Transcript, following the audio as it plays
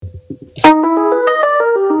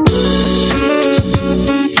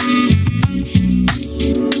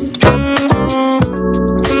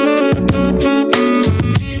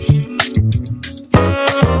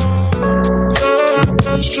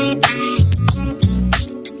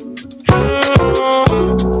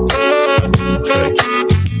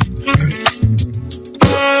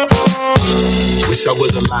Wish I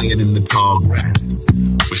was a lion in the tall grass.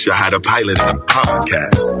 Wish I had a pilot and a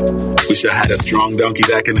podcast. Wish I had a strong donkey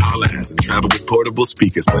that can haul ass and travel with portable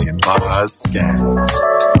speakers playing bars, scans.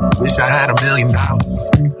 Wish I had $1 million.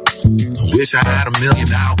 I wish I had 1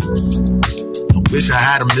 million hours. I wish I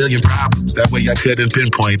had 1 million problems. That way I couldn't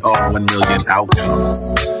pinpoint all 1 million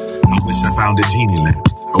outcomes. I wish I found a genie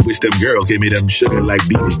lamp. I wish them girls gave me them sugar like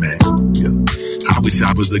Beanie Man. Yeah. I wish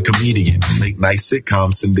I was a comedian. Late night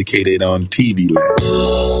sitcom syndicated on TV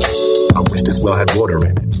Land. I wish this well had water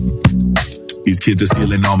in it. These kids are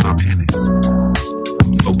stealing all my pennies.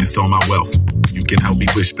 I'm focused on my wealth. You can help me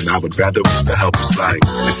wish, but I would rather wish for help. It's like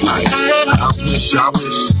I wish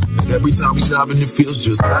that every time we job and it feels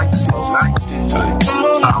just like this. I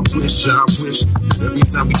wish that every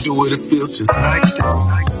time we do it, it feels just like this.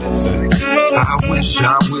 I wish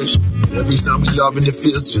that every time we job and it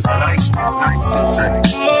feels just like this.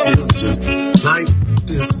 It feels just like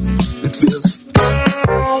this. It feels.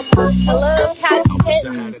 Hello, cats and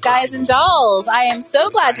kittens, guys and dolls. I am so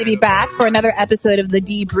glad to be back for another episode of The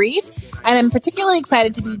Debrief, and I'm particularly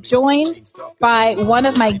excited to be joined by one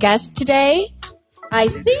of my guests today. I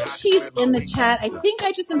think she's in the chat. I think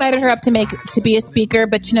I just invited her up to be a speaker,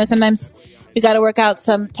 but sometimes we got to work out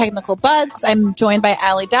some technical bugs. I'm joined by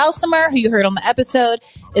Allie Dalsimer, who you heard on the episode,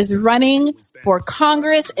 is running for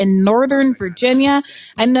Congress in Northern Virginia.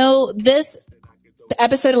 I know the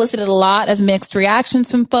episode elicited a lot of mixed reactions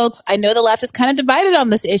from folks. I know the left is kind of divided on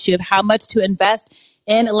this issue of how much to invest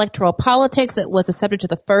in electoral politics. It was the subject of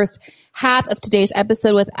the first half of today's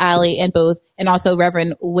episode with Allie and also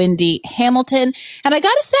Reverend Wendy Hamilton. And I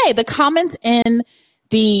got to say, the comments in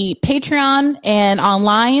the Patreon and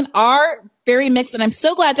online are very mixed. And I'm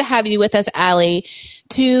so glad to have you with us, Allie,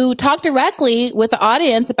 to talk directly with the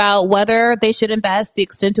audience about whether they should invest, the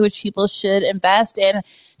extent to which people should invest, and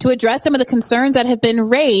to address some of the concerns that have been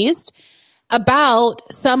raised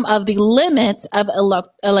about some of the limits of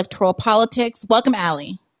electoral politics. Welcome,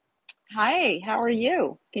 Allie. Hi, how are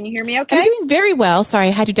you? Can you hear me okay? I'm doing very well. Sorry, I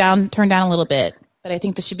had you turn down a little bit, but I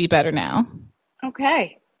think this should be better now.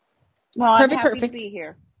 Okay. Well, I'm happy to be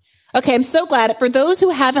here. Okay, I'm so glad. For those who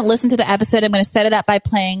haven't listened to the episode, I'm going to set it up by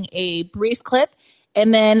playing a brief clip,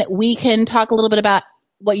 and then we can talk a little bit about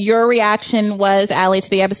what your reaction was, Allie, to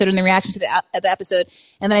the episode and the reaction to the episode.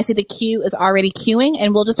 And then I see the queue is already queuing,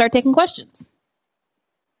 and we'll just start taking questions.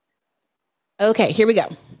 Okay, here we go.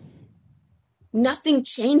 Nothing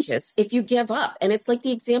changes if you give up. And it's like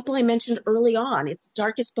the example I mentioned early on. It's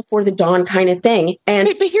darkest before the dawn kind of thing. And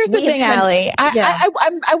but here's the thing, Allie. I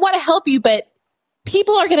want to help you, but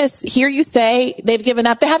people are going to hear you say they've given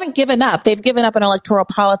up. They haven't given up. They've given up on electoral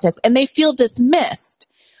politics, and they feel dismissed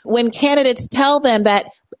when candidates tell them that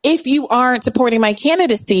if you aren't supporting my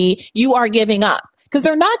candidacy, you are giving up. Because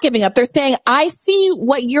they're not giving up. They're saying, I see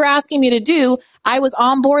what you're asking me to do. I was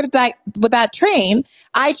on board with that train.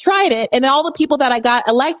 I tried it, and all the people that I got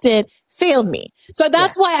elected failed me. So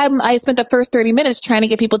that's why I spent the first 30 minutes trying to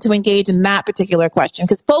get people to engage in that particular question,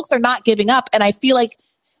 because folks are not giving up. And I feel like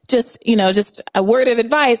just a word of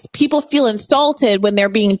advice, people feel insulted when they're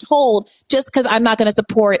being told, just because I'm not going to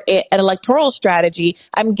support an electoral strategy,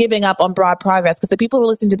 I'm giving up on broad progress, because the people who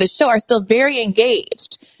listen to this show are still very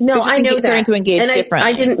engaged. No, I know that. Starting to engage differently.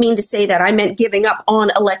 I didn't mean to say that. I meant giving up on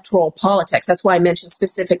electoral politics. That's why I mentioned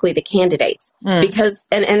specifically the candidates. Because,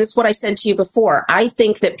 and it's what I said to you before, I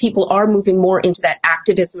think that people are moving more into that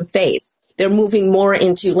activism phase. They're moving more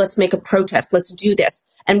into, let's make a protest, let's do this.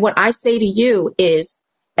 And what I say to you is,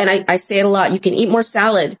 and I say it a lot, you can eat more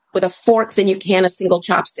salad with a fork than you can a single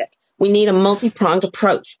chopstick. We need a multi-pronged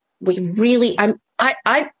approach. We really,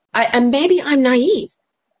 maybe I'm naive,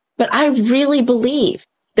 but I really believe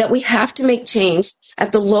that we have to make change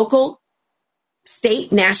at the local,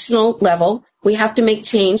 state, national level. We have to make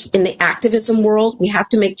change in the activism world. We have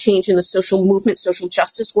to make change in the social movement, social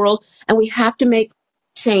justice world. And we have to make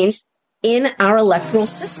change in our electoral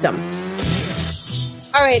system.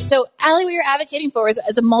 All right. So, Allie, what you're advocating for is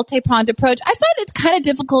a multi-pronged approach. I find it's kind of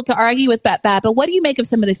difficult to argue with that, but what do you make of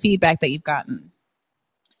some of the feedback that you've gotten?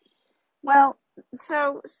 Well,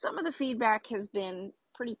 so some of the feedback has been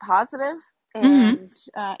pretty positive and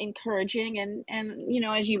encouraging. And,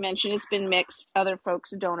 as you mentioned, it's been mixed. Other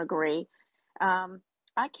folks don't agree. I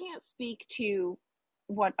can't speak to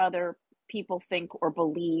what other people think or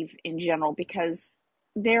believe in general, because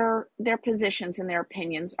their positions and their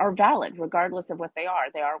opinions are valid, regardless of what they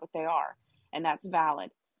are. They are what they are, and that's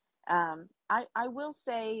valid. I will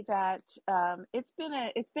say that it's been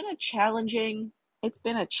a challenging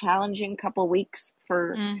couple weeks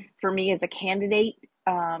for me as a candidate,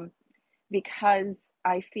 because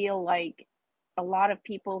I feel like a lot of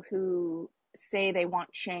people who say they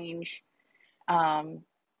want change And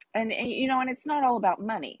and it's not all about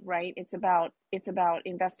money, right? It's about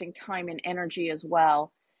investing time and energy as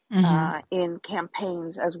well, in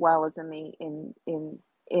campaigns, as well as in the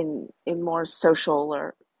in more social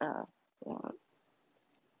or uh,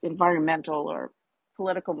 environmental or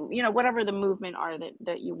political, whatever the movement are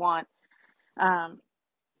that you want. um,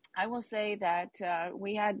 I will say that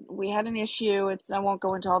we had an issue. I won't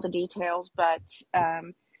go into all the details, but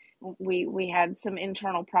we had some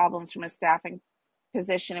internal problems from a staffing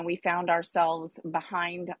position, and we found ourselves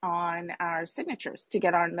behind on our signatures to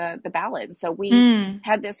get on the ballot. And so we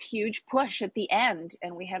had this huge push at the end,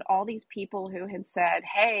 and we had all these people who had said,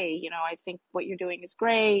 "Hey, I think what you're doing is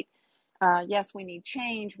great. Yes, we need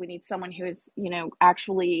change. We need someone who is,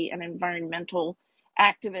 actually an environmental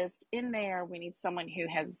activist in there. We need someone who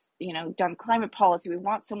has, done climate policy. We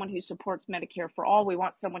want someone who supports Medicare for all. We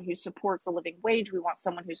want someone who supports a living wage. We want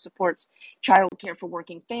someone who supports childcare for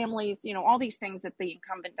working families, all these things that the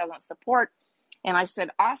incumbent doesn't support." And I said,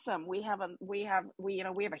 "Awesome. We have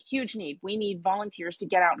a huge need. We need volunteers to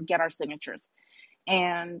get out and get our signatures."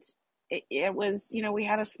 And it was, we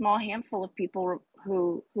had a small handful of people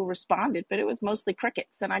who responded, but it was mostly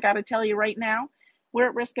crickets. And I got to tell you right now, we're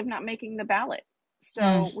at risk of not making the ballot.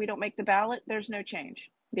 So we don't make the ballot, there's no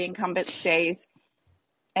change. The incumbent stays.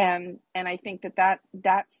 And I think that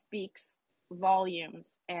speaks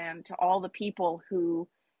volumes. And to all the people who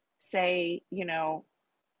say,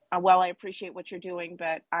 well, I appreciate what you're doing,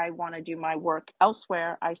 but I want to do my work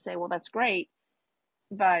elsewhere, I say, well, that's great.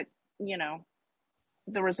 But,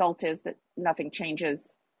 the result is that nothing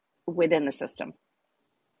changes within the system.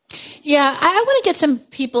 Yeah, I want to get some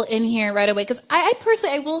people in here right away, because I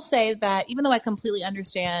personally, I will say that even though I completely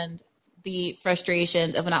understand the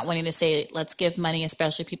frustrations of not wanting to say, let's give money,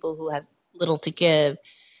 especially people who have little to give,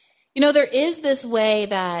 there is this way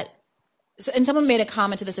that, and someone made a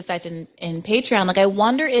comment to this effect in Patreon, like, I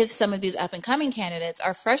wonder if some of these up and coming candidates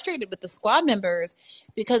are frustrated with the squad members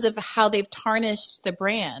because of how they've tarnished the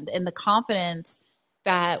brand and the confidence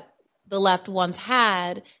that the left once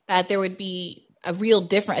had, that there would be a real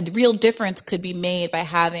difference could be made by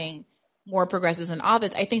having more progressives in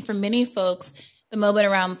office. I think for many folks, the moment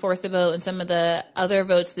around Force the Vote and some of the other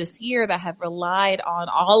votes this year that have relied on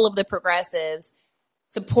all of the progressives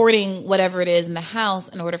supporting whatever it is in the House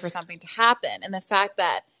in order for something to happen. And the fact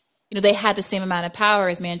that, they had the same amount of power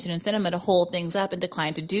as Manchin and Sinema to hold things up and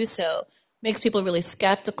decline to do so makes people really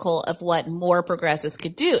skeptical of what more progressives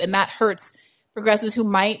could do. And that hurts progressives who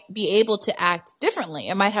might be able to act differently,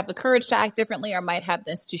 or might have the courage to act differently, or might have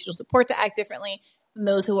the institutional support to act differently than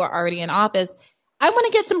those who are already in office. I want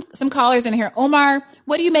to get some callers in here. Omar,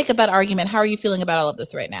 what do you make of that argument? How are you feeling about all of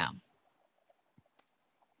this right now?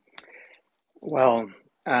 Well,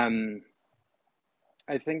 I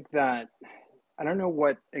think that I don't know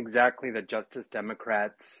what exactly the Justice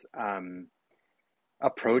Democrats'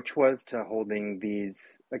 approach was to holding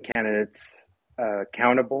these candidates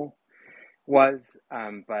accountable was,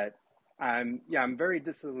 but I'm very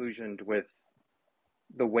disillusioned with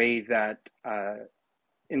the way that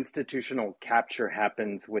institutional capture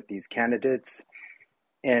happens with these candidates,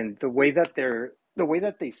 and the way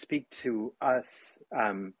that they speak to us,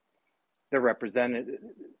 the representative,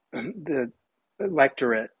 the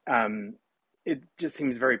electorate. It just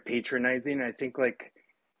seems very patronizing. I think, like,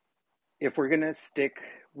 if we're going to stick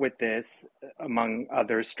with this, among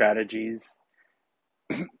other strategies,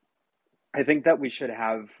 I think that we should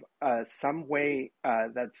have some way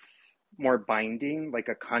that's more binding, like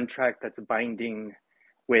a contract that's binding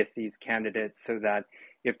with these candidates, so that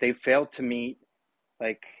if they fail to meet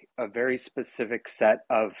like a very specific set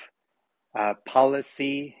of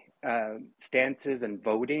policy stances and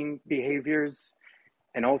voting behaviors,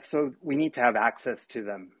 and also we need to have access to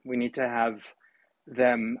them. We need to have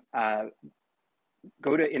them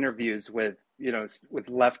go to interviews with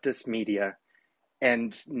leftist media,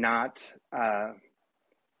 and not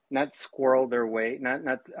squirrel their way,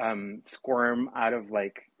 not squirm out of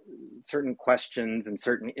like certain questions and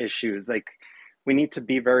certain issues. Like, we need to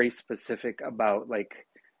be very specific about, like,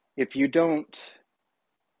 if you don't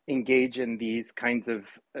engage in these kinds of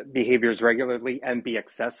behaviors regularly and be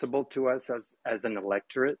accessible to us as an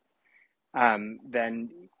electorate, then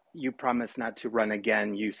you promise not to run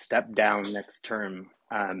again. You step down next term.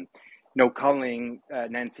 No calling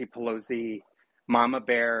Nancy Pelosi Mama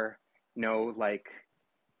Bear. No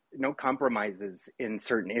compromises in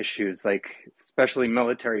certain issues, like especially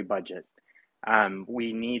military budget.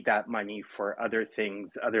 We need that money for other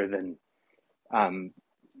things other than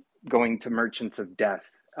going to merchants of death.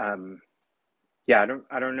 I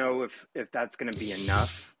don't know if that's going to be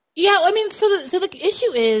enough. Yeah, I mean, so the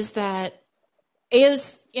issue is that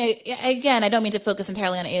AOC, again, I don't mean to focus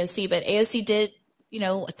entirely on AOC, but AOC did,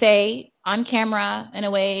 say on camera in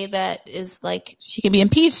a way that is like she can be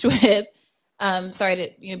impeached with. Sorry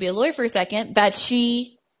to be a lawyer for a second. That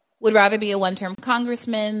she would rather be a one-term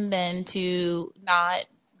congressman than to not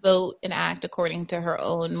vote and act according to her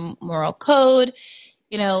own moral code.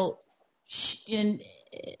 We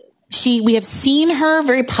have seen her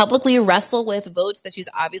very publicly wrestle with votes that she's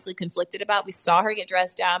obviously conflicted about. We saw her get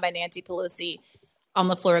dressed down by Nancy Pelosi on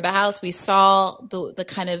the floor of the House. We saw the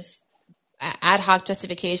kind of ad hoc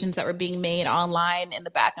justifications that were being made online in the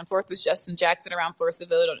back and forth with Justin Jackson around Force the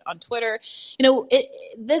Vote on Twitter.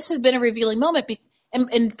 This has been a revealing moment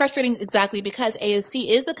and frustrating exactly because AOC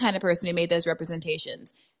is the kind of person who made those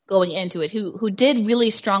representations going into it, who did really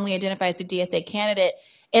strongly identify as a DSA candidate.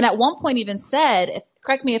 And at one point even said,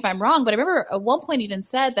 correct me if I'm wrong, but I remember at one point even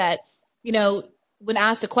said that, when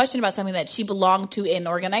asked a question about something that she belonged to an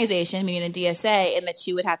organization, meaning the DSA, and that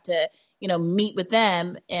she would have to, meet with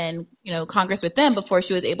them and, Congress with them before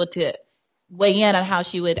she was able to weigh in on how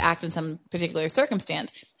she would act in some particular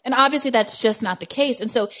circumstance. And obviously that's just not the case.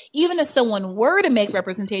 And so even if someone were to make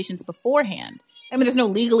representations beforehand, there's no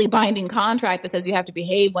legally binding contract that says you have to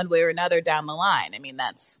behave one way or another down the line.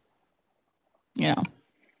 That's,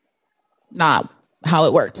 not how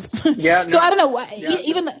it works. Yeah. So I don't know.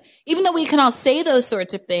 Even though we can all say those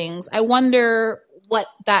sorts of things, I wonder what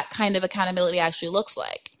that kind of accountability actually looks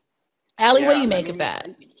like. Allie, what do you make of that?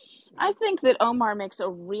 I think that Omar makes a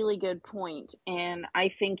really good point, and I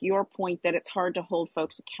think your point that it's hard to hold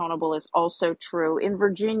folks accountable is also true. In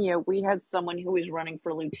Virginia, we had someone who was running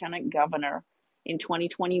for lieutenant governor in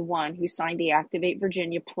 2021 who signed the Activate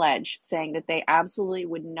Virginia pledge saying that they absolutely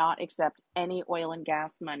would not accept any oil and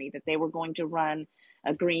gas money, that they were going to run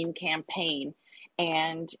a green campaign.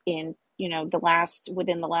 And within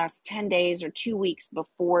the last 10 days or 2 weeks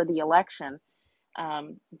before the election,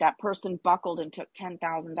 that person buckled and took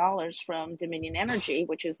 $10,000 from Dominion Energy,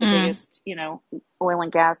 which is the biggest, oil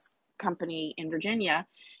and gas company in Virginia,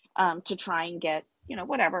 to try and get,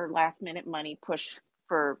 whatever last minute money, push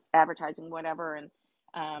for advertising, whatever.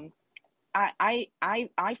 And I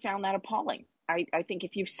found that appalling. I think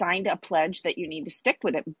if you've signed a pledge that you need to stick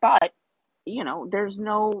with it, but there's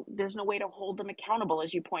no way to hold them accountable,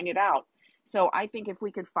 as you pointed out. So I think if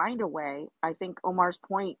we could find a way, I think Omar's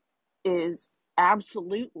point is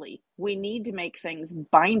absolutely, we need to make things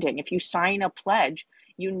binding. If you sign a pledge,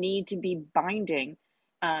 you need to be binding.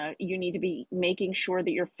 You need to be making sure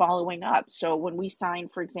that you're following up. So when we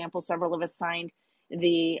signed, for example, several of us signed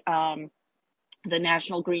the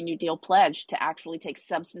National Green New Deal pledge to actually take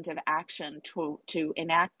substantive action to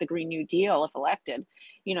enact the Green New Deal if elected.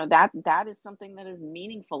 That is something that is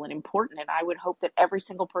meaningful and important. And I would hope that every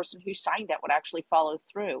single person who signed that would actually follow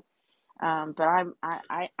through. But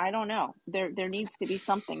I don't know. There needs to be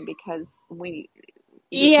something because you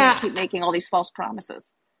can't keep making all these false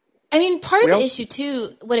promises. Part of the issue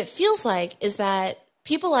too, what it feels like is that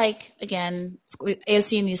people like, again,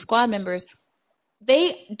 AOC and these squad members,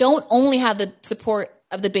 they don't only have the support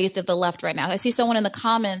of the base of the left right now. I see someone in the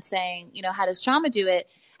comments saying, how does Shama do it?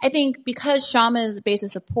 I think because Shama's base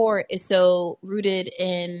of support is so rooted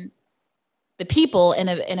in the people in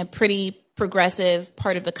a pretty progressive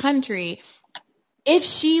part of the country, if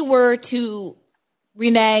she were to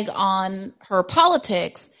renege on her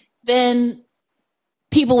politics, then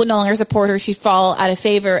people would no longer support her. She'd fall out of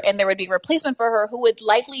favor, and there would be a replacement for her who would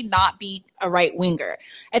likely not be a right winger.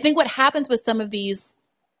 I think what happens with some of these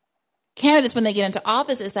candidates when they get into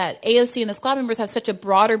office is that AOC and the squad members have such a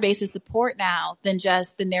broader base of support now than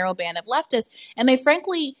just the narrow band of leftists, and they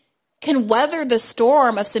frankly can weather the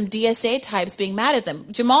storm of some DSA types being mad at them.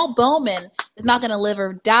 Jamal Bowman is not going to live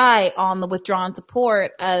or die on the withdrawn support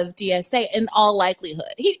of DSA in all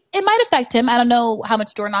likelihood. It might affect him. I don't know how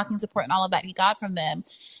much door knocking support and all of that he got from them.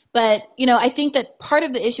 But, I think that part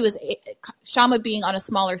of the issue is Shama being on a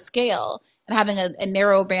smaller scale and having a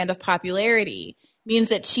narrow band of popularity means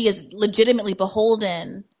that she is legitimately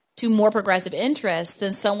beholden to more progressive interests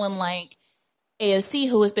than someone like AOC,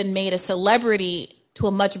 who has been made a celebrity to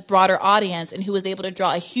a much broader audience and who was able to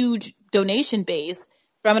draw a huge donation base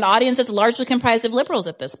from an audience that's largely comprised of liberals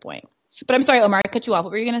at this point. But I'm sorry, Omar, I cut you off.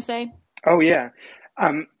 What were you going to say? Oh, yeah.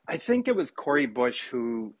 I think it was Cori Bush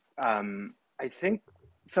who, I think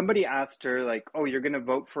somebody asked her, like, oh, you're going to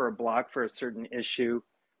vote for a block for a certain issue,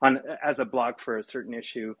 as a block for a certain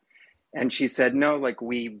issue. And she said, no, like,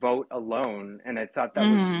 we vote alone. And I thought that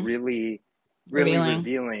was really, really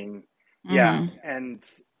revealing. Mm-hmm. Yeah.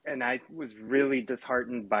 And I was really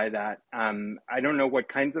disheartened by that. I don't know what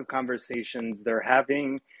kinds of conversations they're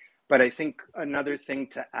having, but I think another thing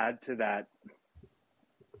to add to that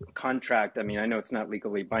contract, I mean, I know it's not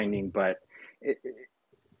legally binding, but it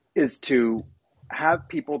is to have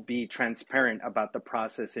people be transparent about the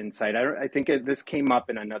process inside. I think this came up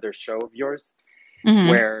in another show of yours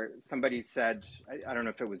where somebody said, I don't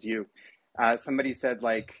know if it was you, somebody said,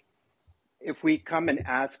 like, if we come and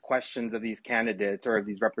ask questions of these candidates or of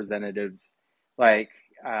these representatives, like,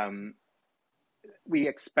 we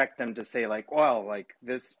expect them to say, like, well, like,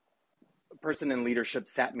 this person in leadership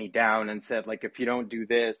sat me down and said, like, if you don't do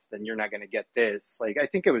this, then you're not going to get this. Like, I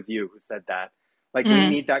think it was you who said that. Like, we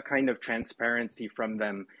need that kind of transparency from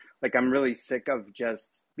them. Like, I'm really sick of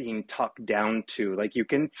just being talked down to. Like, you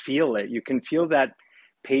can feel it. You can feel that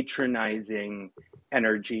patronizing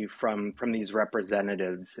energy from these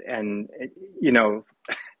representatives. And,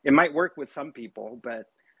 it might work with some people, but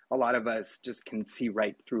a lot of us just can see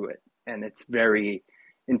right through it. And it's very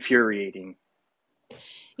infuriating.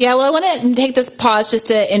 Yeah, well, I want to take this pause just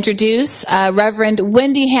to introduce Reverend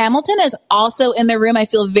Wendy Hamilton is also in the room. I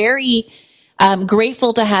feel very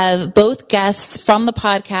grateful to have both guests from the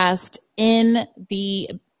podcast in the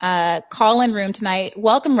call-in room tonight.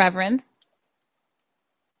 Welcome, Reverend.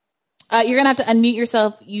 You're going to have to unmute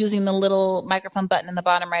yourself using the little microphone button in the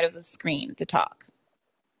bottom right of the screen to talk.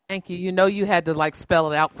 Thank you. You know you had to like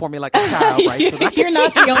spell it out for me like a child, right? You're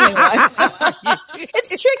not the only one.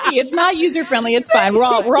 It's tricky. It's not user friendly. It's fine. We're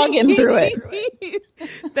all getting through it.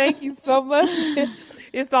 Thank you so much.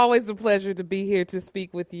 It's always a pleasure to be here to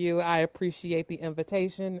speak with you. I appreciate the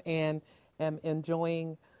invitation and am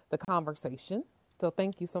enjoying the conversation. So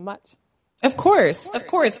thank you so much. Of course. I'm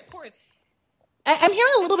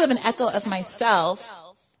hearing a little bit of an echo of myself.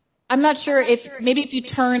 I'm not sure if you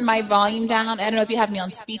turn my volume down. I don't know if you have me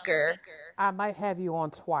on speaker. I might have you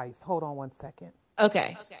on twice. Hold on one second.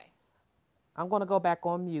 Okay. I'm going to go back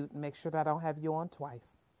on mute and make sure that I don't have you on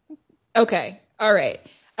twice. Okay. All right.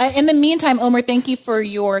 In the meantime, Omer, thank you for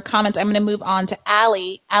your comments. I'm going to move on to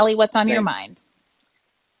Allie. Allie, what's on your mind?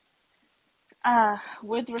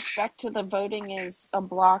 With respect to the voting is a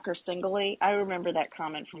block or singly, I remember that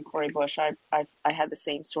comment from Cori Bush. I had the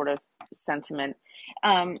same sort of sentiment.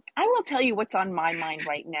 I will tell you what's on my mind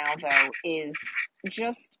right now, though, is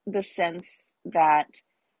just the sense that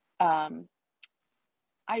I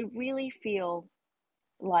really feel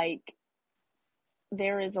like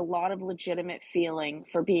there is a lot of legitimate feeling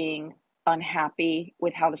for being unhappy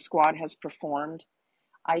with how the squad has performed.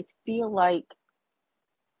 I feel like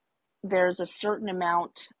there's a certain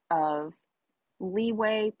amount of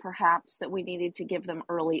leeway, perhaps, that we needed to give them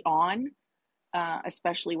early on,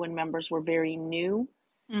 especially when members were very new.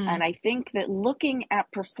 And I think that looking at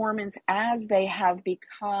performance as they have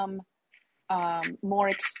become more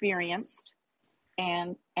experienced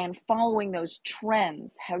and following those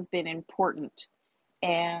trends has been important.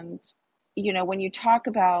 And, when you talk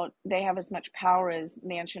about they have as much power as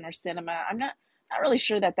Manchin or Sinema, I'm not really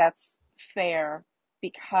sure that that's fair,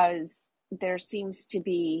 because there seems to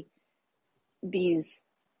be these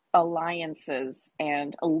alliances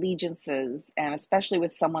and allegiances, and especially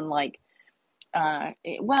with someone like,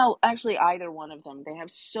 actually either one of them, they have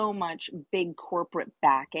so much big corporate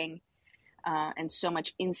backing and so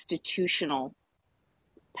much institutional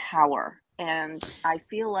power. And I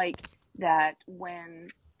feel like that when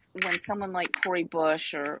someone like Cori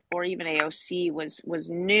Bush or even AOC was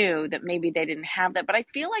new, that maybe they didn't have that, but I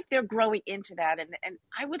feel like they're growing into that, and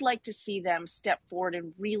I would like to see them step forward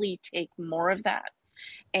and really take more of that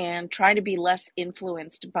and try to be less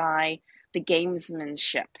influenced by the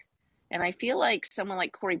gamesmanship. And I feel like someone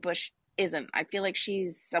like Cori Bush isn't. I feel like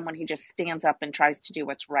she's someone who just stands up and tries to do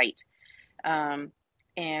what's right. And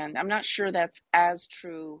I'm not sure that's as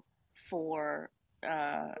true for.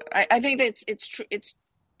 I think that it's true.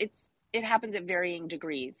 It happens at varying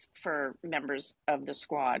degrees for members of the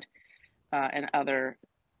squad and other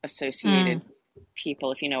associated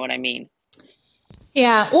people, if you know what I mean.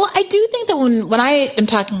 Yeah, well, I do think that when I am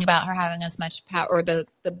talking about her having as much power, or the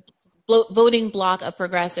voting block of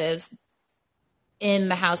progressives in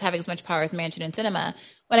the House having as much power as Manchin and Sinema,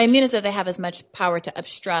 what I mean is that they have as much power to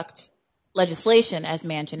obstruct legislation as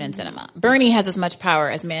Manchin and Sinema. Bernie has as much power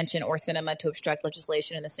as Manchin or Sinema to obstruct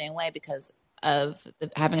legislation in the same way because of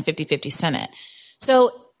having a 50-50 Senate.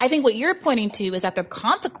 So I think what you're pointing to is that the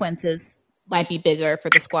consequences might be bigger for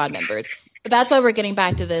the squad members. But that's why we're getting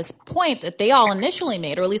back to this point that they all initially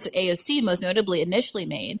made, or at least AOC most notably initially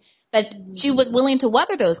made, that she was willing to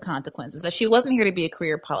weather those consequences, that she wasn't here to be a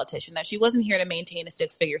career politician, that she wasn't here to maintain a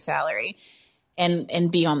six-figure salary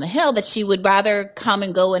and be on the Hill, that she would rather come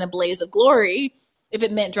and go in a blaze of glory if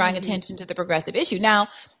it meant drawing attention to the progressive issue. Now,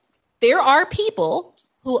 there are people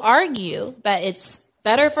who argue that it's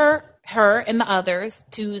better for her and the others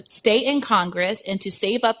to stay in Congress and to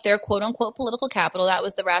save up their quote unquote political capital. That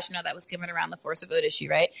was the rationale that was given around the force of vote issue,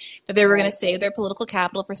 right? That they were going to save their political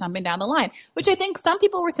capital for something down the line, which I think some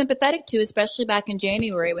people were sympathetic to, especially back in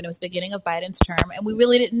January when it was the beginning of Biden's term. And we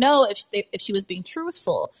really didn't know if she was being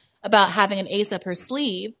truthful about having an ace up her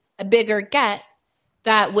sleeve, a bigger get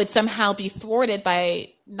that would somehow be thwarted by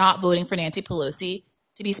not voting for Nancy Pelosi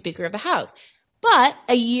to be Speaker of the House. But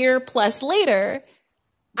a year plus later,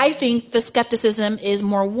 I think the skepticism is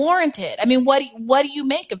more warranted. I mean, what do you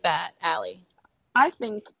make of that, Allie? I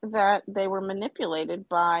think that they were manipulated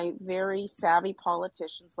by very savvy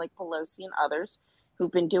politicians like Pelosi and others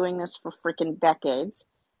who've been doing this for freaking decades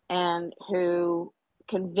and who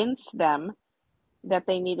convinced them that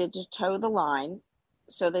they needed to toe the line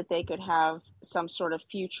so that they could have some sort of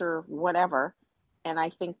future whatever. And I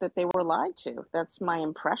think that they were lied to. That's my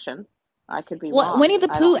impression. I could be wrong. Winnie the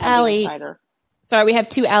Pooh, Allie. Sorry, we have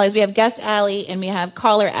two Allies. We have guest Allie and we have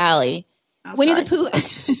caller Allie. Winnie the Pooh.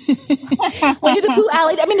 Winnie the Pooh,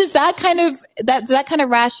 Allie. I mean, does that kind of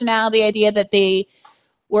rationale, the idea that they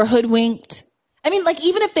were hoodwinked? I mean, like,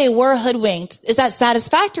 even if they were hoodwinked, is that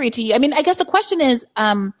satisfactory to you? I mean, I guess the question is,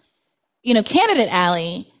 candidate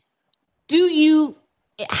Allie,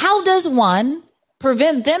 how does one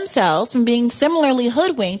prevent themselves from being similarly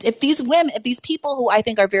hoodwinked if these people who I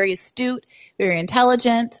think are very astute, very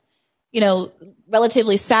intelligent,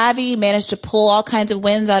 relatively savvy, managed to pull all kinds of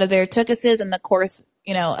wins out of their tuchuses in the course,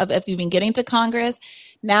 of even getting to Congress.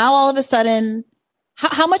 Now, all of a sudden,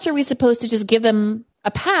 how much are we supposed to just give them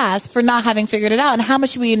a pass for not having figured it out? And how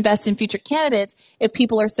much should we invest in future candidates if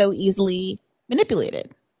people are so easily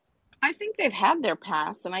manipulated? I think they've had their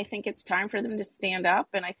pass, and I think it's time for them to stand up,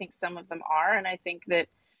 and I think some of them are, and I think that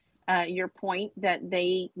your point that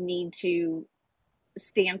they need to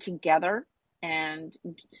stand together and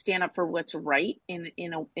stand up for what's right in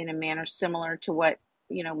a manner similar to what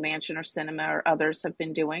Manchin or Sinema or others have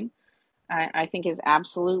been doing, I think is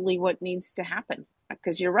absolutely what needs to happen.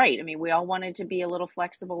 Because you're right. I mean, we all wanted to be a little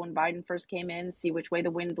flexible when Biden first came in, see which way the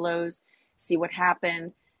wind blows, see what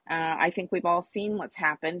happened. I think we've all seen what's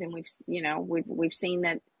happened, and we've seen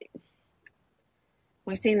that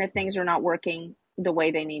things are not working the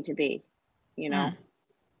way they need to be.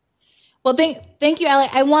 Well, thank you, Allie.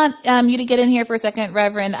 I want you to get in here for a second,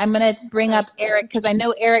 Reverend. I'm going to bring up Eric because I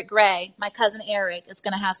know Eric Gray, my cousin Eric, is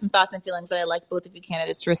going to have some thoughts and feelings that I'd like both of you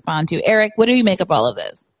candidates to respond to. Eric, what do you make of all of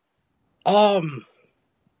this?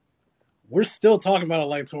 We're still talking about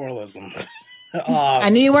electoralism. I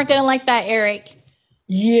knew you weren't going to like that, Eric.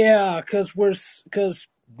 Yeah, because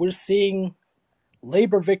we're seeing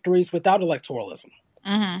labor victories without electoralism.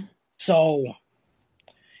 Mm-hmm. So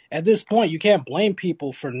at this point, you can't blame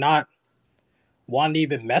people for not wanting to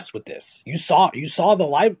even mess with this. You saw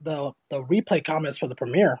the replay comments for the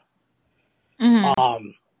premiere. Mm-hmm.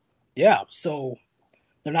 So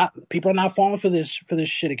people are not falling for this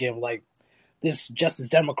shit again, like this Justice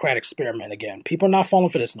Democrat experiment again. People are not falling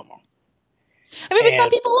for this no more. I mean, but some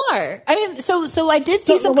people are. I mean, so I did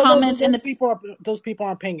see some comments those people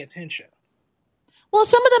aren't paying attention. Well,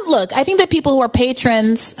 some of them, look, I think that people who are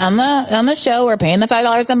patrons on the show are paying the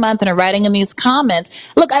 $5 a month and are writing in these comments.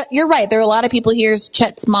 Look, you're right. There are a lot of people. Here's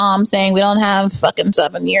Chet's mom saying we don't have fucking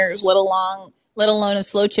 7 years, let alone a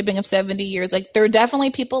slow chipping of 70 years. Like, there are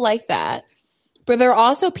definitely people like that. But there are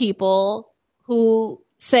also people who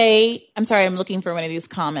say, I'm sorry, I'm looking for one of these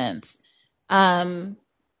comments,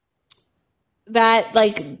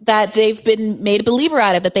 that they've been made a believer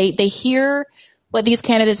out of, that they hear what these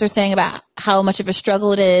candidates are saying about how much of a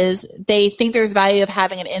struggle it is. They think there's value of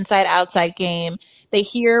having an inside-outside game. They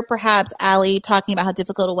hear perhaps Allie talking about how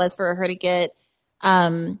difficult it was for her to get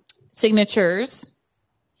signatures.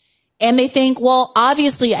 And they think, well,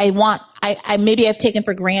 obviously maybe I've taken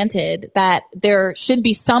for granted that there should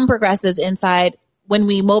be some progressives inside when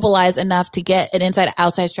we mobilize enough to get an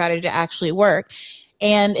inside-outside strategy to actually work.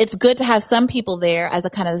 And it's good to have some people there as a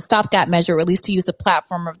kind of stopgap measure, or at least to use the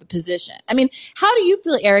platform of the position. I mean, how do you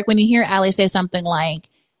feel, Eric, when you hear Allie say something like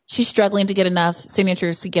she's struggling to get enough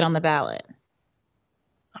signatures to get on the ballot?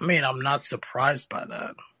 I mean, I'm not surprised by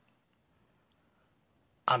that.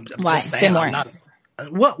 I'm Why? just saying, Say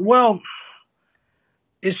more. Well,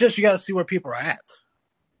 it's just you got to see where people are at.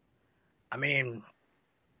 I mean,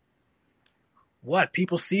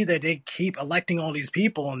 people see that they keep electing all these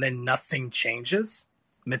people and then nothing changes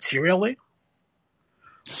materially.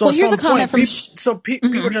 So well, here's a comment from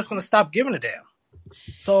people are just going to stop giving a damn.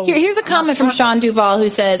 So here's a comment from Sean Duvall who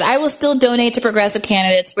says, "I will still donate to progressive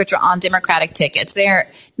candidates which are on Democratic tickets. They're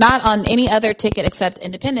not on any other ticket except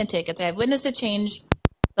independent tickets. I have witnessed the change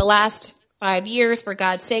the last 5 years. For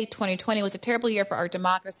God's sake, 2020 was a terrible year for our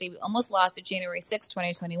democracy. We almost lost it January 6,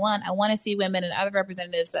 2021. I want to see women and other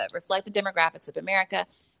representatives that reflect the demographics of America.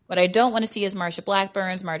 What I don't want to see is Marsha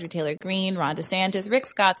Blackburns, Marjorie Taylor Greene, Ron DeSantis, Rick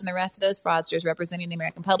Scotts, and the rest of those fraudsters representing the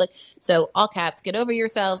American public. So, all caps, get over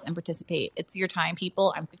yourselves and participate. It's your time,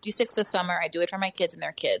 people. I'm 56 this summer. I do it for my kids and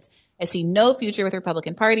their kids. I see no future with the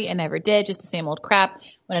Republican Party. I never did. Just the same old crap.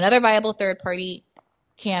 When another viable third party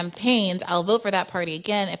campaigns, I'll vote for that party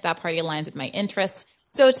again if that party aligns with my interests.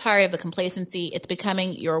 So tired of the complacency. It's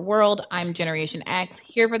becoming your world. I'm Generation X,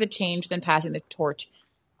 here for the change, then passing the torch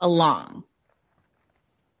along.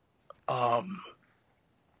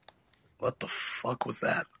 What the fuck was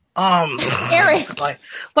that? Eric, Eric.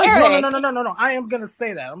 No. I am gonna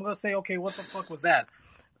say that. I'm gonna say, okay, what the fuck was that?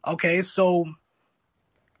 Okay, so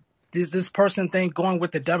does this person think going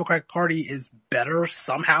with the Democratic Party is better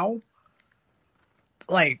somehow?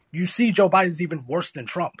 Like, you see, Joe Biden's even worse than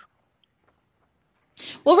Trump.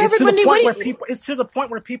 Well, it's to the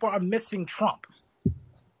point where people are missing Trump.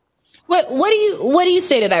 What do you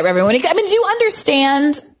say to that, Reverend? Do you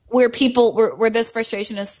understand where this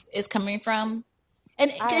frustration is coming from?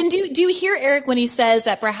 And do you hear Eric when he says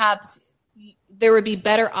that perhaps there would be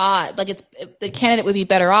better odds, like the candidate would be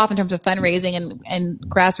better off in terms of fundraising and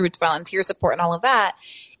grassroots volunteer support and all of that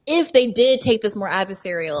if they did take this more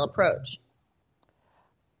adversarial approach?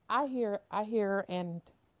 I hear and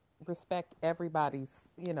respect everybody's,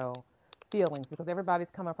 feelings, because everybody's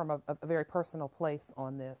coming from a very personal place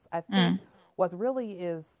on this. I think what really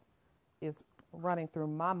is running through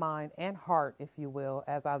my mind and heart, if you will,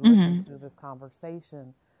 as I listen to this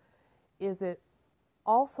conversation, is it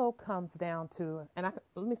also comes down to, and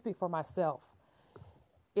let me speak for myself.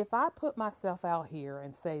 If I put myself out here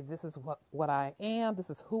and say, this is what I am, this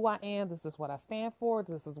is who I am, this is what I stand for,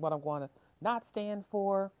 this is what I'm going to not stand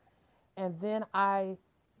for, and then I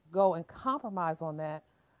go and compromise on that,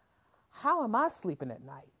 how am I sleeping at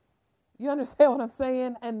night? You understand what I'm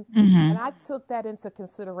saying? And I took that into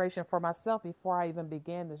consideration for myself before I even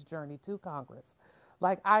began this journey to Congress.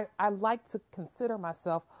 Like, I like to consider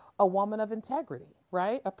myself a woman of integrity,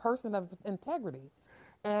 right? A person of integrity.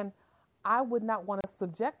 And I would not want to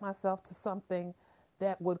subject myself to something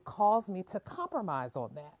that would cause me to compromise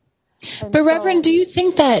on that. But Reverend, do you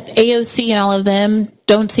think that AOC and all of them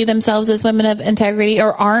don't see themselves as women of integrity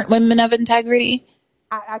or aren't women of integrity?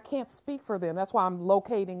 I can't speak for them. That's why I'm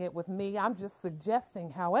locating it with me. I'm just suggesting,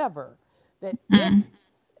 however, that if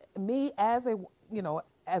me as a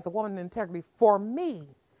woman of integrity, for me,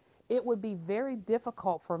 it would be very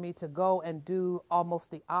difficult for me to go and do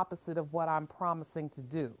almost the opposite of what I'm promising to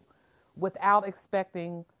do without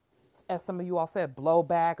expecting, as some of you all said,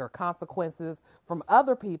 blowback or consequences from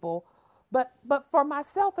other people, but for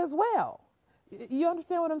myself as well. You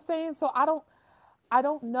understand what I'm saying? So I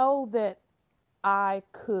don't know that I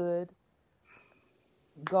could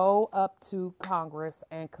go up to Congress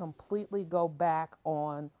and completely go back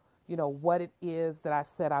on, what it is that I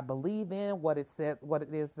said I believe in, what it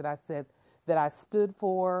is that I said that I stood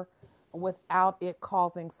for, without it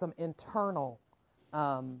causing some internal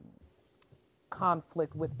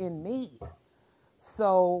conflict within me.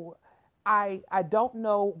 So I don't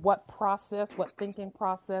know what thinking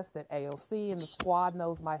process that AOC and the squad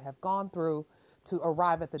knows might have gone through to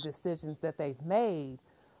arrive at the decisions that they've made,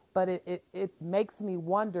 but it makes me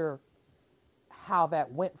wonder how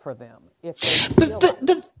that went for them. If they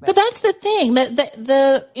but that's the thing.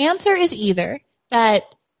 The answer is either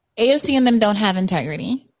that AOC and them don't have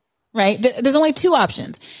integrity, right? There's only two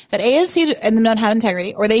options: that AOC and them don't have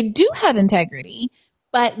integrity, or they do have integrity,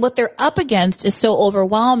 but what they're up against is so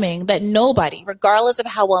overwhelming that nobody, regardless of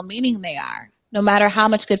how well-meaning they are, no matter how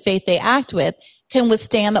much good faith they act with, can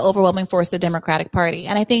withstand the overwhelming force of the Democratic Party.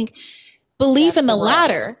 And I think belief in the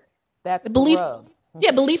latter. That's belief.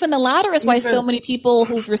 Yeah, belief in the latter is why so many people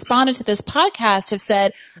who've responded to this podcast have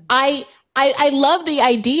said, I love the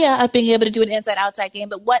idea of being able to do an inside-outside game,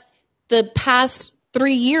 but what the past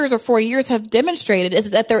 3 years or 4 years have demonstrated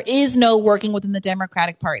is that there is no working within the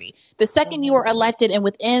Democratic Party. The second you are elected and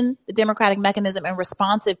within the Democratic mechanism and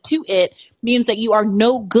responsive to it means that you are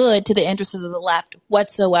no good to the interests of the left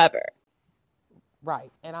whatsoever.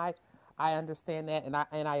 Right. And I understand that,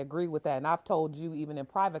 and I agree with that. And I've told you, even in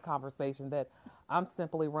private conversation, that I'm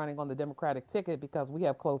simply running on the Democratic ticket because we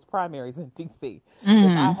have closed primaries in D.C.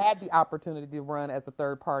 If I had the opportunity to run as a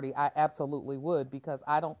third party, I absolutely would, because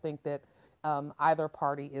I don't think that either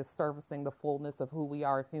party is servicing the fullness of who we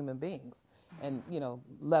are as human beings, and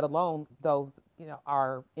let alone those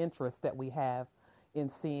our interests that we have in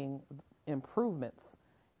seeing improvements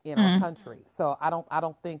in our country. So I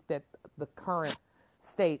don't think that the current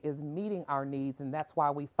state is meeting our needs, and that's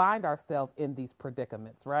why we find ourselves in these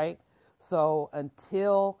predicaments, right? So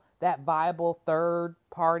until that viable third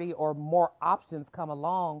party or more options come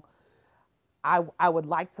along, I would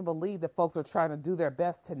like to believe that folks are trying to do their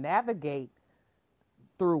best to navigate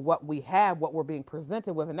through what we have, what we're being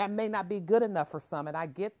presented with. And that may not be good enough for some, and I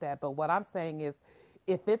get that. But what I'm saying is,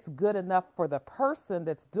 if it's good enough for the person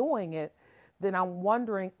that's doing it, then I'm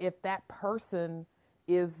wondering if that person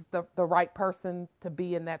is the right person to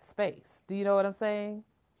be in that space. Do you know what I'm saying?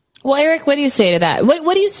 Well, Eric, what do you say to that?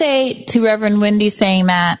 What do you say to Reverend Wendy saying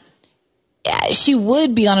that she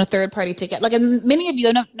would be on a third party ticket? Like, and many of you,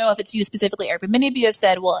 I don't know if it's you specifically, Eric, but many of you have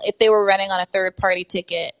said, well, if they were running on a third party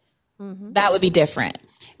ticket, that would be different.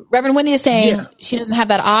 Reverend Wendy is saying she doesn't have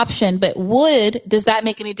that option, but does that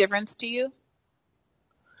make any difference to you?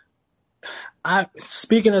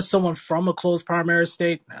 Speaking as someone from a closed primary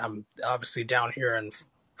state, I'm obviously down here in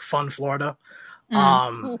fun Florida.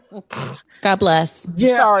 God bless.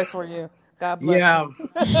 Yeah. Sorry for you. God bless.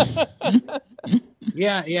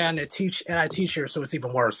 Yeah. And I teach here, so it's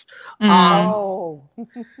even worse. So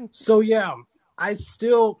yeah, I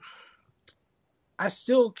still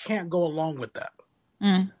can't go along with that.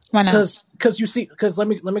 Why not? Because let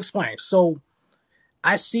me explain. So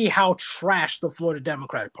I see how trash the Florida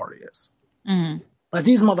Democratic Party is. Like,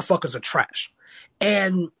 these motherfuckers are trash,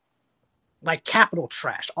 and like capital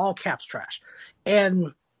trash, all caps trash,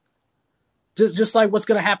 and just like what's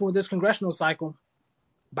going to happen with this congressional cycle,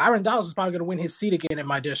 Byron Donalds is probably going to win his seat again in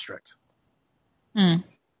my district,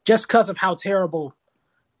 just because of how terrible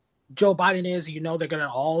Joe Biden is. You know, they're going to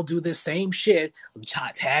all do this same shit,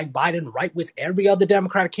 tag Biden right with every other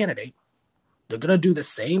Democratic candidate. They're going to do the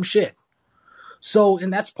same shit. So,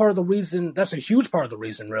 and that's part of the reason, that's a huge part of the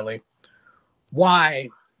reason, really, why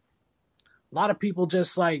a lot of people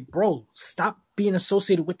just like, bro, stop being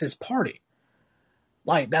associated with this party.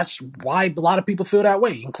 Like, that's why a lot of people feel that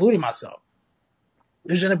way, including myself.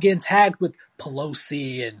 They just end up getting tagged with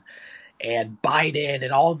Pelosi and Biden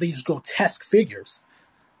and all of these grotesque figures.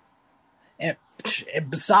 And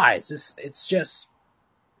besides, it's just,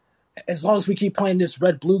 as long as we keep playing this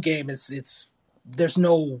red-blue game, it's there's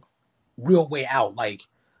no real way out. Like,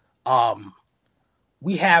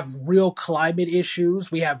 we have real climate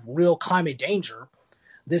issues. We have real climate danger.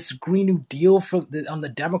 This Green New Deal on the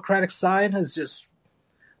Democratic side has just,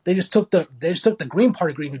 they just took the Green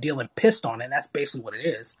Party Green New Deal and pissed on it. And that's basically what it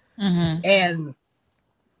is. And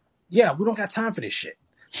yeah, we don't got time for this shit.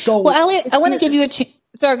 So, well, Elliot, I want to give you a chance.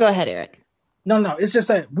 Sorry, go ahead, Eric. No, it's just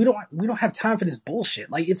that we don't have time for this bullshit.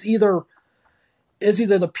 Like, it's either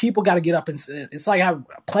the people got to get up and, it's like,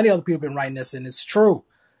 plenty of other people have been writing this, and it's true.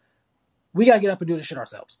 We got to get up and do this shit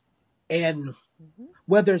ourselves. And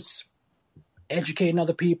whether it's educating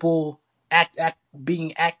other people,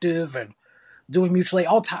 being active and doing mutual aid,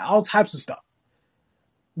 all types of stuff.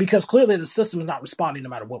 Because clearly the system is not responding no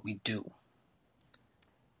matter what we do.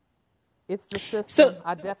 It's the system. So,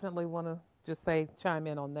 I definitely want to just chime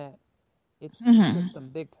in on that. It's the system,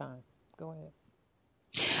 big time. Go ahead.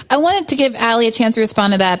 I wanted to give Allie a chance to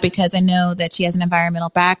respond to that because I know that she has an environmental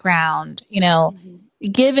background. You know,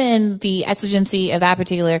 given the exigency of that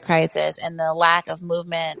particular crisis and the lack of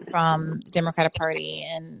movement from the Democratic Party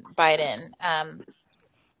and Biden,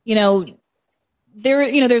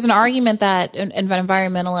 there's an argument that an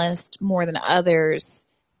environmentalist more than others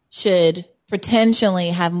should potentially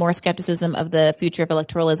have more skepticism of the future of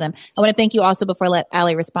electoralism. I want to thank you also before I let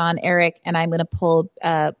Allie respond, Eric, and I'm going to pull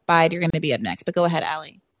Bide. You're going to be up next, but go ahead,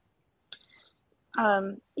 Allie.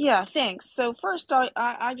 Yeah, thanks. So first,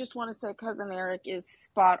 I just want to say Cousin Eric is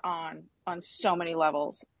spot on so many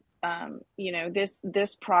levels.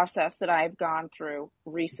 This process that I've gone through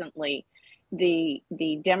recently, the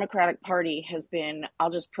Democratic Party has been,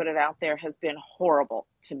 I'll just put it out there, has been horrible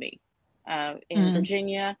to me. In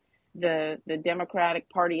Virginia, the Democratic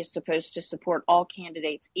Party is supposed to support all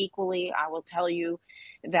candidates equally. I will tell you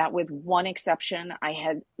that with one exception, I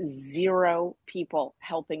had 0 people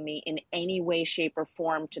helping me in any way, shape, or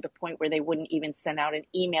form, to the point where they wouldn't even send out an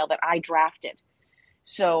email that I drafted.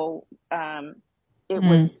 So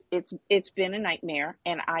it's been a nightmare,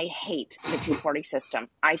 and I hate the two-party system.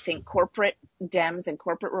 I think corporate Dems and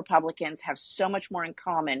corporate Republicans have so much more in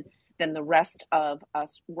common than the rest of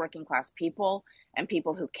us working class people and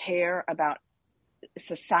people who care about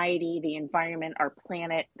society, the environment, our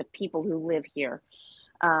planet, the people who live here.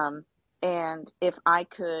 And if I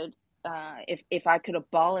could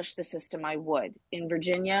abolish the system, I would. In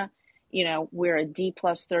Virginia, we're a D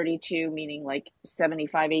plus 32, meaning like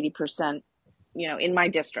 75, 80% in my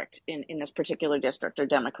district, in this particular district, are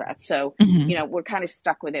Democrats. So, we're kind of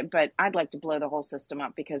stuck with it. But I'd like to blow the whole system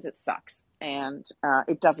up because it sucks and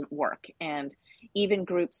it doesn't work. And even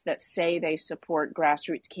groups that say they support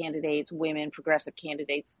grassroots candidates, women, progressive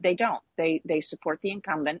candidates, they don't. They support the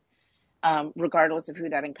incumbent, regardless of who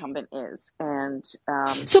that incumbent is. And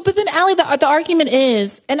but then, Allie, the argument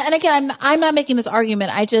is, and again, I'm not making this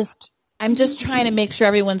argument. I'm just trying to make sure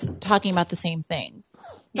everyone's talking about the same thing.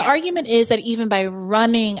 The argument is that even by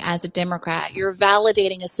running as a Democrat, you're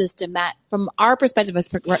validating a system that, from our perspective as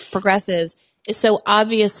progressives, is so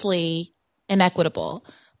obviously inequitable.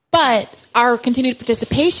 But our continued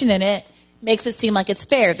participation in it makes it seem like it's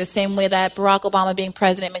fair, the same way that Barack Obama being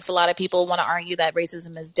president makes a lot of people want to argue that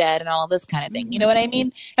racism is dead and all of this kind of thing. You know what I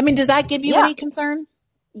mean? Does that give you any concern?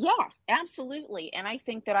 Yeah, absolutely. And I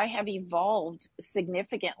think that I have evolved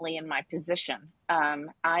significantly in my position.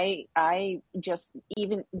 I just,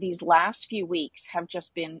 even these last few weeks have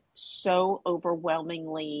just been so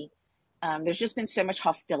overwhelmingly, there's just been so much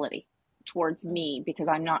hostility towards me because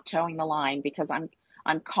I'm not towing the line, because I'm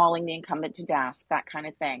calling the incumbent to task, that kind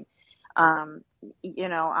of thing. I'm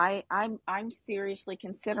seriously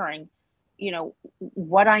considering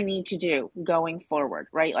what I need to do going forward,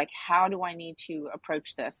 right? Like, how do I need to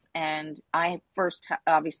approach this? And I first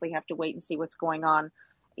obviously have to wait and see what's going on,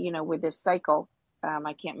 with this cycle.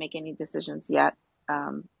 I can't make any decisions yet.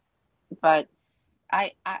 But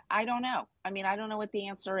I don't know. I don't know what the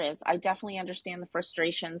answer is. I definitely understand the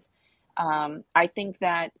frustrations. I think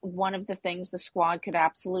that one of the things the squad could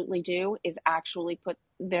absolutely do is actually put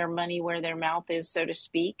their money where their mouth is, so to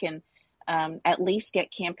speak, and at least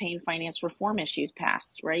get campaign finance reform issues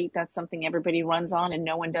passed, right? That's something everybody runs on and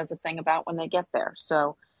no one does a thing about when they get there.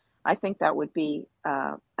 So I think that would be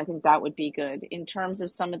good. In terms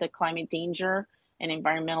of some of the climate danger and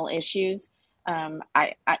environmental issues,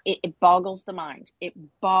 it boggles the mind. It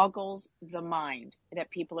boggles the mind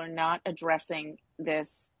that people are not addressing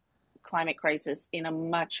this climate crisis in a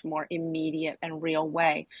much more immediate and real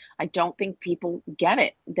way. I don't think people get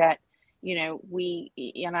it, that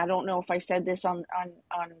and I don't know if I said this on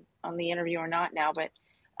the interview or not now, but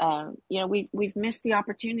we've missed the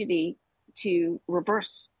opportunity to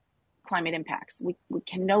reverse climate impacts. We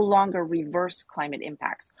can no longer reverse climate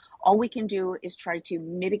impacts. All we can do is try to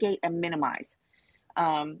mitigate and minimize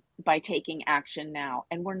by taking action now.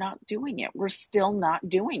 And we're not doing it. We're still not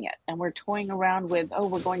doing it. And we're toying around with,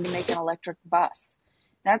 we're going to make an electric bus.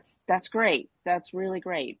 That's great. That's really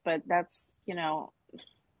great. But that's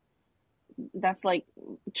like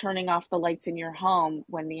turning off the lights in your home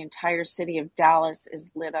when the entire city of Dallas is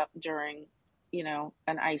lit up during, an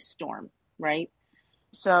ice storm, right?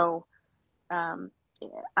 So I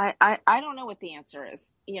don't know what the answer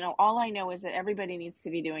is. All I know is that everybody needs to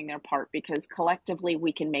be doing their part, because collectively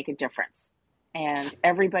we can make a difference. And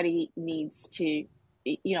everybody needs to,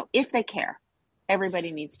 if they care,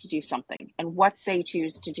 everybody needs to do something. And what they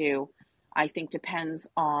choose to do, I think, depends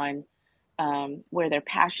on where their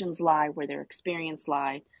passions lie, where their experience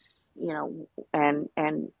lie,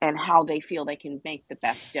 and how they feel they can make the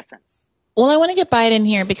best difference. Well, I want to get Biden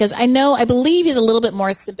here because I believe he's a little bit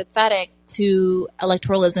more sympathetic to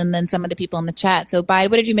electoralism than some of the people in the chat. So, Biden,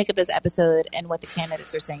 what did you make of this episode and what the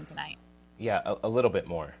candidates are saying tonight? Yeah, a little bit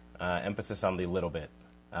more. Emphasis on the little bit.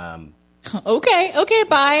 Okay,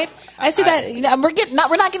 Biden. I see that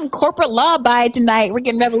we're not getting corporate law Biden tonight. We're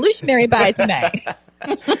getting revolutionary Biden tonight.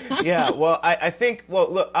 Yeah, well, I think. Well,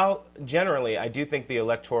 look, I do think the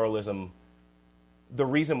electoralism. The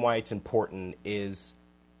reason why it's important is,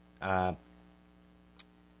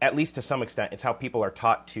 at least to some extent, it's how people are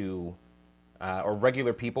taught to, or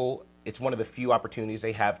regular people. It's one of the few opportunities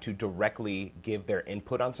they have to directly give their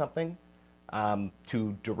input on something,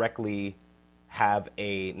 to directly have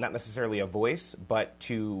not necessarily a voice, but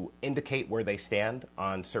to indicate where they stand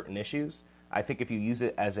on certain issues. I think if you use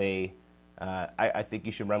it as I think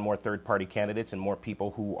you should run more third-party candidates and more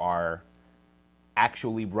people who are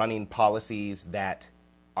actually running policies that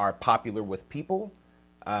are popular with people,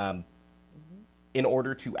 in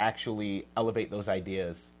order to actually elevate those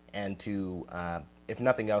ideas and to, if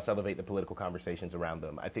nothing else, elevate the political conversations around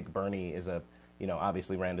them. I think Bernie is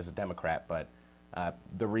obviously ran as a Democrat, but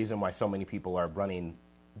the reason why so many people are running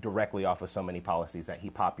directly off of so many policies that he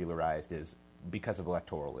popularized is because of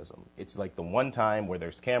electoralism. It's like the one time where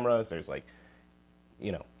there's cameras, there's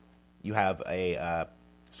you have a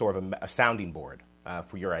sort of a sounding board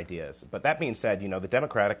for your ideas. But that being said, the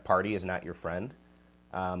Democratic Party is not your friend.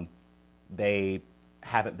 They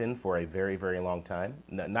haven't been for a very, very long time.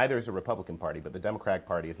 Neither is the Republican Party, but the Democratic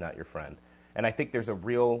Party is not your friend. And I think there's a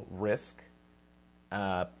real risk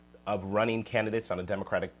of running candidates on a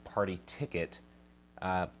Democratic Party ticket,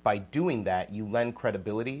 by doing that, you lend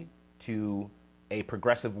credibility to a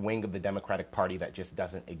progressive wing of the Democratic Party that just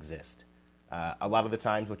doesn't exist. A lot of the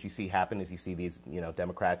times what you see happen is you see these,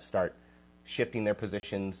 Democrats start shifting their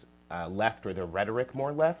positions left, or their rhetoric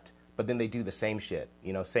more left, but then they do the same shit,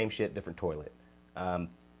 same shit, different toilet. And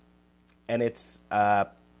it's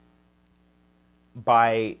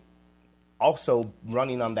by also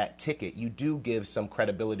running on that ticket, you do give some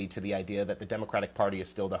credibility to the idea that the Democratic Party is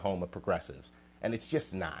still the home of progressives. And it's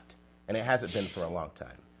just not. And it hasn't been for a long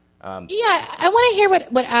time. I want to hear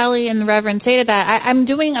what Ali and the Reverend say to that. I'm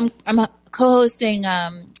co-hosting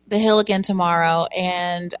The Hill again tomorrow,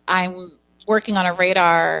 and I'm working on a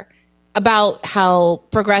radar about how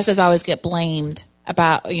progressives always get blamed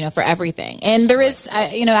about, for everything. And there is,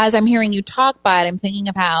 as I'm hearing you talk about it, I'm thinking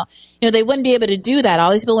of how, they wouldn't be able to do that.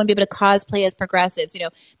 All these people wouldn't be able to cosplay as progressives.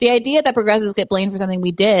 The idea that progressives get blamed for something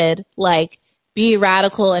we did, like be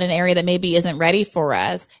radical in an area that maybe isn't ready for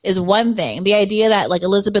us, is one thing. The idea that like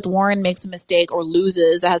Elizabeth Warren makes a mistake or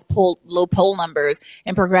loses, has low poll numbers,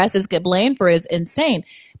 and progressives get blamed for it is insane.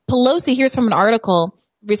 Pelosi, here's from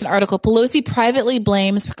recent article, Pelosi privately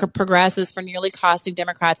blames progressives for nearly costing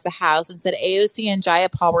Democrats the House and said AOC and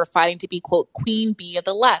Jayapal were fighting to be, quote, queen bee of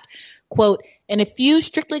the left. Quote, in a few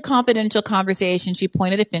strictly confidential conversations, she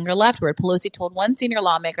pointed a finger leftward. Pelosi told one senior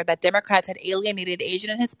lawmaker that Democrats had alienated Asian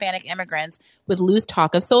and Hispanic immigrants with loose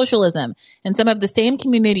talk of socialism. In some of the same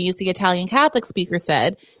communities, the Italian Catholic speaker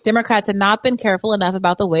said Democrats had not been careful enough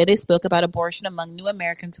about the way they spoke about abortion among new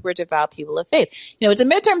Americans who were devout people of faith. It's a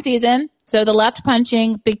midterm season, so the left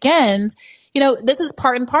punching begins. This is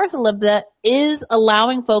part and parcel of is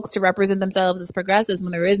allowing folks to represent themselves as progressives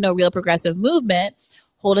when there is no real progressive movement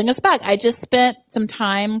holding us back. I just spent some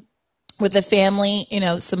time with a family,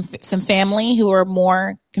 some family who are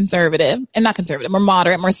more conservative, and not conservative, more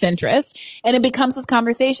moderate, more centrist. And it becomes this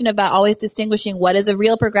conversation about always distinguishing what is a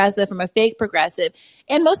real progressive from a fake progressive.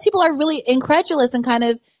 And most people are really incredulous and kind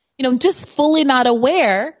of, just fully not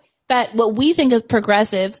aware that what we think of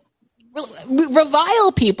progressives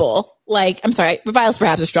revile people revile is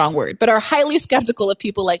perhaps a strong word, but are highly skeptical of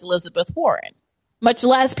people like Elizabeth Warren, much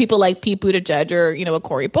less people like Pete Buttigieg or, a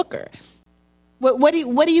Cory Booker. What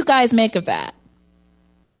do you guys make of that?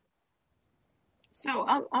 So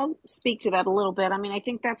I'll speak to that a little bit. I mean, I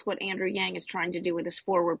think that's what Andrew Yang is trying to do with his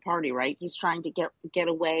forward party, right? He's trying to get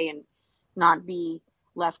away and not be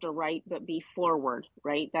left or right, but be forward,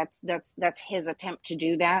 right? That's his attempt to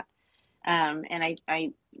do that. And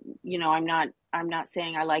I'm not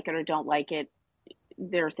saying I like it or don't like it.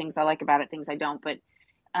 There are things I like about it, things I don't. But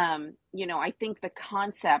I think the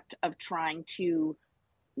concept of trying to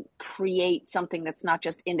create something that's not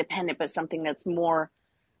just independent, but something that's more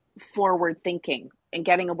forward thinking and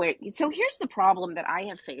getting away. So here's the problem that I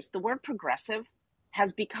have faced. The word progressive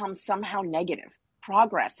has become somehow negative.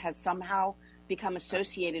 Progress has somehow become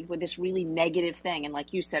associated with this really negative thing. And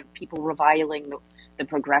like you said, people reviling the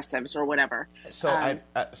progressives or whatever. So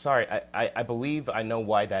I believe I know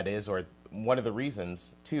why that is, or one of the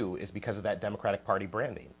reasons too is because of that Democratic Party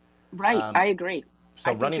branding. Right. I agree.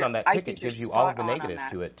 So running on that ticket gives you all of the negatives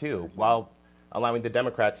to it too, mm-hmm. while allowing the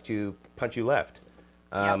Democrats to punch you left.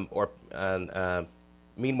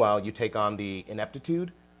 Meanwhile, you take on the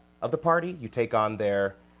ineptitude of the party. You take on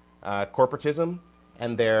their corporatism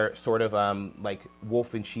and their sort of like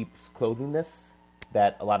wolf in sheep's clothingness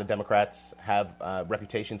that a lot of Democrats have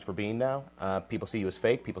reputations for being now. People see you as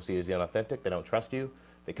fake. People see you as inauthentic. They don't trust you.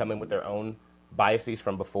 They come in with their own biases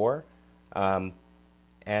from before. And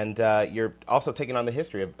you're also taking on the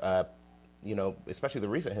history of, especially the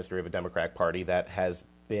recent history of a Democratic Party that has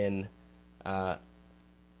been,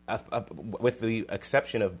 with the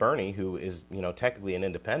exception of Bernie, who is, technically an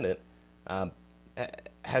independent,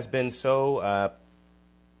 has been so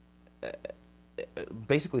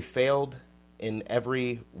basically failed in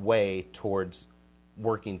every way towards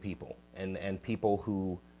working people and people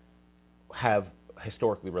who have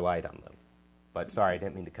historically relied on them. But sorry, I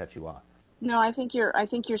didn't mean to cut you off. No, I think you're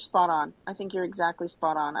spot on. I think you're exactly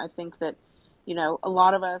spot on. I think that, a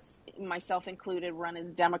lot of us, myself included, run as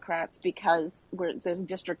Democrats because this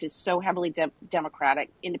district is so heavily Democratic.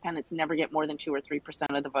 Independents never get more than 2 or 3%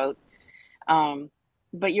 of the vote.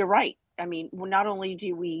 But you're right. I mean, not only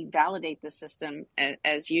do we validate the system,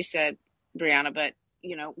 as you said, Brianna, but,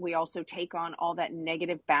 we also take on all that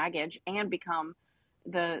negative baggage and become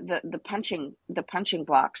the punching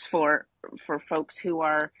blocks for folks who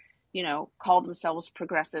are, call themselves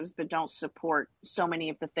progressives, but don't support so many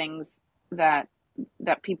of the things that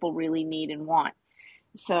people really need and want.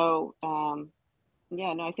 So,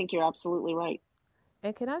 I think you're absolutely right.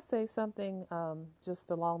 And can I say something just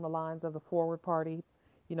along the lines of the Forward Party?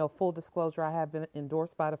 Full disclosure, I have been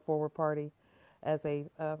endorsed by the Forward Party as a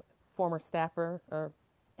former staffer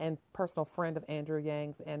and personal friend of Andrew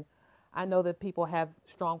Yang's. And I know that people have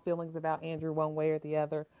strong feelings about Andrew one way or the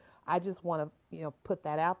other. I just want to, put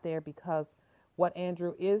that out there because what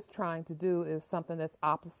Andrew is trying to do is something that's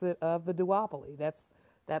opposite of the duopoly.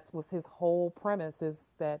 That was his whole premise, is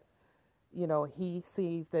that he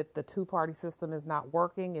sees that the two-party system is not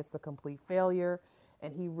working. It's a complete failure.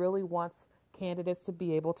 And he really wants candidates to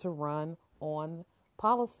be able to run on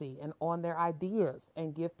policy and on their ideas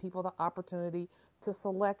and give people the opportunity to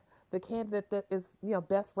select the candidate that is,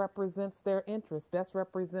 best represents their interests, best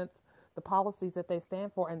represents the policies that they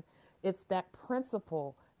stand for. And it's that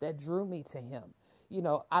principle that drew me to him.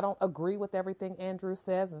 I don't agree with everything Andrew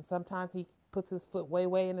says, and sometimes he puts his foot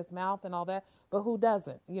way in his mouth and all that. But who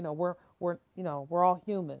doesn't? We're all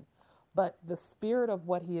human. But the spirit of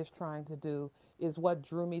what he is trying to do is what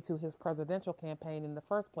drew me to his presidential campaign in the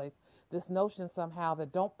first place. This notion somehow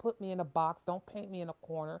that don't put me in a box, don't paint me in a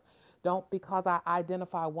corner, don't, because I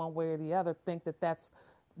identify one way or the other, think that that's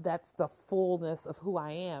the fullness of who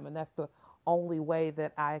I am, and that's the only way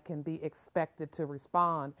that I can be expected to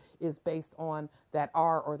respond is based on that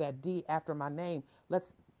R or that D after my name.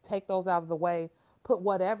 Let's take those out of the way, put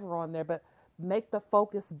whatever on there, but make the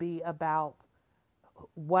focus be about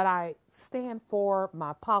what I stand for,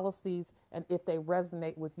 my policies, and if they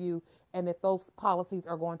resonate with you, and if those policies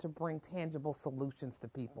are going to bring tangible solutions to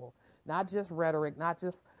people, not just rhetoric, not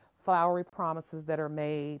just flowery promises that are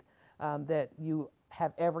made that you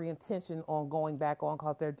have every intention on going back on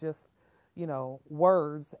because they're just,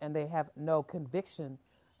 words and they have no conviction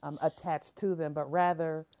attached to them, but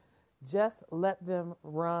rather just let them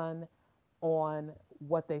run on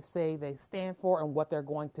what they say they stand for and what they're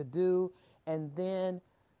going to do, and then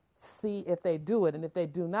see if they do it. And if they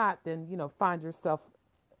do not, then find yourself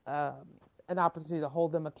uh, an opportunity to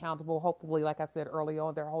hold them accountable. Hopefully, like I said early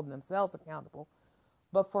on, they're holding themselves accountable.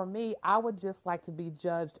 But for me, I would just like to be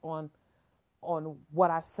judged on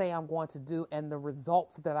what I say I'm going to do and the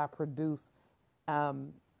results that I produce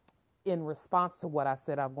um, in response to what I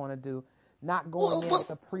said I'm going to do, not going in with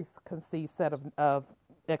a preconceived set of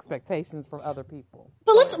expectations from other people.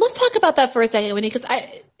 But let's talk about that for a second, Winnie, because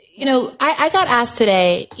I got asked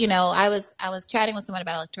today. I was chatting with someone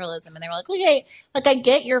about electoralism, and they were like, okay, like I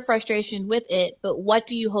get your frustration with it, but what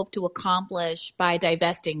do you hope to accomplish by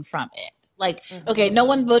divesting from it? Like, okay, no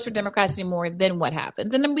one votes for Democrats anymore. Then what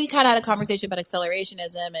happens? And then we kind of had a conversation about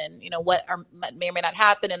accelerationism and what may or may not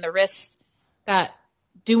happen and the risks that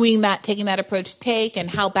doing that, taking that approach take, and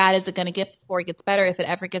how bad is it going to get before it gets better, if it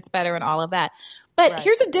ever gets better, and all of that. But Right.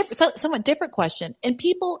 here's a somewhat different question. In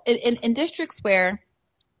people in districts where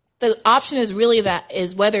the option is really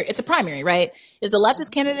is whether it's a primary, right? Is the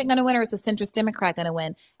leftist candidate going to win or is the centrist Democrat going to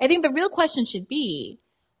win? I think the real question should be,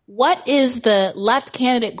 what is the left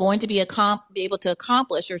candidate going to be able to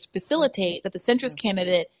accomplish or facilitate that the centrist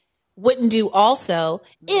candidate wouldn't do also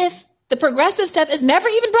if the progressive stuff is never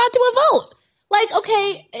even brought to a vote? Like,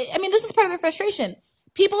 okay, I mean, this is part of the frustration.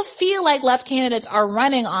 People feel like left candidates are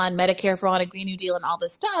running on Medicare for all and a Green New Deal and all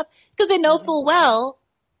this stuff because they know full well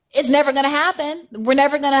it's never going to happen. We're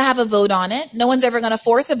never going to have a vote on it. No one's ever going to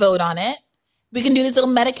force a vote on it. We can do these little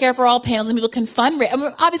Medicare for all panels and people can fundraise. I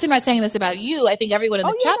mean, obviously, I'm not saying this about you. I think everyone in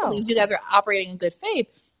the chat believes you guys are operating in good faith.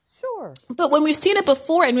 Sure. But when we've seen it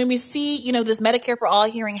before and when we see, this Medicare for all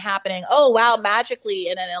hearing happening, oh, wow, magically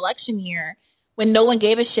in an election year when no one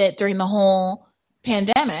gave a shit during the whole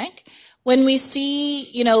pandemic, when we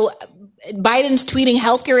see, Biden's tweeting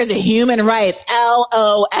healthcare is a human right,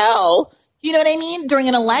 LOL, you know what I mean? During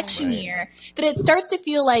an election year, that it starts to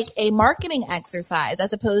feel like a marketing exercise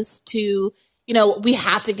as opposed to, we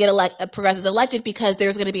have to get progressives elected because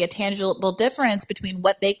there's going to be a tangible difference between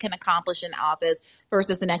what they can accomplish in office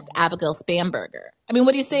versus the next Abigail Spamberger. I mean,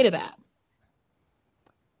 what do you say to that?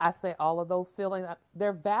 I say all of those feelings,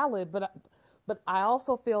 they're valid, but I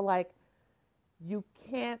also feel like we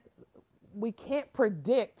can't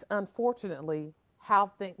predict, unfortunately,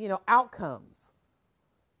 how outcomes.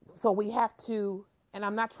 So we have to, and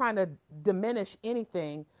I'm not trying to diminish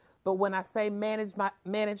anything, but when I say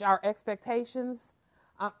manage our expectations,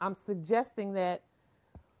 I'm suggesting that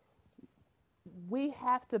we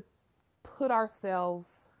have to put ourselves,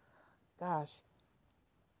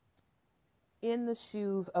 in the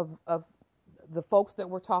shoes of the folks that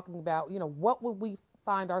we're talking about. What would we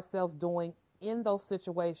find ourselves doing in those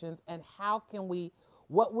situations, and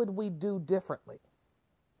what would we do differently?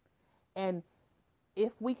 And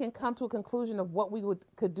if we can come to a conclusion of what we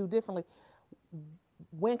could do differently,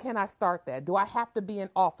 when can I start that? Do I have to be in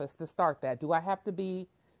office to start that? Do I have to be,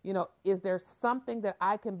 is there something that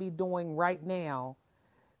I can be doing right now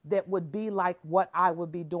that would be like what I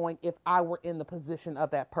would be doing if I were in the position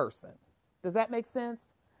of that person? Does that make sense?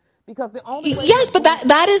 Because the only way Yes, but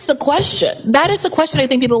that is the question. That is the question I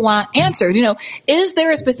think people want answered. Is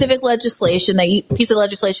there a specific piece of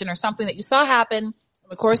legislation or something that you saw happen in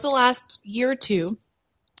the course of the last year or two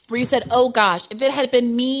where you said, oh gosh, if it had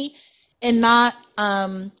been me and not,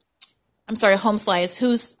 I'm sorry, Home Slice,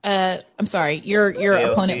 who's, I'm sorry, your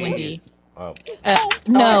opponent, AOC, Wendy. Eleanor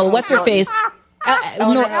No, Holmes what's her Norton. face?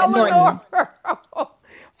 Eleanor Holmes Norton.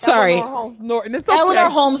 Sorry. Eleanor Holmes Norton. It's okay. Eleanor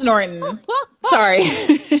Holmes Norton. Sorry.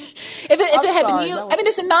 if it had been you,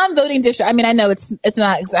 it's a non-voting district. I know it's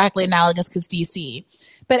not exactly analogous because DC.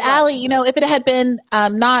 But right. Allie, if it had been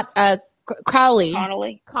not Connolly.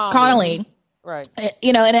 Right. And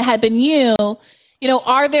it had been you,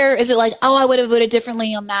 is it like, oh, I would have voted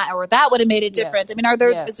differently on that, or that would have made it different? Yes. Are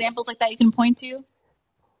there examples like that you can point to?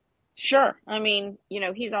 Sure.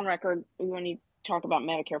 He's on record when you talk about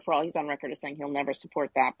Medicare for all, he's on record as saying he'll never support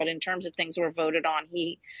that. But in terms of things that were voted on,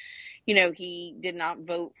 he did not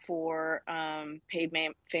vote for paid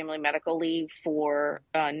family medical leave for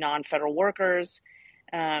non-federal workers.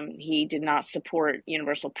 He did not support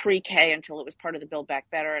universal pre-K until it was part of the Build Back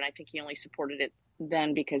Better. And I think he only supported it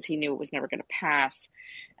then because he knew it was never going to pass.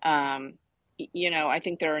 I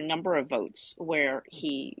think there are a number of votes where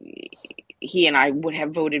he and I would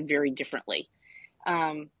have voted very differently.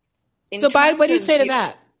 So, Biden, what do you say to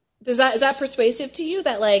that? Is that persuasive to you?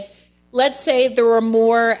 That, like, let's say if there were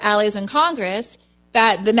more allies in Congress,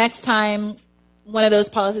 that the next time one of those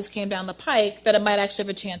policies came down the pike, that it might actually have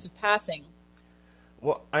a chance of passing.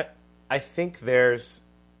 Well, I think there's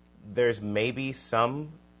maybe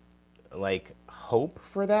some like hope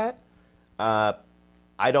for that.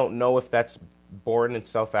 I don't know if that's borne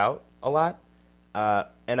itself out a lot.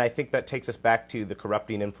 And I think that takes us back to the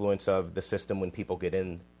corrupting influence of the system when people get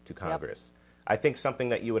into Congress. Yep. I think something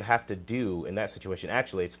that you would have to do in that situation,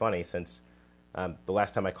 actually, it's funny, since the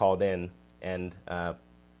last time I called in and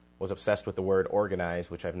was obsessed with the word organize,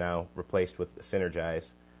 which I've now replaced with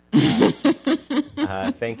synergize.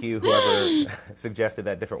 Thank you, whoever suggested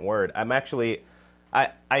that different word.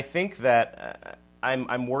 I think that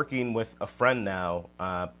I'm working with a friend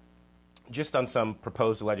now just on some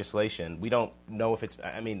proposed legislation. We don't know if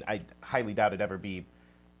I highly doubt it ever be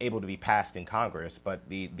able to be passed in Congress, but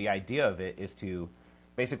the idea of it is to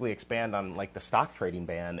basically expand on like the stock trading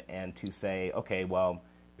ban and to say, okay, well,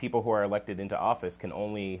 people who are elected into office can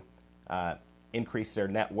only increase their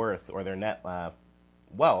net worth or their net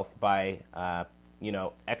wealth by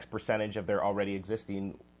X percentage of their already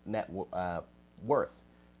existing net worth,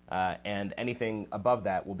 and anything above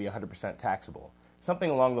that will be 100% taxable. Something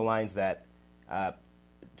along the lines that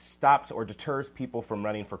stops or deters people from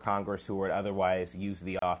running for Congress who would otherwise use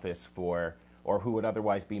the office for, or who would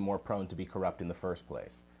otherwise be more prone to be corrupt in the first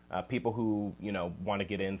place. People who want to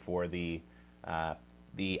get in for the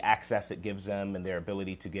access it gives them and their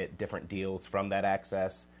ability to get different deals from that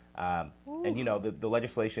access. And the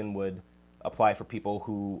legislation would apply for people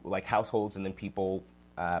who, like households, and then people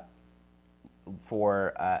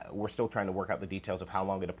we're still trying to work out the details of how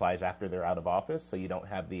long it applies after they're out of office, so you don't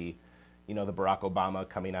have the Barack Obama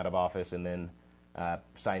coming out of office and then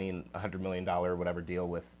signing $100 million whatever deal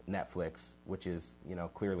with Netflix, which is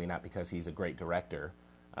clearly not because he's a great director.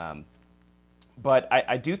 But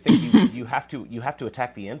I do think you have to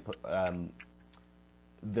attack the input,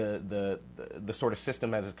 the sort of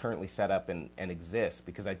system as it's currently set up and exists,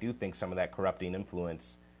 because I do think some of that corrupting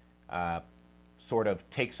influence sort of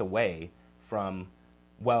takes away from,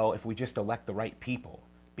 well, if we just elect the right people.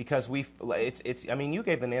 Because you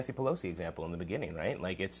gave the Nancy Pelosi example in the beginning, right?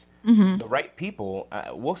 Like, it's the right people.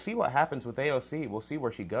 We'll see what happens with AOC. We'll see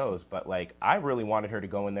where she goes. But, like, I really wanted her to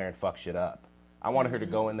go in there and fuck shit up. I wanted her to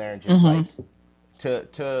go in there and just,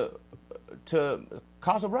 to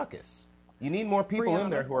cause a ruckus. You need more people in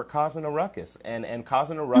there who are causing a ruckus and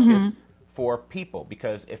causing a ruckus for people.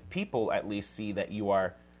 Because if people at least see that you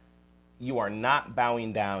are not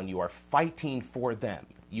bowing down, you are fighting for them,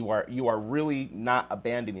 you are really not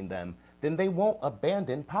abandoning them, then they won't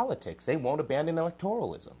abandon politics. They won't abandon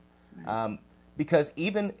electoralism. Right. Because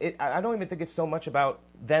I don't even think it's so much about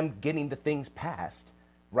them getting the things passed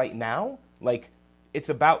right now. Like, it's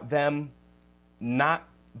about them not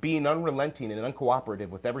being unrelenting and uncooperative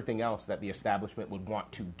with everything else that the establishment would want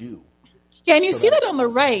to do. Yeah, and you see that on the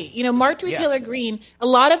right. Marjorie Taylor Greene, a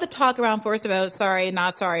lot of the talk around forced vote, sorry,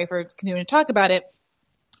 not sorry for continuing to talk about it,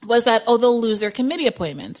 was that, they'll lose their committee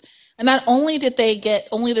appointments. And not only did they get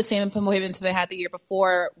only the same appointments they had the year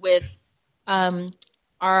before with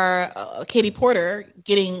our Katie Porter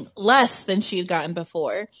getting less than she had gotten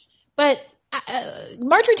before. But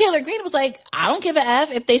Marjorie Taylor Greene was like, I don't give a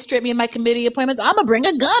F if they strip me of my committee appointments. I'm going to bring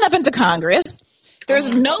a gun up into Congress.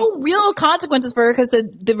 There's no real consequences for her because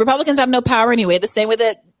the Republicans have no power anyway, the same way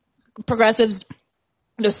that progressives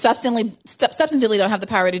substantively don't have the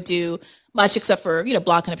power to do much except for,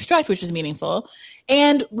 block and obstruct, which is meaningful.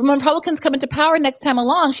 And when Republicans come into power next time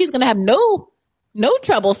along, she's going to have no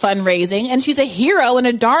trouble fundraising, and she's a hero and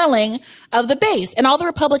a darling of the base. And all the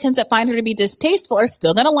Republicans that find her to be distasteful are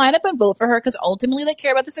still going to line up and vote for her because ultimately they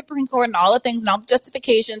care about the Supreme Court and all the things and all the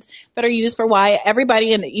justifications that are used for why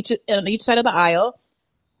everybody on each side of the aisle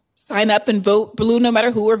sign up and vote blue no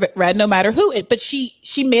matter who or red no matter who. But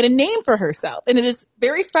she made a name for herself, and it is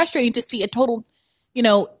very frustrating to see a total,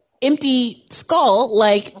 empty skull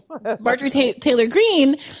like Marjorie Taylor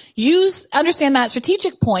Greene understand that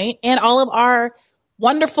strategic point, and all of our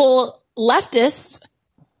wonderful leftists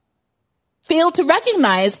fail to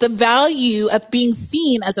recognize the value of being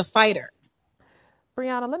seen as a fighter.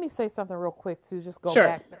 Brianna, let me say something real quick to just go Sure.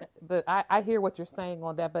 back. But I hear what you're saying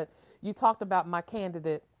on that, but you talked about my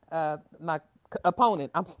candidate, my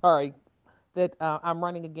opponent, I'm sorry, that I'm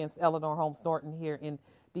running against Eleanor Holmes Norton here in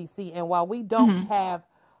D.C. And while we don't have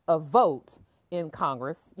a vote in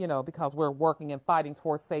Congress, because we're working and fighting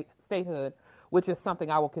towards statehood, which is something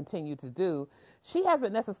I will continue to do, she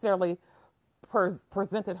hasn't necessarily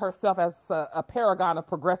presented herself as a paragon of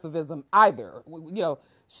progressivism either.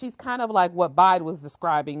 She's kind of like what Biden was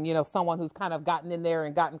describing, someone who's kind of gotten in there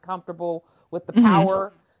and gotten comfortable with the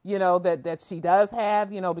power, that she does have,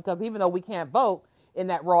 because even though we can't vote in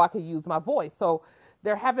that role, I could use my voice. So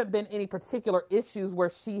there haven't been any particular issues where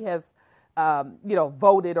she has,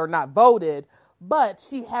 voted or not voted, but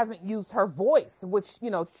she hasn't used her voice, which,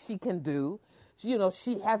 she can do.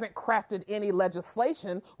 She hasn't crafted any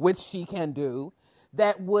legislation, which she can do,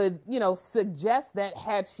 that would, suggest that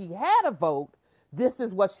had she had a vote, this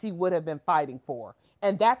is what she would have been fighting for.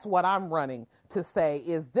 And that's what I'm running to say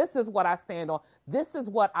is this is what I stand on. This is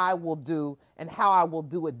what I will do and how I will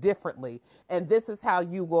do it differently. And this is how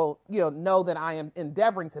you will, know that I am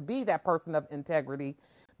endeavoring to be that person of integrity,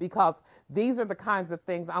 because these are the kinds of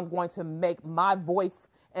things I'm going to make my voice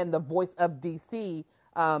and the voice of DC,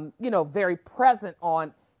 very present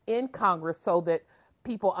on in Congress, so that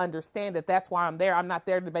people understand that that's why I'm there. I'm not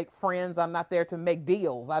there to make friends. I'm not there to make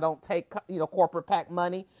deals. I don't take, corporate PAC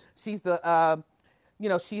money. She's the,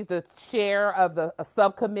 she's the chair of a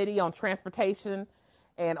subcommittee on transportation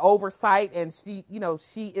and oversight. And she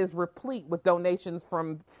is replete with donations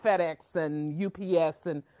from FedEx and UPS,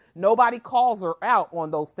 and nobody calls her out on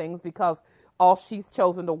those things because all she's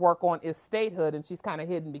chosen to work on is statehood. And she's kind of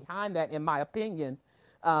hidden behind that, in my opinion.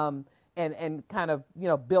 And kind of,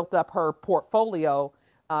 built up her portfolio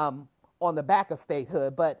on the back of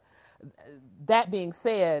statehood. But that being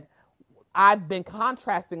said, I've been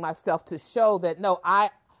contrasting myself to show that, no,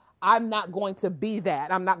 I'm not going to be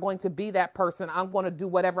that. I'm not going to be that person. I'm going to do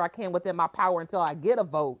whatever I can within my power until I get a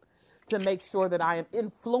vote to make sure that I am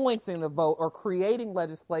influencing the vote or creating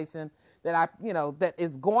legislation that that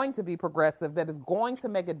is going to be progressive, that is going to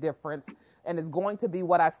make a difference, and is going to be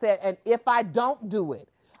what I said. And if I don't do it,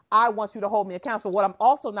 I want you to hold me accountable. What I'm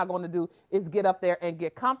also not going to do is get up there and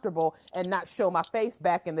get comfortable and not show my face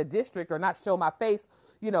back in the district, or not show my face,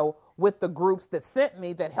 with the groups that sent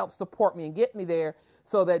me, that help support me and get me there,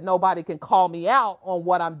 so that nobody can call me out on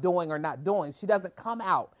what I'm doing or not doing. She doesn't come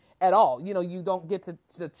out at all. You don't get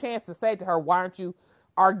the chance to say to her, why aren't you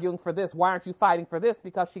arguing for this? Why aren't you fighting for this?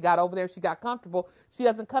 Because she got over there, she got comfortable. She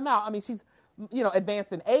doesn't come out. I mean, she's,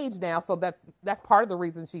 advanced in age now, so that's part of the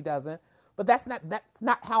reason she doesn't. But that's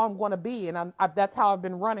not how I'm going to be, and that's how I've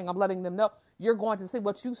been running. I'm letting them know, you're going to see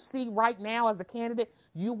what you see right now as a candidate,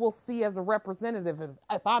 you will see as a representative.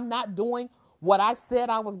 If I'm not doing what I said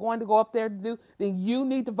I was going to go up there to do, then you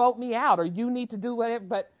need to vote me out, or you need to do whatever.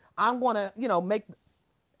 But I'm going to, make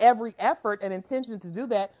every effort and intention to do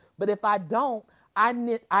that. But if I don't, I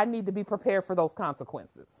need to be prepared for those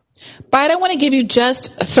consequences. But I want to give you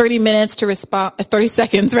just 30 minutes to respond, 30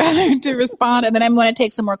 seconds rather, to respond. And then I'm going to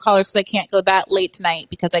take some more callers because I can't go that late tonight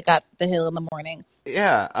because I got the Hill in the morning.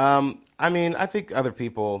 Yeah. I think other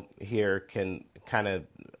people here can kind of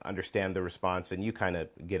understand the response, and you kind of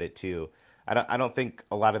get it too. I don't think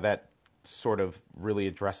a lot of that sort of really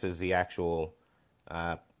addresses the actual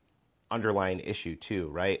underlying issue too,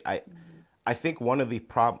 right? I think one of the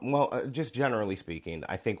just generally speaking,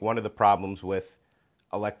 I think one of the problems with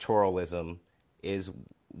electoralism is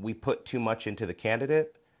we put too much into the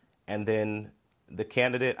candidate, and then the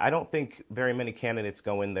candidate, I don't think very many candidates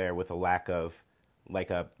go in there with a lack of, a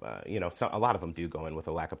lot of them do go in with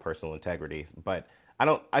a lack of personal integrity, but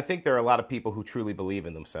I think there are a lot of people who truly believe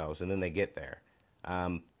in themselves, and then they get there.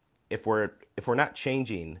 If we're not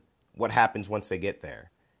changing what happens once they get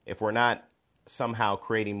there, if we're not somehow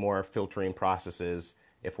creating more filtering processes,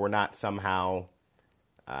 if we're not somehow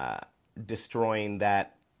destroying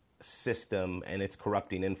that system and its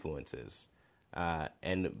corrupting influences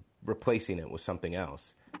and replacing it with something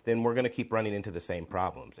else, then we're going to keep running into the same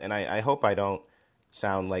problems. And I hope I don't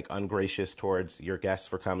sound like ungracious towards your guests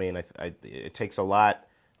for coming. It takes a lot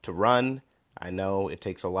to run. I know it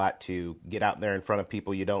takes a lot to get out there in front of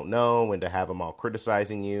people you don't know and to have them all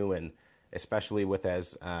criticizing you, and especially with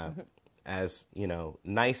as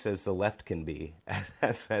nice as the left can be,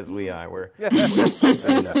 as we are.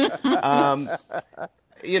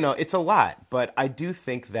 It's a lot, but I do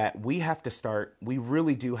think that we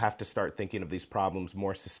really do have to start thinking of these problems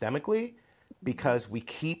more systemically, because we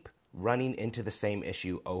keep running into the same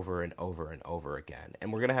issue over and over and over again.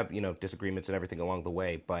 And we're going to have, disagreements and everything along the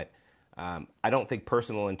way, but I don't think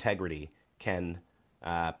personal integrity can,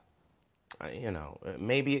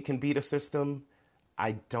 maybe it can beat a system.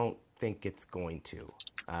 I don't think it's going to.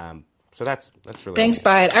 So that's really. Thanks,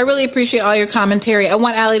 Bide. I really appreciate all your commentary. I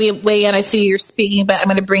want Allie to weigh in. I see you're speaking, but I'm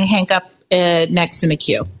going to bring Hank up next in the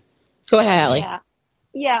queue. Go ahead, Allie.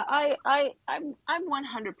 Yeah, I'm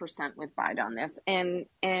 100% with Bide on this, and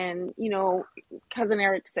cousin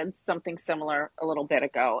Eric said something similar a little bit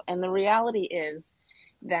ago, and the reality is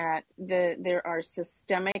that there are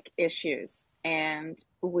systemic issues, and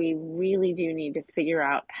we really do need to figure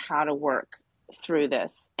out how to work through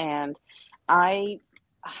this. And I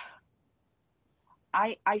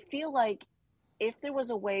feel like if there was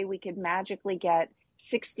a way we could magically get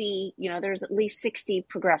 60, there's at least 60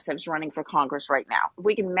 progressives running for Congress right now. If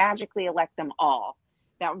we can magically elect them all,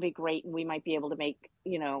 that would be great. And we might be able to make,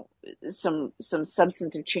 some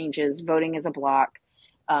substantive changes, voting as a block,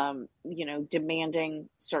 demanding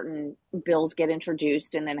certain bills get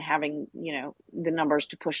introduced and then having, the numbers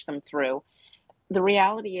to push them through. The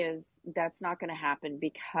reality is that's not going to happen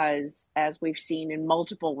because, as we've seen in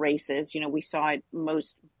multiple races, we saw it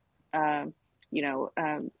most, what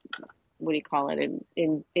do you call it?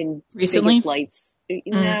 In recently? Biggest Lights.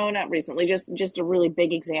 No, not recently. Just a really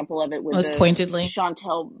big example of it was the pointedly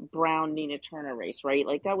Chantel Brown, Nina Turner race, right?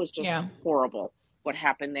 Like that was just horrible what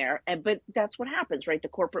happened there. But that's what happens, right? The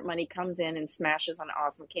corporate money comes in and smashes an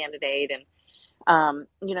awesome candidate, and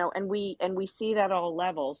and we see that at all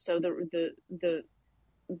levels. So the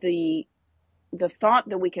thought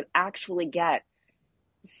that we could actually get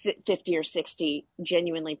 50 or 60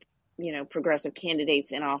 genuinely progressive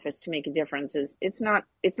candidates in office to make a difference it's not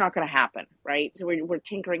going to happen, right? So we're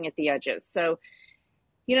tinkering at the edges. So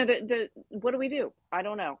what do we do? I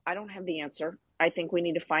don't know. I don't have the answer. I think we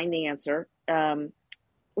need to find the answer.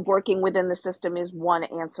 Working within the system is one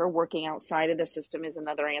answer. Working outside of the system is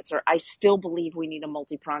another answer. I still believe we need a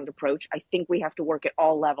multi-pronged approach. I think we have to work at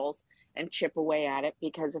all levels and chip away at it,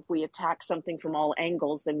 because if we attack something from all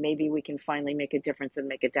angles, then maybe we can finally make a difference and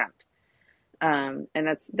make a dent. And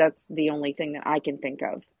that's the only thing that I can think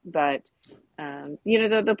of. But,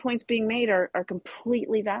 the points being made are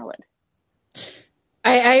completely valid.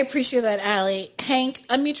 I appreciate that, Allie. Hank,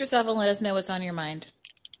 unmute yourself and let us know what's on your mind.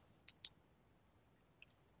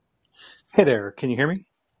 Hey there, can you hear me?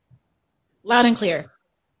 Loud and clear.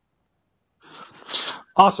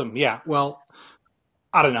 Awesome. Yeah. Well,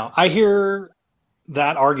 I don't know. I hear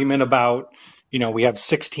that argument about, we have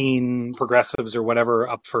 16 progressives or whatever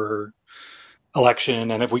up for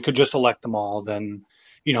election, and if we could just elect them all, then,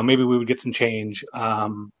 maybe we would get some change. I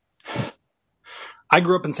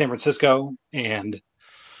grew up in San Francisco, and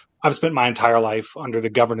I've spent my entire life under the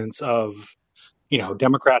governance of,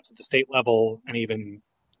 Democrats at the state level and even,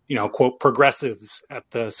 quote, progressives at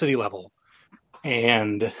the city level.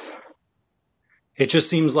 And it just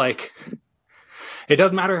seems like it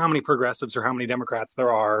doesn't matter how many progressives or how many Democrats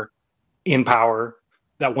there are in power,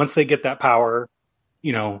 that once they get that power,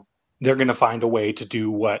 they're going to find a way to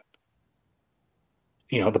do what,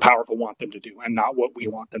 the powerful want them to do and not what we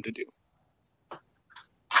want them to do.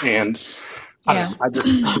 And I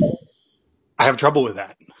have trouble with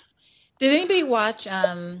that. Did anybody watch,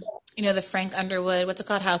 the Frank Underwood, what's it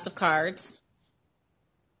called, House of Cards?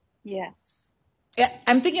 Yeah. Yeah,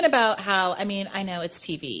 I'm thinking about how, I know it's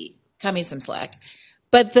TV, cut me some slack,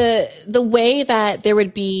 but the way that there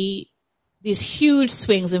would be these huge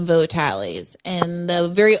swings in vote tallies and the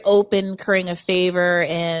very open currying of favor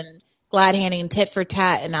and glad handing tit for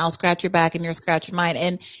tat, and I'll scratch your back and you'll scratch mine,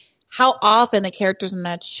 and how often the characters in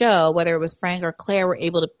that show, whether it was Frank or Claire, were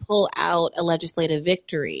able to pull out a legislative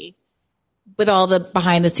victory with all the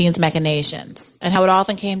behind the scenes machinations, and how it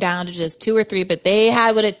often came down to just two or three, but they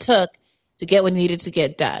had what it took to get what needed to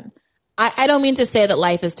get done. I don't mean to say that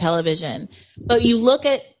life is television, but you look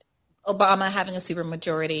at Obama having a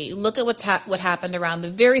supermajority. Look at what happened around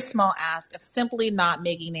the very small ask of simply not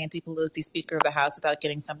making Nancy Pelosi Speaker of the House without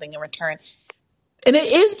getting something in return. And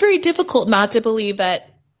it is very difficult not to believe that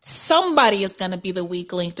somebody is going to be the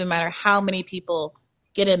weak link no matter how many people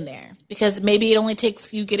get in there. Because maybe it only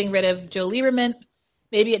takes you getting rid of Joe Lieberman.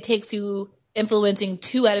 Maybe it takes you influencing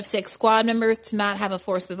 2 out of 6 squad members to not have a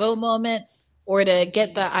force the vote moment, or to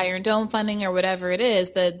get the Iron Dome funding or whatever it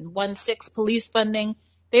is, the 1-6 police funding.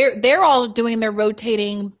 They're all doing their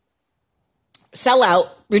rotating sellout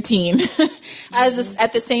routine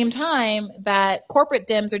at the same time that corporate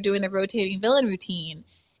Dems are doing the rotating villain routine.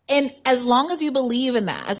 And as long as you believe in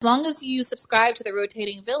that, as long as you subscribe to the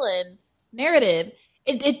rotating villain narrative,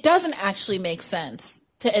 it doesn't actually make sense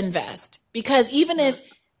to invest. Because even if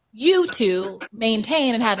you two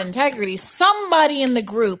maintain and have integrity, somebody in the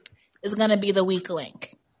group is going to be the weak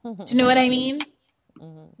link. Do you know what I mean?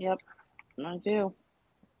 Yep, I do.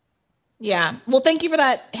 Yeah. Well, thank you for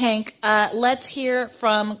that, Hank. Let's hear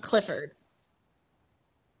from Clifford.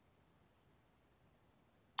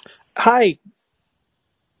 Hi.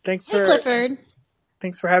 Clifford.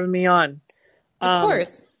 Thanks for having me on. Of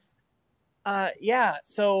course. Yeah.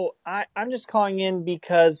 So I'm just calling in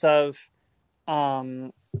because of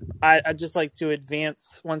I'd just like to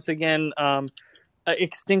advance once again.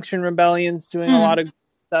 Extinction Rebellion's doing a lot of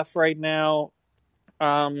stuff right now.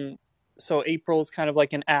 So April is kind of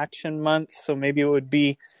like an action month. So maybe it would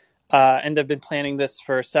be, and they've been planning this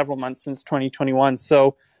for several months since 2021.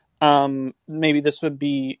 So maybe this would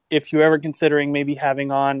be, if you're ever considering maybe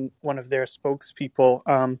having on one of their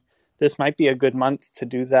spokespeople, this might be a good month to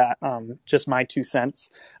do that. Just my 2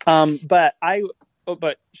 cents. But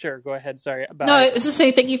sure, go ahead. Sorry. No, I was just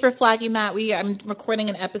saying thank you for flagging that. I'm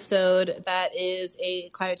recording an episode that is a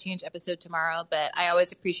climate change episode tomorrow, but I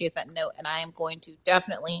always appreciate that note, and I am going to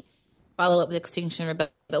definitely follow up with Extinction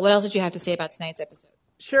Rebellion. But what else did you have to say about tonight's episode?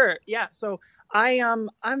 Sure. Yeah. So I'm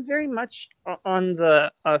very much on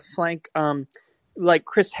the flank. Like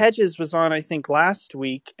Chris Hedges was on, I think, last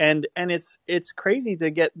week, and it's crazy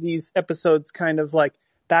to get these episodes kind of like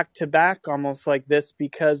back to back, almost like this,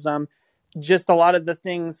 because just a lot of the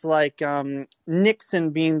things like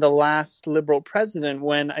Nixon being the last liberal president,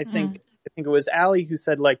 when I think it was Allie who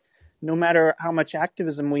said, like, no matter how much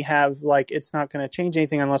activism we have, like, it's not going to change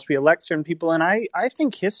anything unless we elect certain people. And I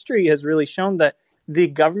think history has really shown that the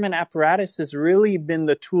government apparatus has really been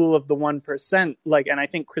the tool of the 1%. Like, and I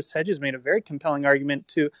think Chris Hedges made a very compelling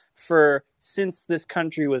argument for since this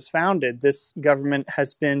country was founded, this government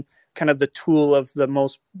has been kind of the tool of the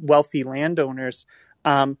most wealthy landowners.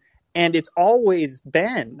 And it's always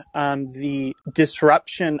been the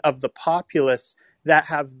disruption of the populace that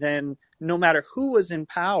have then, no matter who was in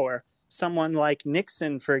power, someone like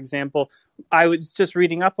Nixon, for example, I was just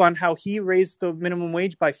reading up on how he raised the minimum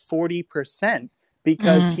wage by 40%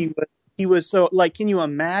 because he was so, like, can you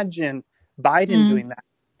imagine Biden doing that?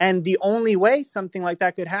 And the only way something like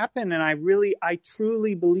that could happen, and I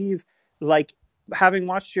truly believe, like, having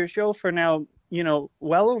watched your show for now,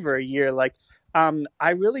 well over a year, like,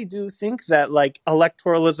 I really do think that, like,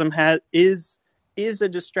 electoralism is a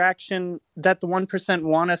distraction that the 1%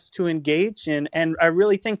 want us to engage in. And I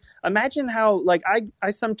really think, imagine how, like,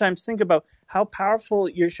 I sometimes think about how powerful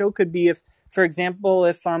your show could be if, for example,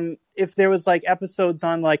 if there was like episodes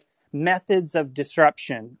on like methods of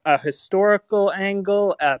disruption, a historical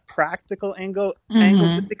angle, a practical angle,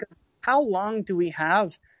 because how long do we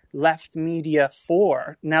have left media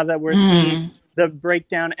for now that we're seeing the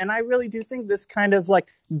breakdown? And I really do think this kind of like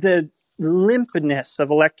the limpness of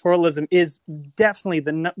electoralism is definitely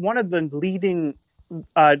one of the leading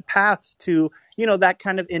paths to, that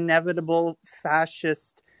kind of inevitable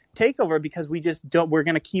fascist takeover, because we're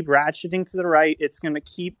going to keep ratcheting to the right. It's going to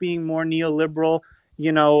keep being more neoliberal,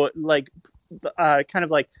 like kind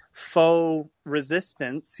of like faux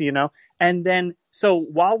resistance, and then so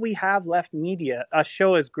while we have left media, a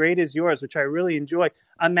show as great as yours, which I really enjoy,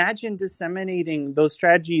 imagine disseminating those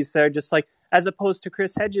strategies that are just like, as opposed to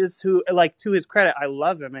Chris Hedges, who, like, to his credit, I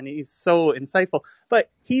love him and he's so insightful, but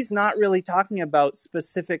he's not really talking about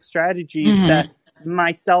specific strategies that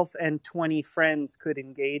myself and 20 friends could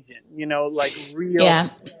engage in, like real,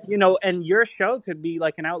 and your show could be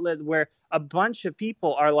like an outlet where a bunch of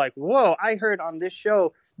people are like, whoa, I heard on this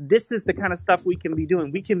show, this is the kind of stuff we can be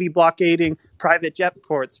doing. We can be blockading private jet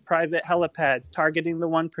ports, private helipads, targeting the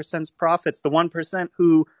 1%'s profits, the 1%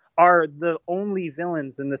 who are the only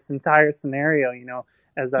villains in this entire scenario,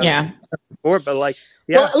 as I was before. But like,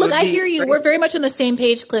 well, look, I hear you. Great. We're very much on the same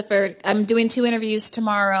page, Clifford. I'm doing 2 interviews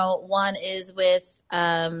tomorrow. One is with,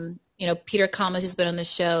 Peter Kalmus, who's been on the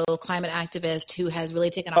show, climate activist who has really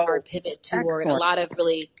taken a Oh, hard pivot toward a excellent. lot of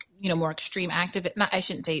really, more extreme activist. Not, I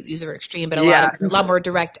shouldn't say use the word extreme, but Yeah. a lot more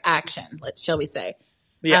direct action. Shall we say?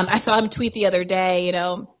 Yeah. I saw him tweet the other day.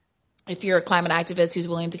 If you're a climate activist who's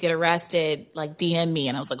willing to get arrested, like DM me,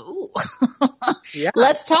 and I was like, ooh, Yeah.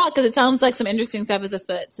 let's talk, because it sounds like some interesting stuff is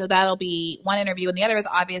afoot. So that'll be one interview, and the other is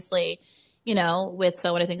obviously, with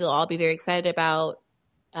someone I think we'll all be very excited about.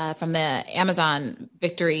 From the Amazon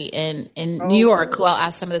victory in New York, who I'll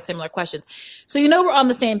ask some of the similar questions. So we're on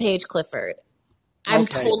the same page, Clifford. I'm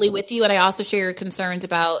totally with you, and I also share your concerns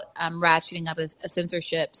about ratcheting up of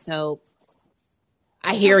censorship. So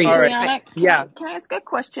I hear you. Brianna, Yeah. can I ask a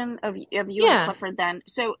question of you and Clifford then?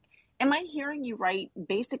 So am I hearing you right?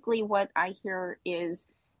 Basically what I hear is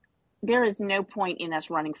there is no point in us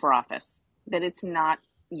running for office, that it's not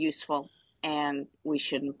useful and we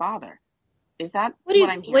shouldn't bother. Is that what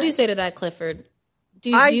I'm hearing? What do you say to that, Clifford?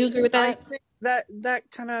 Do you agree with that? I think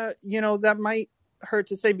that kind of, that might hurt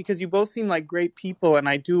to say, because you both seem like great people and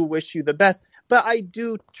I do wish you the best. But I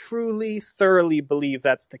do truly, thoroughly believe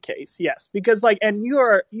that's the case. Yes. Because and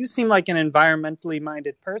you seem like an environmentally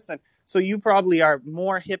minded person. So you probably are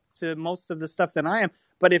more hip to most of the stuff than I am.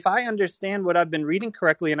 But if I understand what I've been reading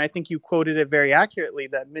correctly, and I think you quoted it very accurately,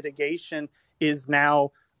 that mitigation is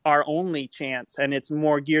now our only chance and it's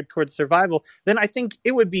more geared towards survival, then I think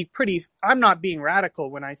it would be I'm not being radical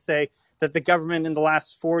when I say that the government in the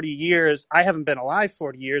last 40 years, I haven't been alive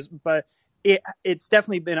 40 years, but it's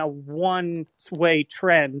definitely been a one-way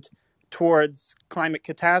trend towards climate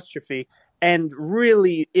catastrophe. And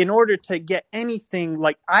really, in order to get anything,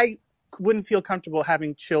 I wouldn't feel comfortable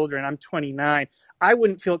having children. I'm 29. I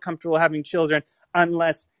wouldn't feel comfortable having children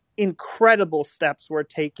unless incredible steps were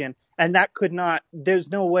taken. And that there's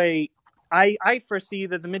no way. I foresee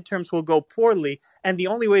that the midterms will go poorly, and the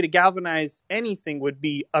only way to galvanize anything would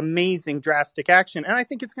be amazing, drastic action. And I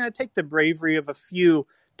think it's going to take the bravery of a few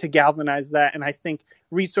to galvanize that. And I think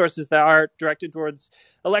resources that are directed towards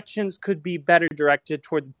elections could be better directed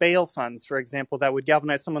towards bail funds, for example, that would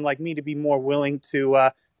galvanize someone like me to be more willing to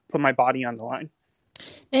put my body on the line.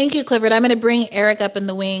 Thank you, Clifford. I'm going to bring Eric up in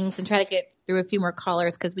the wings and try to get through a few more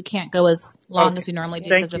callers, because we can't go as long as we normally do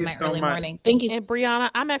because of my early morning. Thank you. And Brianna,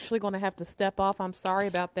 I'm actually going to have to step off. I'm sorry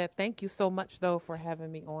about that. Thank you so much, though, for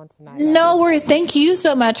having me on tonight. No worries. Thank you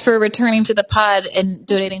so much for returning to the pod and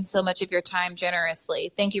donating so much of your time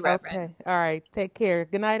generously. Thank you, Reverend. Okay. All right. Take care.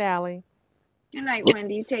 Good night, Allie. Good night,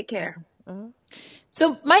 Wendy. You take care.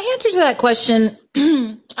 So my answer to that question,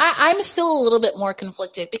 I'm still a little bit more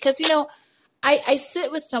conflicted, because, I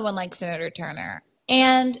sit with someone like Senator Turner,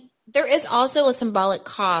 and there is also a symbolic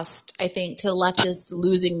cost, I think, to leftists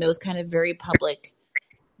losing those kind of very public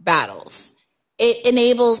battles. It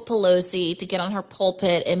enables Pelosi to get on her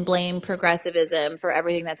pulpit and blame progressivism for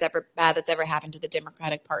everything that's ever bad that's ever happened to the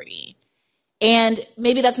Democratic Party. And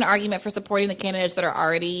maybe that's an argument for supporting the candidates that are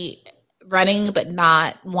already running, but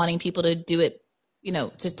not wanting people to do it,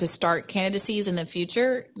 to start candidacies in the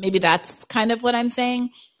future. Maybe that's kind of what I'm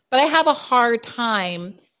saying. But I have a hard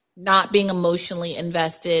time not being emotionally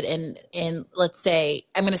invested in let's say,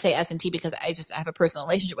 I'm going to say S&T because I have a personal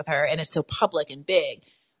relationship with her and it's so public and big,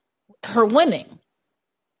 her winning,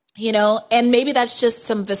 and maybe that's just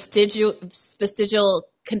some vestigial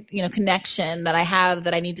connection that I have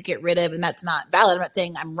that I need to get rid of. And that's not valid. I'm not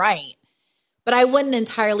saying I'm right, but I wouldn't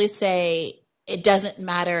entirely say it doesn't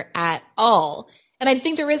matter at all. And I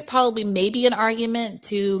think there is probably maybe an argument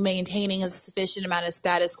to maintaining a sufficient amount of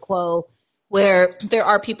status quo where there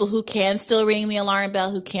are people who can still ring the alarm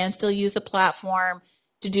bell, who can still use the platform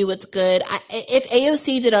to do what's good. If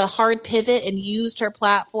AOC did a hard pivot and used her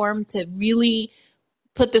platform to really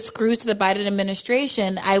put the screws to the Biden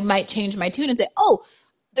administration, I might change my tune and say, oh,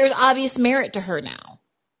 there's obvious merit to her now.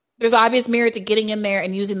 There's obvious merit to getting in there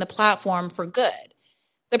and using the platform for good.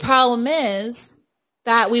 The problem is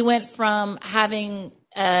that we went from having,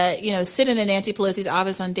 sitting in Nancy Pelosi's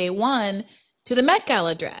office on day one to the Met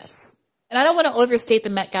Gala dress. And I don't want to overstate the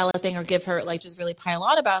Met Gala thing or give her just really pile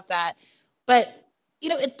on about that. But,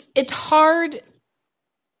 it's hard.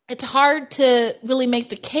 It's hard to really make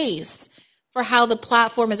the case for how the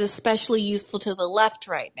platform is especially useful to the left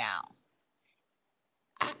right now.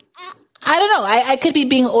 I don't know. I could be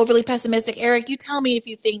being overly pessimistic. Eric, you tell me if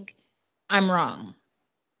you think I'm wrong.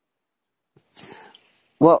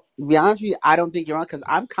 Well, to be honest with you, I don't think you're wrong, because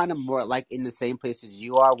I'm kind of more in the same place as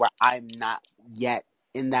you are, where I'm not yet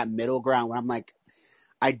in that middle ground where I'm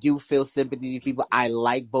I do feel sympathy with people. I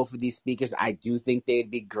like both of these speakers. I do think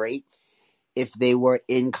they'd be great if they were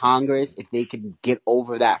in Congress, if they could get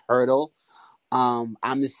over that hurdle. I'm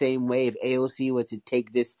the same way. If AOC were to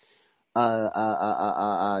take this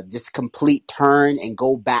just complete turn and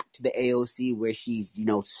go back to the AOC where she's,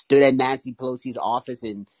 stood at Nancy Pelosi's office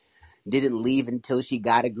and didn't leave until she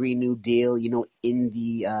got a Green New Deal, in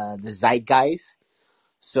the zeitgeist.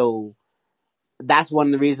 So that's one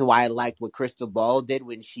of the reasons why I liked what Crystal Ball did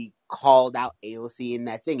when she called out AOC in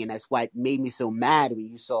that thing. And that's why it made me so mad when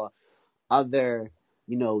you saw other,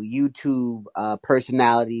 YouTube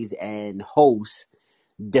personalities and hosts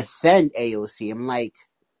defend AOC. I'm like,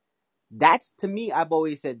 that's, to me, I've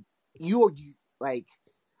always said, like,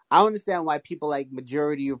 I understand why people like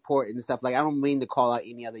Majority Report and stuff. Like, I don't mean to call out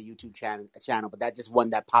any other YouTube channel, but that's just one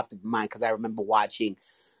that popped up in mind because I remember watching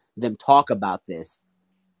them talk about this.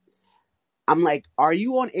 I'm like, are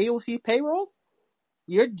you on AOC payroll?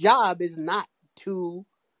 Your job is not to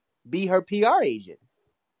be her PR agent.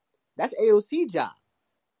 That's AOC job.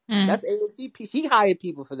 That's AOC. She hired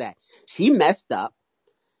people for that. She messed up.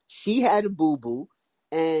 She had a boo-boo.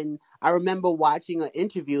 And I remember watching an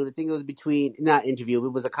interview. I think it was not interview. It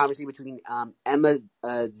was a conversation between Emma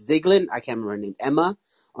Ziegler. I can't remember her name. Emma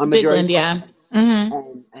on Majority. Bigland, yeah.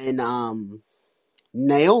 And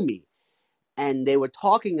Naomi. And they were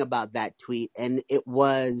talking about that tweet. And it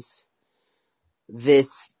was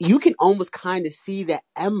this. You can almost kind of see that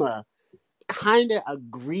Emma kind of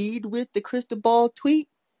agreed with the Crystal Ball tweet.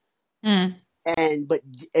 But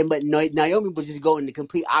Naomi was just going the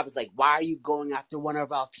complete opposite. Like, why are you going after one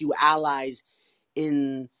of our few allies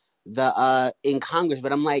in Congress?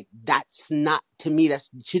 But I'm like, that's not, to me, that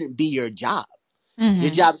shouldn't be your job. Your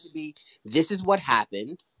job should be, this is what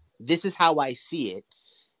happened. This is how I see it.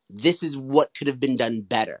 This is what could have been done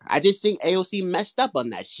better. I just think AOC messed up on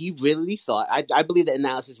that. She really thought, I believe the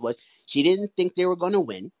analysis was, she didn't think they were going to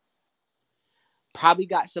win. Probably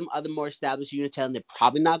got some other more established unit telling they're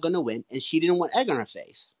probably not going to win, and she didn't want egg on her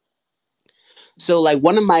face. So, like,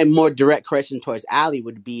 one of my more direct questions towards Allie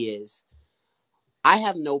would be is, I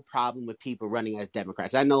have no problem with people running as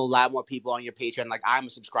Democrats. I know a lot more people on your Patreon, like, I'm a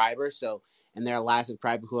subscriber, and there are a lot of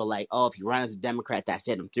subscribers who are like, oh, if you run as a Democrat, that's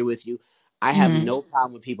it, I'm through with you. I have no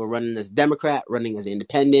problem with people running as Democrat, running as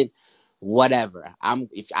independent, whatever.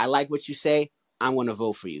 If I like what you say, I'm going to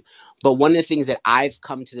vote for you. But one of the things that I've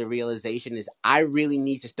come to the realization is I really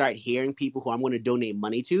need to start hearing people who I'm going to donate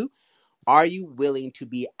money to. Are you willing to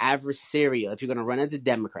be adversarial if you're going to run as a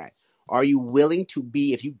Democrat? Are you willing to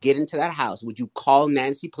be, if you get into that house, would you call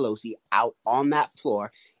Nancy Pelosi out on that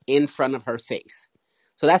floor in front of her face?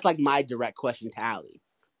 So that's like my direct question to Allie.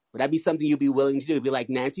 Would that be something you'd be willing to do? It'd be like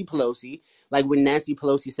Nancy Pelosi, like when Nancy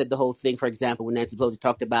Pelosi said the whole thing, for example, when Nancy Pelosi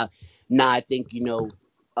talked about, I think,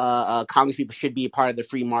 Congress people should be a part of the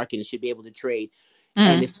free market and should be able to trade.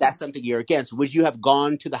 And if that's something you're against, would you have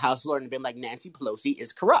gone to the House floor and been like, Nancy Pelosi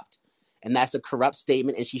is corrupt? And that's a corrupt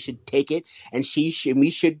statement, and she should take it, and we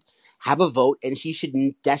should have a vote, and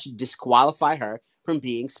that should disqualify her from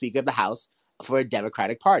being Speaker of the House for a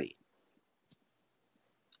Democratic Party.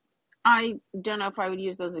 I don't know if I would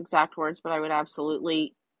use those exact words, but I would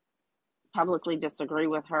absolutely publicly disagree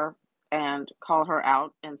with her and call her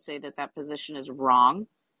out and say that position is wrong.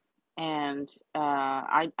 And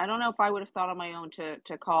I don't know if I would have thought on my own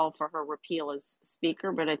to call for her repeal as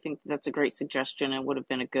Speaker, but I think that's a great suggestion and would have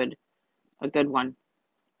been a good one.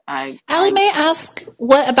 Allie, may I ask,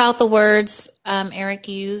 what about the words Eric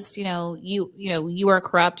used? You are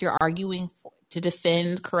corrupt. You're arguing to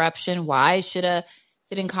defend corruption. Why should a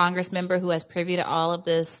sitting Congress member who has privy to all of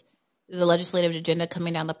this, the legislative agenda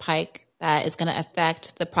coming down the pike that is going to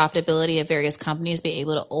affect the profitability of various companies, be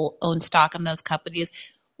able to own stock in those companies?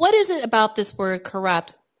 What is it about this word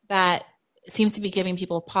corrupt that seems to be giving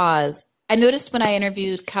people pause? I noticed when I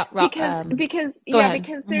interviewed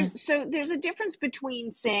there's a difference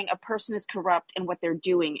between saying a person is corrupt and what they're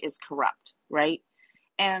doing is corrupt, right?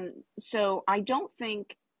 And so I don't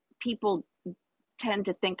think people tend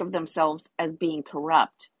to think of themselves as being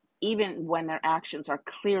corrupt, even when their actions are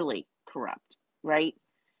clearly corrupt, right?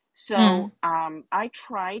 So I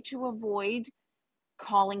try to avoid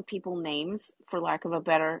calling people names, for lack of a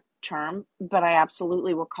better term, but I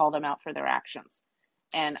absolutely will call them out for their actions.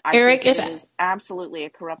 And I think it is absolutely a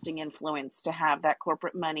corrupting influence to have that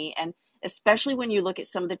corporate money. And especially when you look at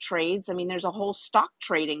some of the trades, I mean, there's a whole stock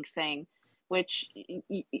trading thing, which,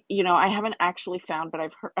 I haven't actually found, but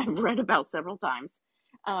I've read about several times,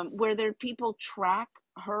 where people track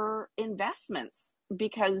her investments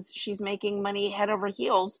because she's making money head over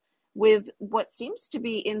heels with what seems to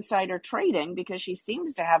be insider trading because she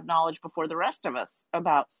seems to have knowledge before the rest of us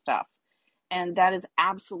about stuff. And that is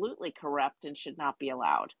absolutely corrupt and should not be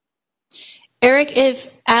allowed. Eric, if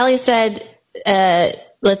Allie said,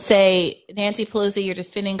 let's say, Nancy Pelosi, you're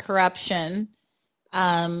defending corruption,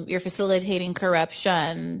 you're facilitating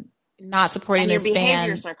corruption, not supporting and your this ban.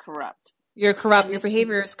 behaviors are corrupt. You're corrupt. Your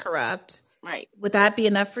behavior is corrupt. Right. Would that be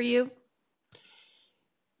enough for you?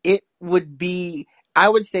 It would be, I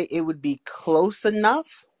would say it would be close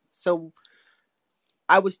enough. So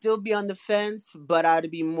I would still be on the fence, but I'd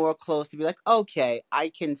be more close to be like, okay, I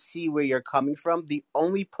can see where you're coming from. The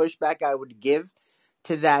only pushback I would give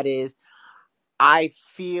to that is I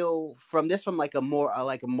feel from like a more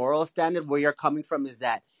like a moral standard where you're coming from is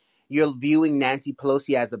that you're viewing Nancy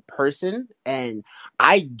Pelosi as a person, and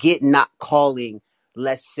I get not calling,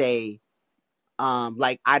 let's say,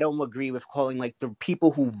 like I don't agree with calling like the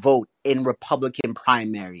people who vote in Republican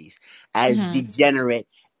primaries as degenerate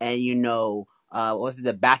and what's it,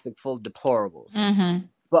 the basket full of deplorables.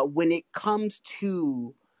 But when it comes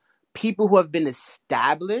to people who have been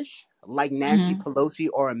established, like Nancy Pelosi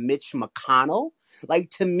or a Mitch McConnell, like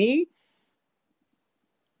to me,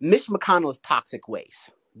 Mitch McConnell is toxic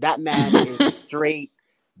waste. That man is straight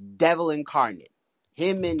devil incarnate.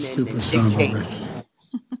 Him and Dick Cheney.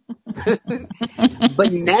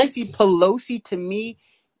 But Nancy Pelosi, to me,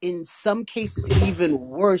 in some cases, even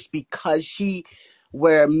worse because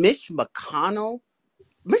where Mitch McConnell,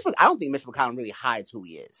 I don't think Mitch McConnell really hides who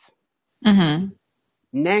he is.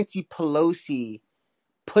 Nancy Pelosi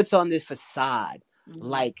puts on this facade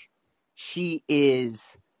like she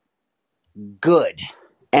is good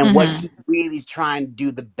and what she's really trying to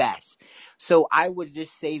do the best. So I would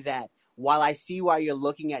just say that while I see why you're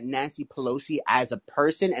looking at Nancy Pelosi as a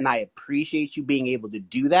person, and I appreciate you being able to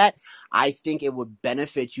do that, I think it would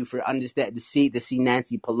benefit you for understand to see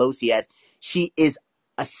Nancy Pelosi as she is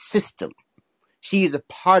a system. She is a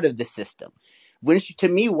part of the system. To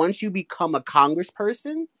me, once you become a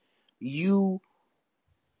congressperson,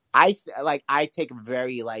 I take a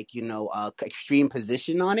very extreme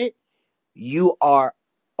position on it. You are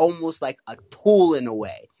almost like a tool in a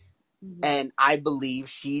way. And I believe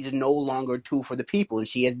she's no longer a tool for the people, and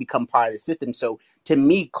she has become part of the system. So to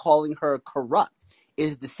me, calling her corrupt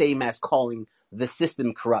is the same as calling the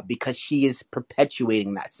system corrupt because she is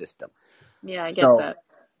perpetuating that system. Yeah, I get that.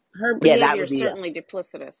 Her behavior is certainly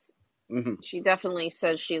duplicitous. She definitely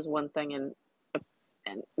says she's one thing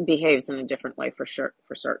and behaves in a different way for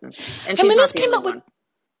certain. And she's not the only one.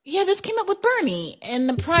 Yeah, this came up with Bernie in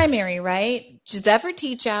the primary, right? Zephyr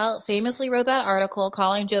Teachout famously wrote that article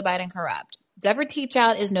calling Joe Biden corrupt. Zephyr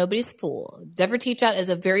Teachout is nobody's fool. Zephyr Teachout is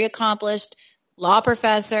a very accomplished law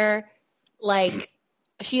professor. Like,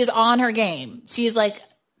 she is on her game. She's like,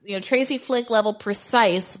 Tracy Flick level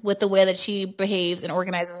precise with the way that she behaves and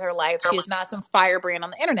organizes her life. She is not some firebrand on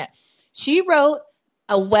the internet. She wrote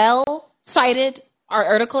a well-cited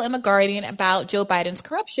article in The Guardian about Joe Biden's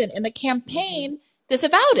corruption, and the campaign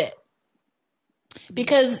disavowed it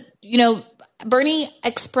because Bernie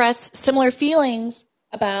expressed similar feelings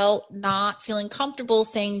about not feeling comfortable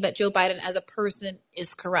saying that Joe Biden as a person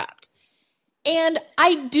is corrupt. And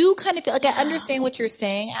I do kind of feel like I understand what you're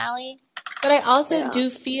saying, Allie, but I also do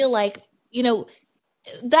feel like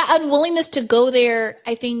that unwillingness to go there,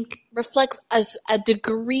 I think, reflects a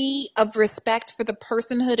degree of respect for the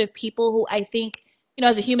personhood of people who I think,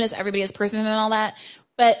 as a humanist, everybody is person and all that,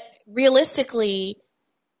 but realistically,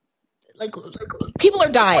 like people are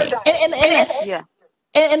dying,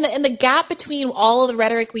 and the gap between all of the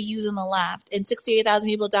rhetoric we use on the left and 68,000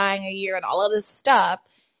 people dying a year and all of this stuff,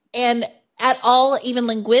 and at all even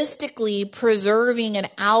linguistically preserving an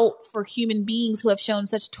out for human beings who have shown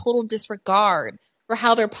such total disregard for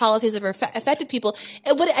how their policies have affected people.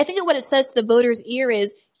 And what it says to the voters' ear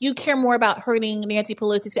is you care more about hurting Nancy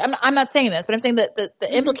Pelosi's. I'm not saying this, but I'm saying that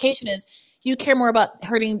the implication is you care more about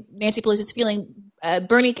hurting Nancy Pelosi's feeling.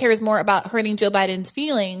 Bernie cares more about hurting Joe Biden's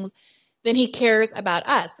feelings than he cares about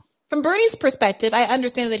us. From Bernie's perspective, I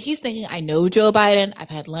understand that he's thinking, I know Joe Biden. I've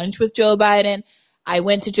had lunch with Joe Biden. I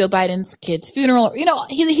went to Joe Biden's kid's funeral.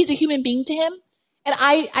 He's a human being to him. And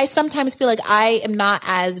I sometimes feel like I am not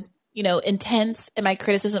as, intense in my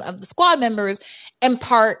criticism of the squad members, in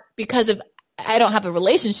part because of I don't have a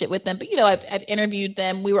relationship with them. But, I've interviewed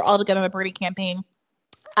them. We were all together on the Bernie campaign.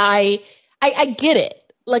 I get it.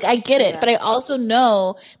 Like, I get it. But I also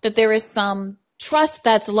know that there is some trust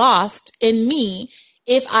that's lost in me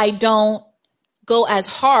if I don't go as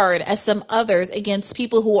hard as some others against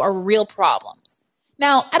people who are real problems.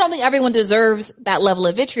 Now, I don't think everyone deserves that level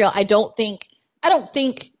of vitriol. I don't think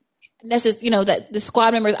necessarily, that the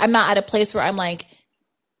squad members, I'm not at a place where I'm like,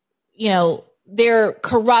 they're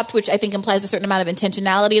corrupt, which I think implies a certain amount of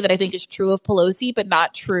intentionality that I think is true of Pelosi, but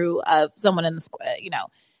not true of someone in the,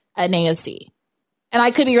 an AOC. And I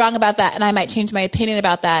could be wrong about that, and I might change my opinion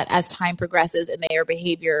about that as time progresses and their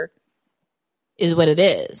behavior is what it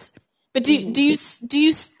is. But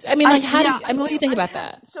I mean, like, what do you think about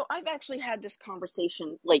that? So I've actually had this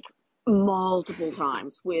conversation like multiple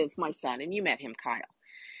times with my son, and you met him, Kyle.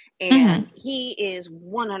 And he is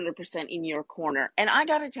 100% in your corner. And I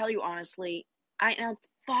got to tell you honestly, I've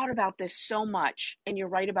thought about this so much. And you're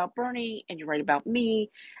right about Bernie, and you're right about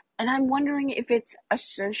me. And I'm wondering if it's a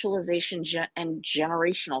socialization and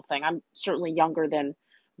generational thing. I'm certainly younger than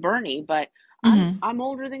Bernie, but I'm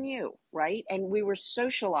older than you, right? And we were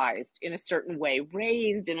socialized in a certain way,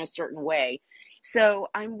 raised in a certain way. So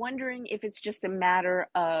I'm wondering if it's just a matter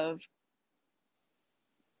of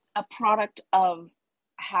a product of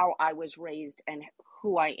how I was raised and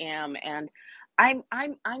who I am, and I'm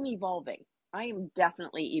evolving. I am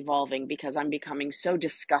definitely evolving because I'm becoming so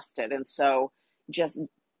disgusted and so just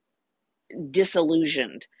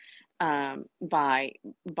disillusioned by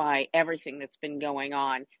everything that's been going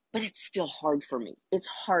on. But it's still hard for me. It's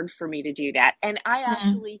hard for me to do that, and I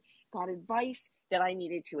actually got advice that I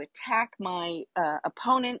needed to attack my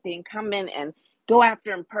opponent, the incumbent, and go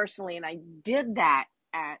after him personally, and I did that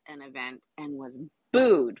at an event and was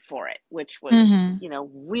booed for it, which was,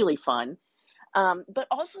 really fun. But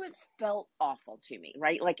also it felt awful to me,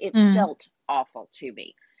 right? Like it felt awful to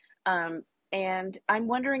me. And I'm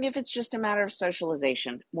wondering if it's just a matter of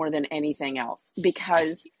socialization more than anything else,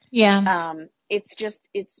 because it's just,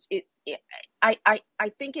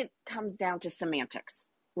 I think it comes down to semantics,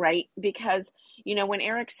 right? Because, when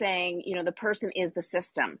Eric's saying, the person is the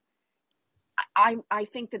system, I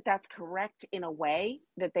think that that's correct in a way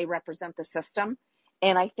that they represent the system.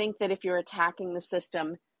 And I think that if you're attacking the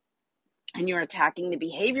system and you're attacking the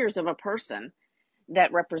behaviors of a person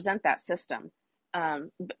that represent that system, I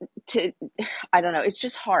don't know, it's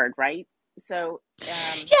just hard, right? So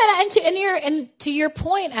and to your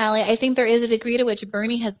point, Allie, I think there is a degree to which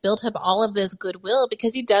Bernie has built up all of this goodwill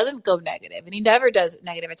because he doesn't go negative, and he never does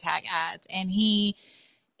negative attack ads, and he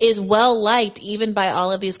is well liked even by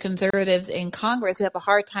all of these conservatives in Congress who have a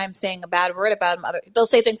hard time saying a bad word about him. They'll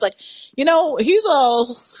say things like, he's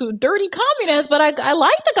a dirty communist, but I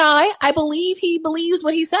like the guy. I believe he believes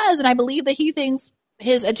what he says, and I believe that he thinks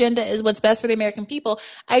his agenda is what's best for the American people.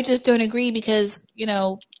 I just don't agree because,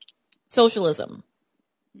 socialism.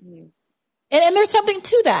 And there's something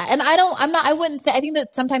to that. And I wouldn't say, I think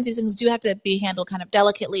that sometimes these things do have to be handled kind of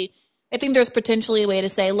delicately. I think there's potentially a way to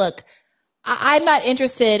say, look, I'm not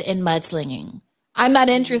interested in mudslinging. I'm not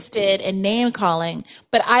interested in name calling,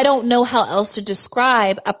 but I don't know how else to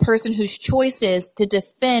describe a person whose choice is to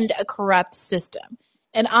defend a corrupt system.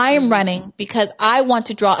 And I am running because I want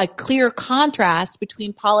to draw a clear contrast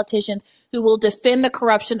between politicians who will defend the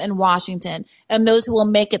corruption in Washington and those who will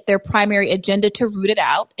make it their primary agenda to root it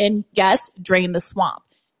out and, yes, drain the swamp.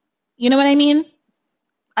 You know what I mean?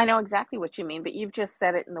 I know exactly what you mean, but you've just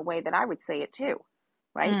said it in the way that I would say it too,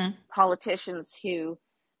 right? Politicians who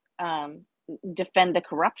defend the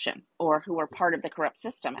corruption or who are part of the corrupt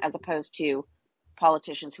system, as opposed to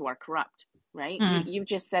politicians who are corrupt, right? You've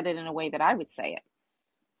just said it in a way that I would say it.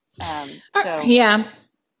 Yeah.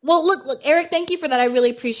 Well, look, Eric, thank you for that. I really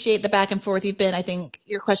appreciate the back and forth you've been. I think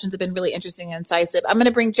your questions have been really interesting and incisive. I'm going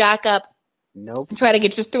to bring Jack up. Nope. And try to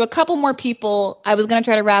get just through a couple more people. I was going to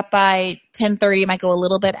try to wrap by 10:30. Might go a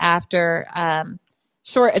little bit after.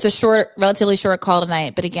 It's a relatively short call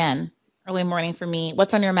tonight. But again, early morning for me.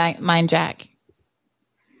 What's on your mind, Jack?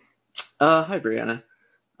 Hi, Brianna.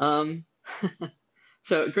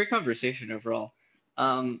 So great conversation overall.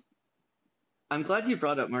 I'm glad you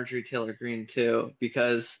brought up Marjorie Taylor Greene too,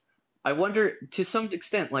 because I wonder to some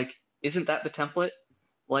extent, like, isn't that the template?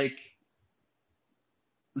 Like,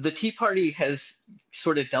 the Tea Party has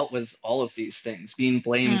sort of dealt with all of these things, being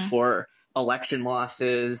blamed for election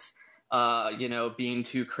losses, being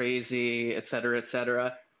too crazy, et cetera, et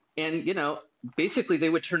cetera. And, basically they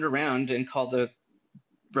would turn around and call the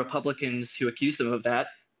Republicans who accused them of that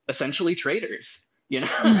essentially traitors,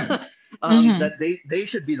 that they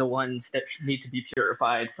should be the ones that need to be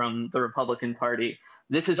purified from the Republican Party.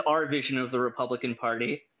 This is our vision of the Republican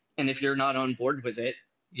Party. And if you're not on board with it,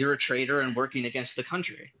 you're a traitor and working against the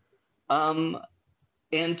country.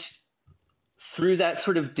 And through that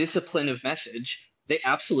sort of discipline of message, they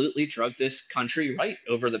absolutely drug this country right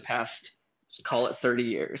over the past, call it 30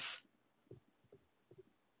 years.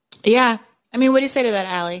 Yeah. I mean, what do you say to that,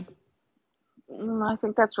 Allie? I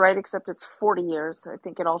think that's right, except it's 40 years. I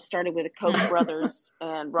think it all started with the Koch brothers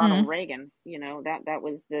and Ronald Reagan. That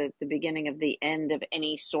was the beginning of the end of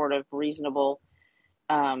any sort of reasonable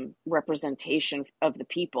representation of the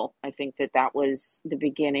people. I think that was the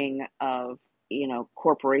beginning of,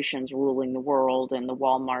 corporations ruling the world and the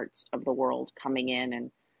Walmarts of the world coming in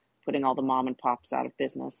and putting all the mom and pops out of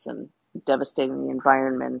business. And devastating the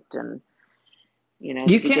environment and, you know,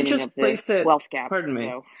 the You can't beginning just of the place it. wealth gap. Pardon me.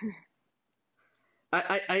 So,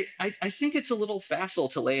 I think it's a little facile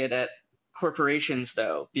to lay it at corporations,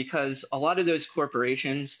 though, because a lot of those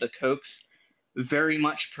corporations, the Kochs, very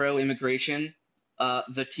much pro-immigration.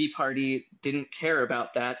 The Tea Party didn't care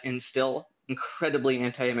about that and still incredibly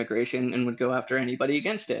anti-immigration and would go after anybody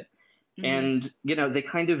against it. And, you know, they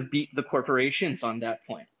kind of beat the corporations on that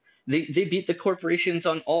point. They beat the corporations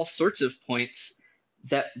on all sorts of points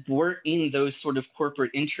that weren't in those sort of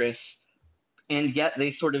corporate interests, and yet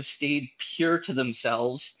they sort of stayed pure to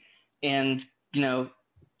themselves and, you know,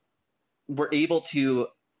 were able to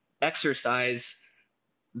exercise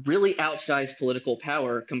really outsized political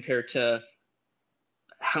power compared to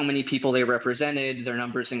how many people they represented, their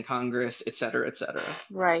numbers in Congress, et cetera, et cetera.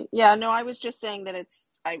 right. Yeah, no, I was just saying that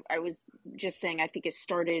I was just saying I think it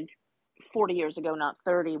started 40 years ago, not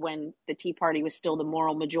 30, when the Tea Party was still the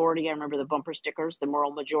moral majority. I remember the bumper stickers, the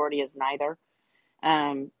moral majority is neither.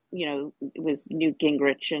 You know, it was Newt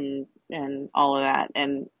Gingrich and all of that.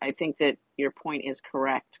 And I think that your point is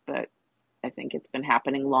correct, but I think it's been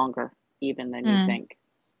happening longer even than you think.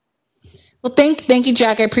 Well, thank you,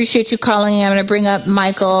 Jack. I appreciate you calling in. I'm going to bring up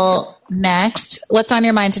Michael next. What's on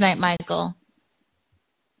your mind tonight, Michael?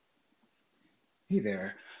 Hey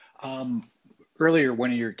there. Earlier,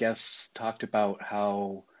 one of your guests talked about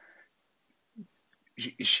how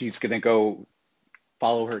she's going to go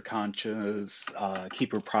follow her conscience,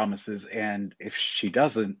 keep her promises, and if she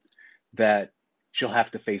doesn't, that she'll have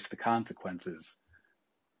to face the consequences.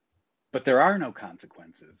 But there are no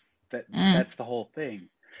consequences. That's the whole thing.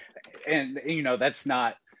 And, you know, that's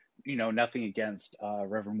not, you know, nothing against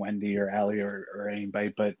Reverend Wendy or Allie or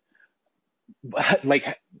anybody, but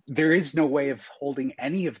like there is no way of holding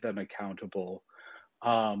any of them accountable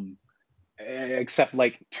except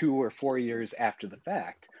like 2 or 4 years after the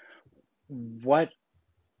fact. What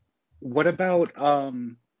about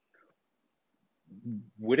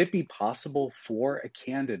would it be possible for a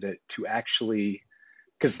candidate to actually,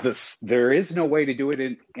 because there is no way to do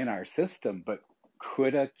it in our system, but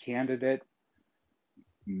could a candidate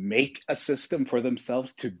make a system for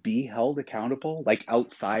themselves to be held accountable, like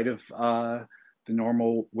outside of the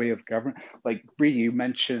normal way of government? Like Bree, you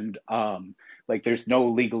mentioned like there's no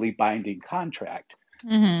legally binding contract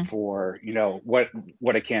for, you know, what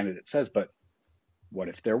a candidate says, but what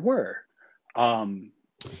if there were? I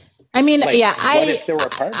mean, like, yeah, what if there were a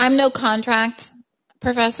party? I'm no contract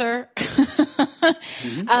professor, but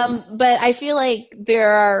I feel like there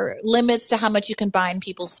are limits to how much you can bind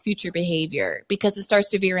people's future behavior because it starts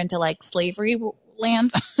to veer into like slavery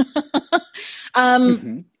land.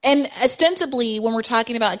 And ostensibly, when we're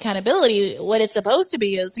talking about accountability, what it's supposed to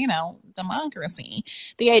be is, you know, democracy.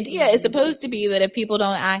 The idea is supposed to be that if people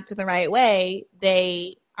don't act the right way,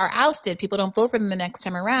 they are ousted. People don't vote for them the next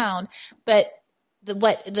time around. But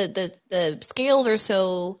the scales are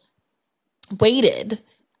so weighted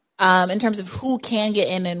in terms of who can get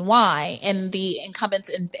in and why, and the incumbent's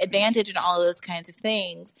advantage and all of those kinds of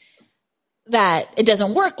things, that it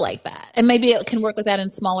doesn't work like that. And maybe it can work like that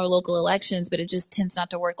in smaller local elections, but it just tends not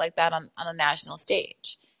to work like that on a national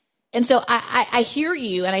stage. And so I hear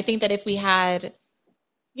you, and I think that if we had,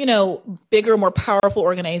 you know, bigger, more powerful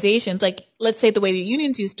organizations, like let's say the way the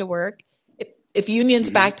unions used to work, if unions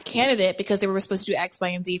backed a candidate because they were supposed to do X, Y,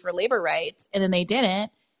 and Z for labor rights, and then they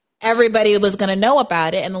didn't, everybody was going to know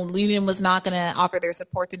about it, and the union was not going to offer their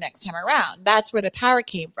support the next time around. That's where the power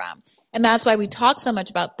came from. And that's why we talk so much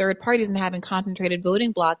about third parties and having concentrated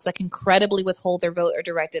voting blocks that can credibly withhold their vote or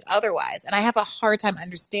direct it otherwise. And I have a hard time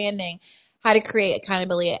understanding how to create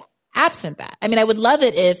accountability absent that. I mean, I would love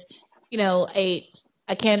it if, you know, a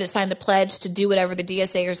candidate signed a pledge to do whatever the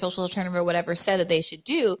DSA or social alternative or whatever said that they should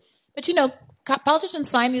do. But, you know, politicians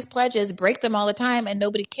sign these pledges, break them all the time, and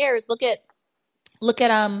nobody cares. Look at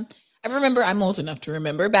I remember, I'm old enough to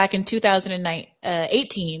remember back in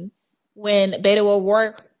 2018 when Beto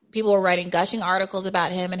O'Rourke, people were writing gushing articles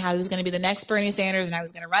about him and how he was going to be the next Bernie Sanders and how he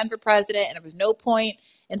was going to run for president. And there was no point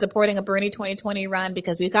in supporting a Bernie 2020 run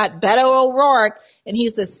because we've got Beto O'Rourke and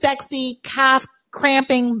he's the sexy, calf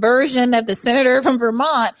cramping version of the senator from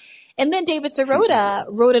Vermont. And then David Sirota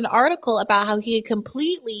wrote an article about how he had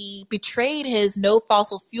completely betrayed his no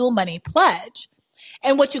fossil fuel money pledge.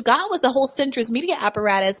 And what you got was the whole centrist media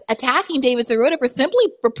apparatus attacking David Sirota for simply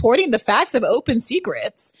reporting the facts of open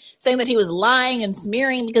secrets, saying that he was lying and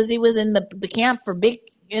smearing because he was in the camp for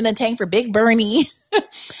in the tank for Big Bernie.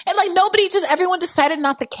 And like everyone decided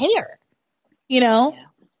not to care, you know?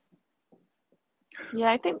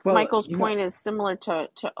 Yeah, I think Michael's point is similar to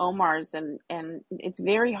Omar's, and it's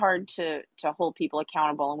very hard to hold people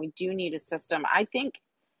accountable, and we do need a system. I think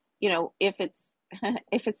if it's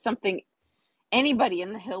if it's something anybody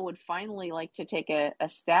in the Hill would finally like to take a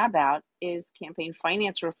stab at, is campaign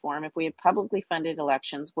finance reform. If we had publicly funded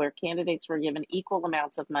elections where candidates were given equal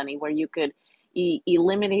amounts of money, where you could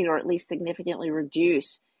eliminate or at least significantly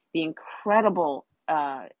reduce the incredible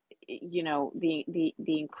the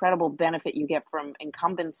incredible benefit you get from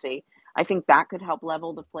incumbency, I think that could help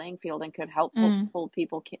level the playing field and could help hold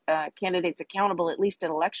people, candidates accountable, at least at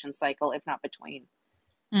election cycle, if not between.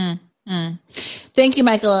 Thank you,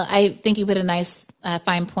 Michael. I think you put a nice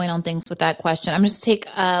fine point on things with that question. I'm just take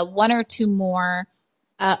one or two more.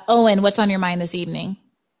 Owen, what's on your mind this evening?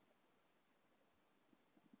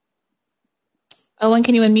 Owen,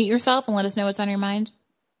 can you unmute yourself and let us know what's on your mind?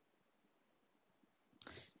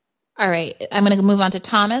 All right. I'm going to move on to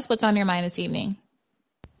Thomas. What's on your mind this evening?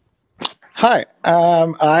 Hi.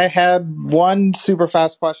 I had one super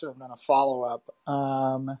fast question and then a follow-up.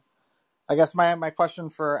 I guess my question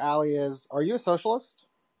for Allie is, are you a socialist?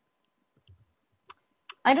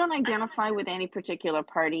 I don't identify with any particular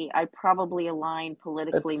party. I probably align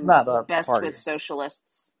politically It's not a best party. with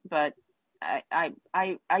socialists, but I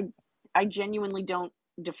genuinely don't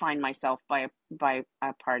define myself by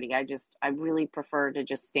a party. I really prefer to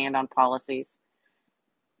just stand on policies.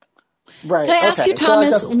 Right. Can I ask you, Okay. So I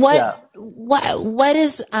Thomas, guess, yeah. what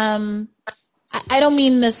is I don't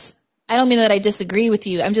mean this, I don't mean that I disagree with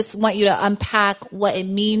you. I just want you to unpack what it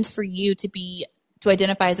means for you to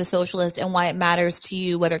identify as a socialist and why it matters to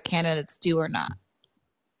you whether candidates do or not.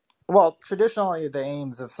 Well, traditionally the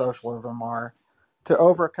aims of socialism are to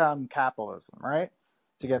overcome capitalism, right?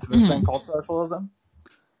 To get to this thing called socialism.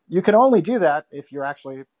 You can only do that if you're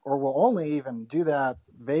actually, or will only even do that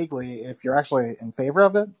vaguely if you're actually in favor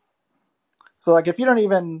of it. So like if you don't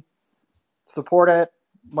even support it,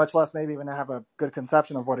 much less maybe even have a good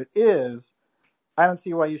conception of what it is, I don't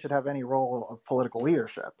see why you should have any role of political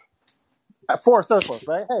leadership. For socialists,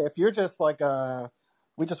 right? Hey, if you're just like,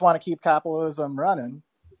 we just want to keep capitalism running,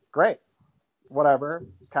 great. Whatever,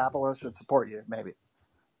 capitalists should support you, maybe.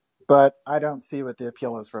 But I don't see what the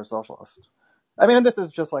appeal is for a socialist. I mean, this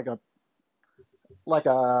is just like a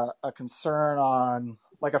concern on,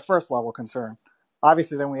 like a first level concern.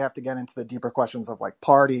 Obviously, then we have to get into the deeper questions of like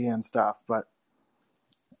party and stuff. But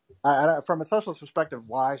from a socialist perspective,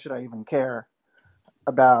 why should I even care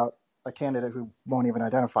about a candidate who won't even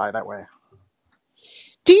identify that way?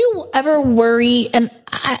 Do you ever worry, and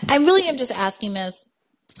I really am just asking this,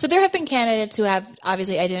 so there have been candidates who have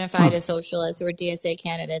obviously identified as socialists, who are DSA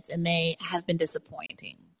candidates, and they have been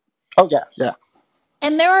disappointing. Oh, yeah.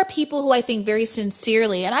 And there are people who I think very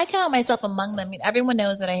sincerely, and I count myself among them. I mean, everyone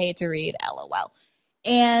knows that I hate to read, LOL,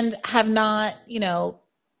 and have not,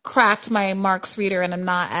 cracked my Marx reader, and I'm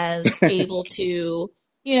not as able to,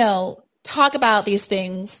 talk about these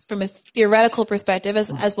things from a theoretical perspective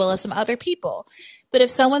as well as some other people. But if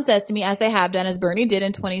someone says to me, as they have done, as Bernie did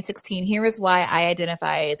in 2016, here is why I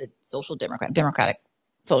identify as a social democratic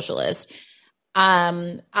socialist.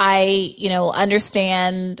 I,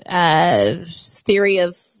 understand theory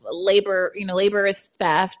of labor, labor is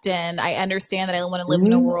theft, and I understand that I want to live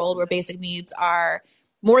in a world where basic needs are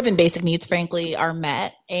more than basic needs, frankly, are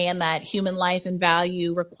met, and that human life and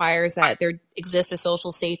value requires that there exists a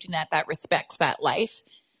social safety net that respects that life.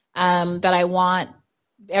 That I want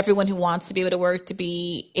everyone who wants to be able to work to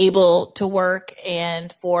be able to work,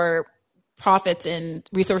 and for profits and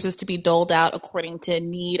resources to be doled out according to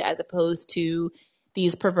need as opposed to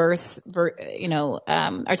these perverse,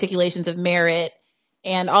 articulations of merit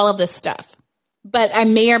and all of this stuff. But I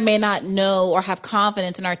may or may not know or have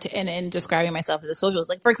confidence in describing myself as a socialist.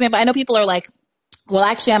 Like, for example, I know people are like, well,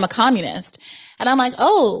 actually, I'm a communist. And I'm like,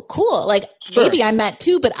 oh, cool. Like, Sure. Maybe I'm that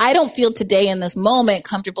too, but I don't feel today in this moment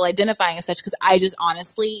comfortable identifying as such because I just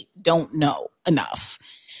honestly don't know enough.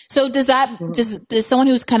 So does someone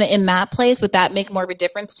who's kind of in that place, would that make more of a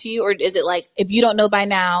difference to you? Or is it like, if you don't know by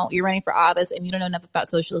now, you're running for office and you don't know enough about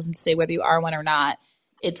socialism to say whether you are one or not,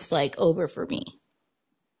 it's like over for me?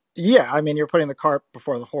 Yeah, I mean, you're putting the cart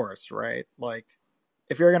before the horse, right? Like,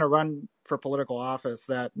 if you're going to run for political office,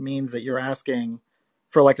 that means that you're asking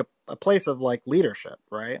for like a place of like leadership,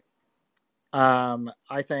 right?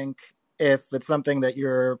 I think if it's something that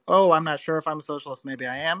I'm not sure if I'm a socialist, maybe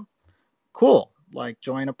I am. Cool. Like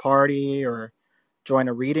join a party or join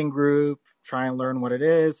a reading group, try and learn what it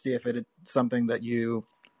is, see if it's something that you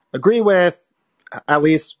agree with, at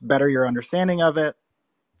least better your understanding of it.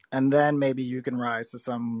 And then maybe you can rise to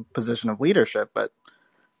some position of leadership. But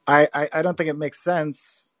I don't think it makes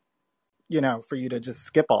sense, for you to just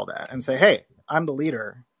skip all that and say, hey, I'm the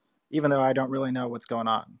leader, even though I don't really know what's going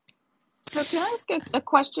on. So can I ask a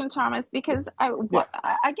question, Thomas? Because Yeah.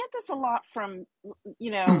 I get this a lot from,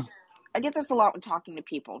 I get this a lot when talking to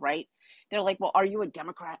people, right? They're like, well, are you a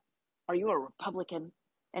Democrat? Are you a Republican?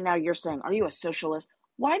 And now you're saying, are you a socialist?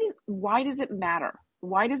 Why does it matter?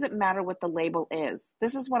 Why does it matter what the label is?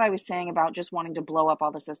 This is what I was saying about just wanting to blow up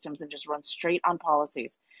all the systems and just run straight on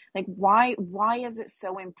policies. Like why is it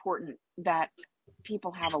so important that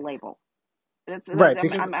people have a label? Right.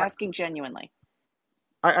 Because I'm asking genuinely.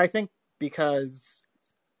 I think because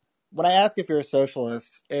when I ask if you're a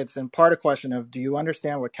socialist, it's in part a question of, do you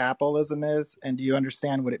understand what capitalism is, and do you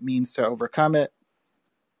understand what it means to overcome it?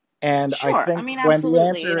 And I Sure. I think mean, when the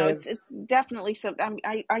absolutely. answer is, It's definitely so.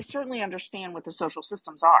 I certainly understand what the social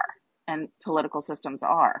systems are and political systems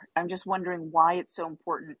are. I'm just wondering why it's so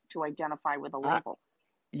important to identify with a I, label.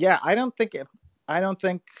 yeah, I think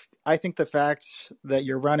the fact that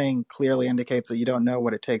you're running clearly indicates that you don't know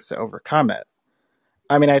what it takes to overcome it.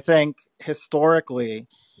 I mean, I think historically,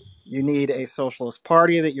 you need a socialist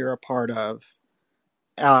party that you're a part of,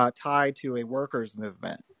 tied to a workers'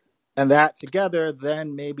 movement. And that together,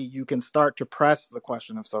 then maybe you can start to press the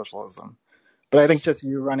question of socialism. But I think just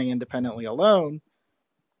you running independently alone,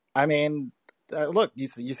 I mean, look,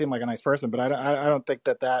 you seem like a nice person, but I don't think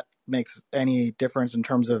that makes any difference in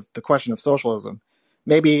terms of the question of socialism.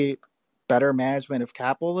 Maybe better management of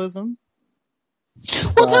capitalism.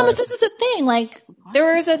 Well, Thomas, But this is the thing. Like,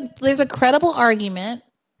 there's a credible argument.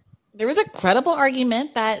 There is a credible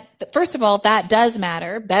argument that first of all, that does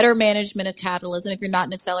matter. Better management of capitalism, if you're not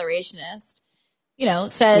an accelerationist,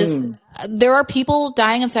 says mm, there are people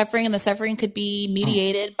dying and suffering, and the suffering could be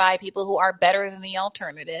mediated by people who are better than the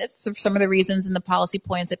alternative. So for some of the reasons and the policy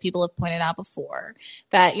points that people have pointed out before,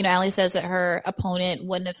 that, Ali says that her opponent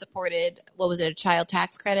wouldn't have supported, what was it, a child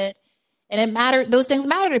tax credit? And it matter; those things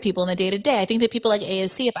matter to people in the day to day. I think that people like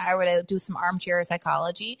AOC, if I were to do some armchair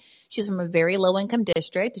psychology, she's from a very low income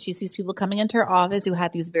district. She sees people coming into her office who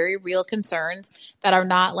have these very real concerns that are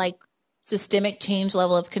not like systemic change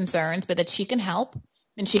level of concerns, but that she can help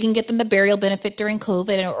and she can get them the burial benefit during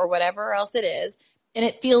COVID or whatever else it is. And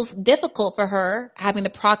it feels difficult for her having the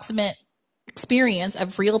proximate experience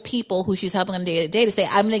of real people who she's helping on day to day to say,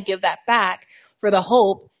 I'm going to give that back for the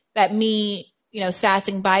hope that me,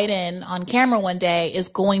 sassing Biden on camera one day is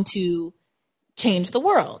going to change the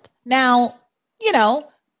world. Now,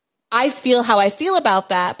 I feel how I feel about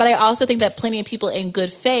that, but I also think that plenty of people in good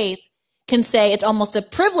faith can say it's almost a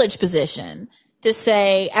privileged position to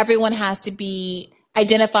say everyone has to be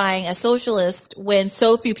identifying as socialist when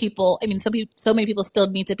so few people, so many people still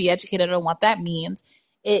need to be educated on what that means.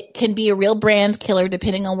 It can be a real brand killer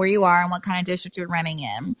depending on where you are and what kind of district you're running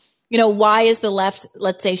in. Why is the left,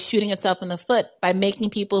 let's say, shooting itself in the foot by making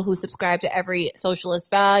people who subscribe to every socialist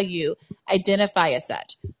value identify as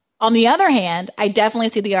such? On the other hand, I definitely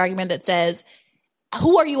see the argument that says,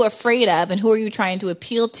 who are you afraid of and who are you trying to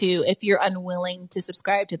appeal to if you're unwilling to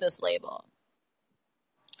subscribe to this label?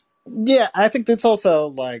 yeah, I think that's also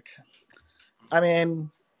like, I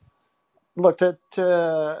mean, look,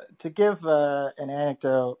 to give an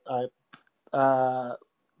anecdote,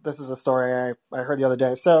 this is a story I heard the other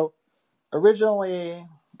day. So originally,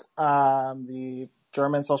 the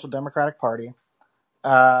German Social Democratic Party,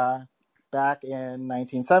 back in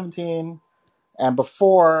 1917, and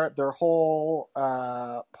before, their whole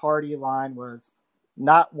party line was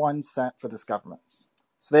not 1 cent for this government.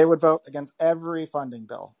 So they would vote against every funding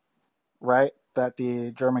bill, right, that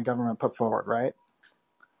the German government put forward, right?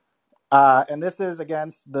 And this is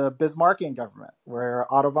against the Bismarckian government, where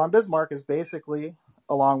Otto von Bismarck is basically,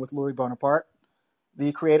 along with Louis Bonaparte,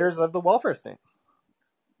 the creators of the welfare state.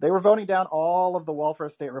 They were voting down all of the welfare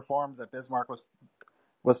state reforms that Bismarck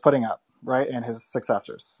was putting up, right, and his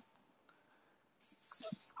successors.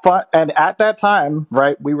 And at that time,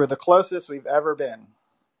 right, we were the closest we've ever been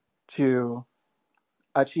to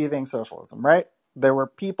achieving socialism, right? There were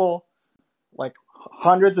people, like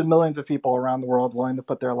hundreds of millions of people around the world, willing to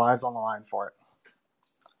put their lives on the line for it.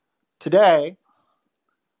 Today,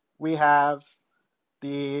 we have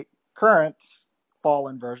the current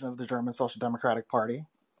fallen version of the German Social Democratic Party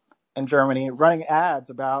in Germany running ads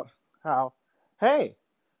about how, hey,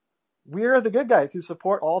 we're the good guys who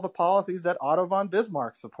support all the policies that Otto von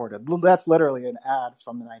Bismarck supported. That's literally an ad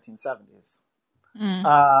from the 1970s.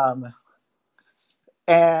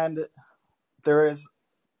 And there is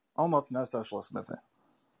almost no socialist movement.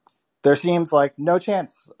 There seems like no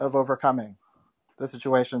chance of overcoming the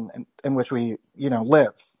situation in which we,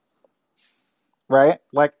 live. Right?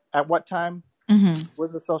 Like, at what time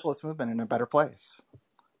was the socialist movement in a better place?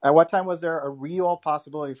 At what time was there a real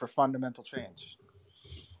possibility for fundamental change?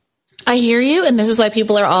 I hear you, and this is why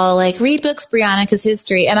people are all like, read books, Brianna, because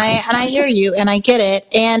history. And I hear you, and I get it.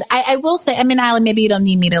 And I will say, I mean, Alan, maybe you don't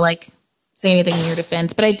need me to like say anything in your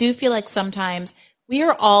defense, but I do feel like sometimes we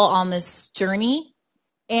are all on this journey,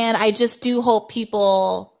 and I just do hope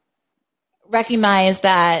people recognize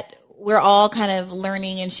that we're all kind of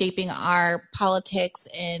learning and shaping our politics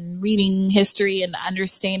and reading history and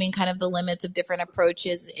understanding kind of the limits of different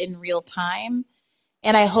approaches in real time.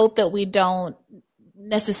 And I hope that we don't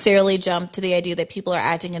necessarily jump to the idea that people are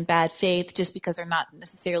acting in bad faith just because they're not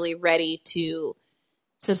necessarily ready to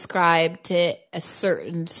subscribe to a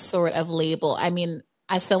certain sort of label. I mean,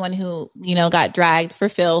 as someone who, got dragged for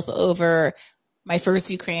filth over my first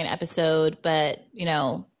Ukraine episode, but,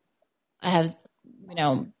 I have, you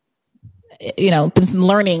know, been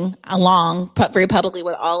learning along very publicly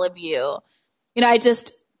with all of you.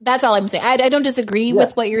 That's all I'm saying. I don't disagree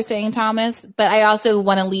with what you're saying, Thomas, but I also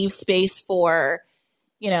want to leave space for,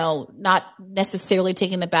 not necessarily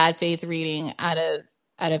taking the bad faith reading out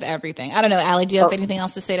of everything. I don't know. Allie, do you have anything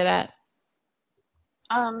else to say to that?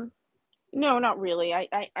 No, not really.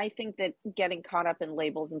 I think that getting caught up in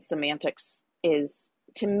labels and semantics is,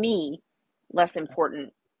 to me, less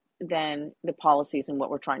important than the policies and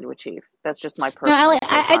what we're trying to achieve. That's just my personal. No, Allie,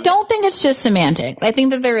 I don't think it's just semantics. I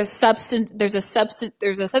think that there's a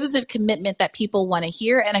substantive commitment that people want to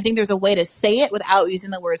hear, and I think there's a way to say it without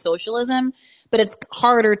using the word socialism. But it's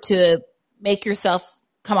harder to make yourself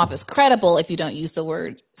come off as credible if you don't use the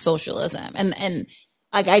word socialism. And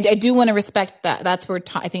like I do want to respect that. That's where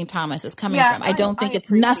I think Thomas is coming from. I don't think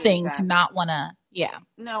it's nothing to not want to. Yeah.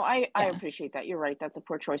 No, I appreciate that. You're right. That's a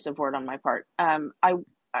poor choice of word on my part. In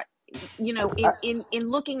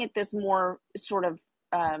looking at this more sort of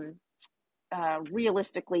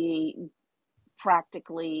realistically,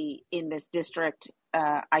 practically in this district,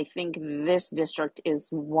 I think this district is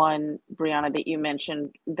one, Brianna, that you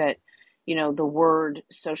mentioned that, the word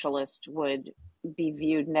socialist would be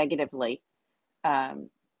viewed negatively,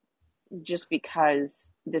 just because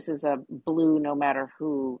this is a blue no matter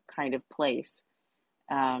who kind of place.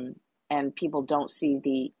 And people don't see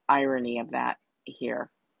the irony of that here,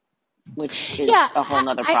 which is a whole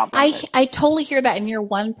nother problem. I totally hear that. And you're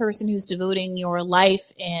one person who's devoting your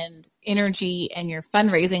life and energy and your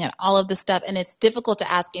fundraising and all of this stuff. And it's difficult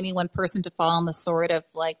to ask any one person to fall on the sword of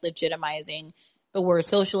like legitimizing the word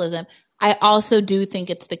socialism. I also do think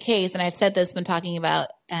it's the case, and I've said this when talking about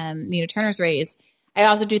Nina Turner's race, I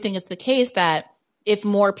also do think it's the case that if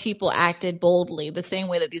more people acted boldly, the same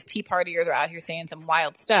way that these Tea Partiers are out here saying some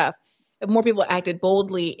wild stuff, if more people acted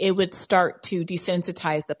boldly, it would start to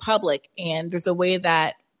desensitize the public. And there's a way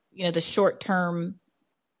that, the short term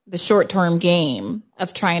game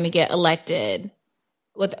of trying to get elected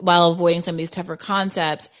while avoiding some of these tougher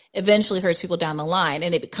concepts eventually hurts people down the line.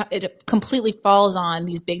 And it completely falls on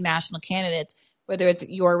these big national candidates, whether it's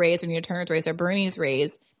your race or Nina Turner's race or Bernie's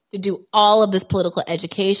race, to do all of this political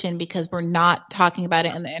education because we're not talking about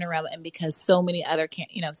it in the interim, and because so many other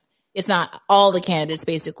it's not all the candidates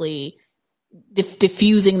basically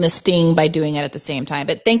diffusing the sting by doing it at the same time.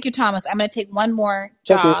 But thank you, Thomas. I'm going to take one more,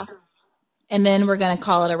 Ja, and then we're going to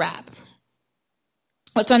call it a wrap.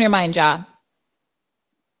 What's on your mind, Ja?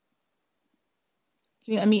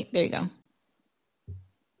 Can you unmute? There you go.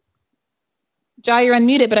 Ja, you're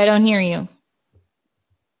unmuted, but I don't hear you.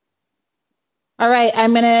 All right,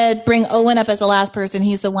 I'm going to bring Owen up as the last person.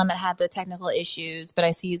 He's the one that had the technical issues, but I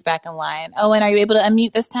see he's back in line. Owen, are you able to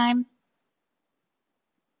unmute this time?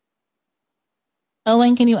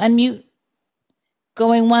 Owen, can you unmute?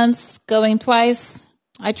 Going once, going twice.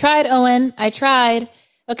 I tried, Owen. I tried.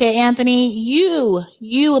 Okay, Anthony, you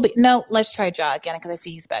will be. No, let's try Ja again because I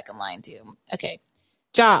see he's back in line too. Okay.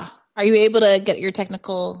 Ja, are you able to get your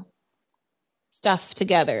technical stuff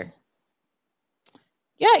together?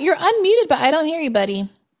 Yeah, you're unmuted, but I don't hear you, buddy.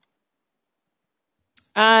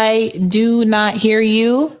 I do not hear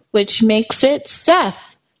you, which makes it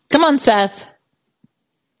Seth. Come on, Seth.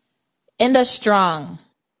 End us strong.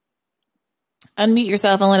 Unmute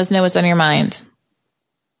yourself and let us know what's on your mind.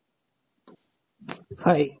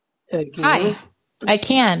 Hi. Hi. I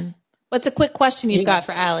can. What's a quick question you've got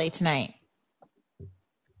for Allie tonight?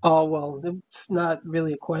 Oh, well, it's not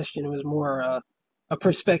really a question. It was more a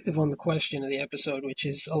perspective on the question of the episode, which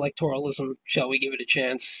is electoralism. Shall we give it a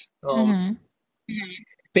chance?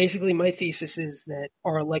 Basically, my thesis is that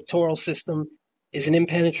our electoral system is an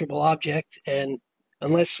impenetrable object, and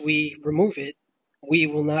unless we remove it, we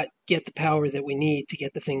will not get the power that we need to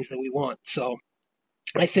get the things that we want. So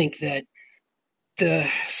I think that the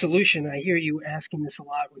solution, I hear you asking this a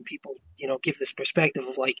lot when people, give this perspective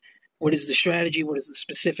of like, what is the strategy? What is the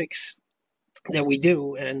specifics that we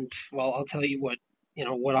do? And well, I'll tell you what,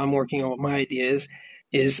 what I'm working on, what my idea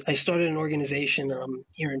is I started an organization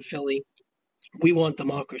here in Philly. We Want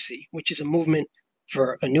Democracy, which is a movement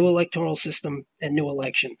for a new electoral system and new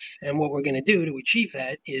elections. And what we're going to do to achieve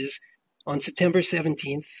that is on September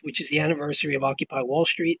 17th, which is the anniversary of Occupy Wall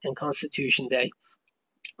Street and Constitution Day,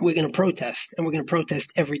 we're going to protest, and we're going to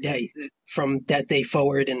protest every day from that day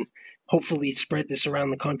forward, and hopefully spread this around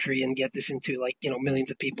the country and get this into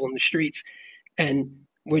millions of people in the streets. And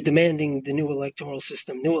we're demanding the new electoral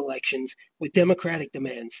system, new elections with democratic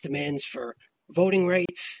demands for voting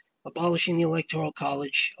rights, abolishing the Electoral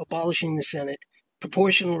College, abolishing the Senate,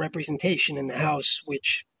 proportional representation in the House,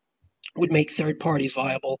 which would make third parties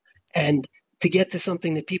viable. And to get to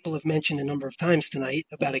something that people have mentioned a number of times tonight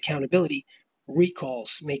about accountability,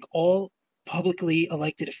 recalls, make all all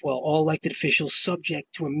elected officials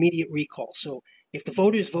subject to immediate recall. So if the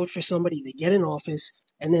voters vote for somebody, they get in office,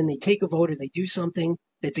 and then they take a vote or they do something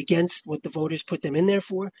that's against what the voters put them in there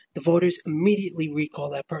for, the voters immediately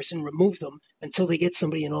recall that person, remove them until they get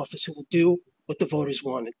somebody in office who will do what the voters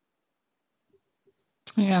wanted.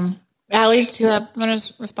 Yeah. Allie, do you want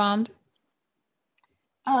to respond?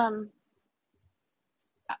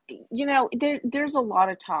 There's a lot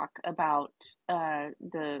of talk about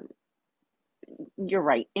you're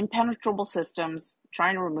right, impenetrable systems,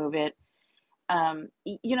 trying to remove it.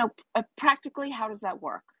 Practically, how does that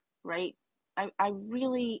work, right? I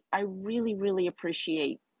really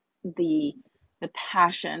appreciate the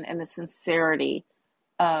passion and the sincerity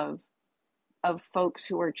of folks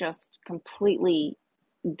who are just completely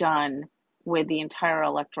done with the entire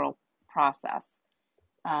electoral process.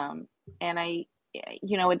 And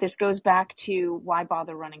this goes back to why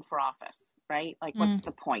bother running for office, right? Like, what's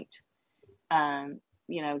the point?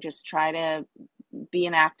 Just try to be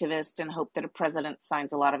an activist and hope that a president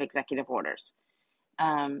signs a lot of executive orders.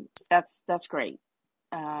 That's great.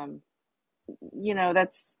 Or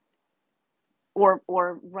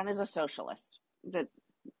run as a socialist. But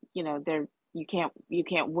you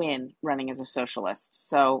can't win running as a socialist.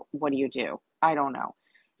 So what do? I don't know.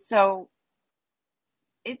 So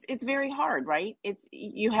it's very hard, right?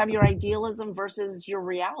 You have your idealism versus your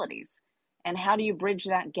realities, and how do you bridge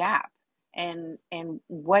that gap? And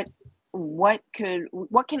what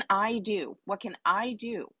can I do? What can I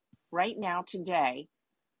do right now today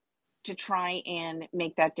to try and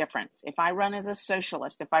make that difference? If I run as a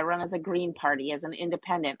socialist, if I run as a Green Party, as an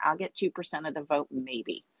independent, I'll get 2% of the vote,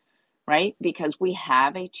 maybe, right? Because we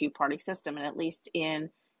have a two-party system, and at least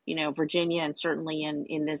in Virginia, and certainly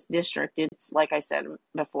in this district, it's, like I said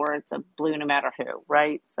before, it's a blue no matter who,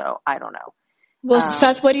 right? So I don't know. Well,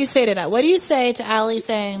 Seth, what do you say to that? What do you say to Allie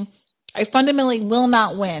saying, I fundamentally will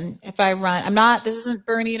not win if I run? This isn't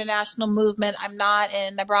Bernie in a national movement. I'm not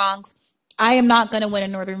in the Bronx. I am not going to win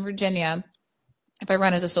in Northern Virginia if I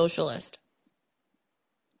run as a socialist.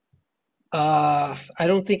 I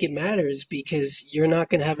don't think it matters, because you're not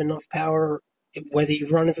going to have enough power whether you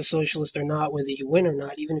run as a socialist or not, whether you win or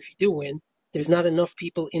not. Even if you do win, there's not enough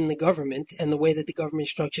people in the government and the way that the government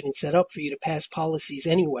is structured and set up for you to pass policies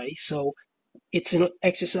anyway. So it's an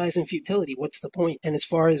exercise in futility. What's the point? And as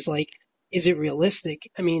far as is it realistic?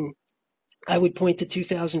 I mean, I would point to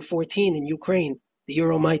 2014 in Ukraine, the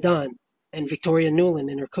Euromaidan, and Victoria Nuland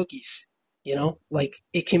and her cookies.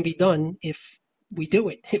 It can be done if we do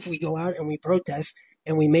it, if we go out and we protest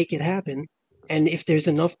and we make it happen. And if there's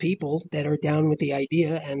enough people that are down with the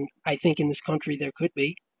idea, and I think in this country there could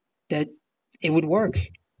be, that it would work,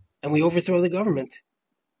 and we overthrow the government.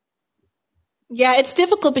 Yeah, it's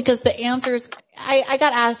difficult because the answers, I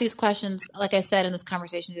got asked these questions, like I said, in this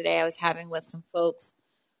conversation today I was having with some folks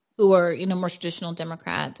who are, more traditional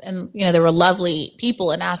Democrats. And, they were lovely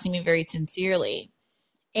people and asking me very sincerely.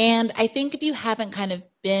 And I think if you haven't kind of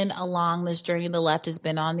been along this journey the left has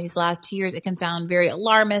been on these last 2 years, it can sound very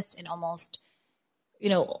alarmist and almost,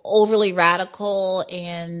 overly radical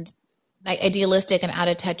and idealistic and out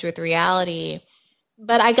of touch with reality.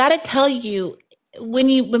 But I got to tell you,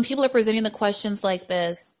 when people are presenting the questions like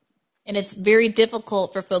this, and it's very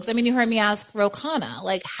difficult for folks. I mean, you heard me ask Ro Khanna,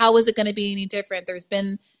 how is it going to be any different? There's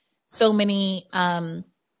been so many, moments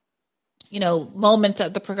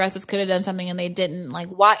that the progressives could have done something and they didn't.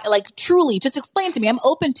 Why? Truly, just explain to me. I'm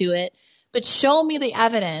open to it, but show me the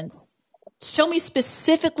evidence. Show me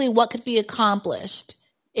specifically what could be accomplished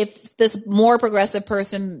if this more progressive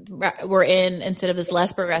person were in instead of this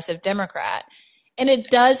less progressive Democrat. And it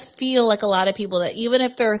does feel like a lot of people that even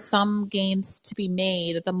if there are some gains to be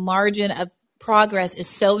made, that the margin of progress is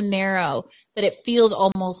so narrow that it feels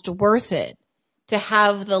almost worth it to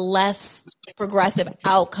have the less progressive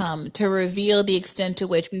outcome to reveal the extent to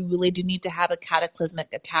which we really do need to have a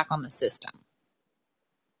cataclysmic attack on the system.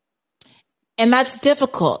 And that's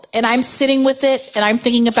difficult. And I'm sitting with it and I'm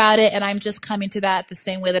thinking about it and I'm just coming to that the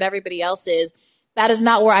same way that everybody else is. That is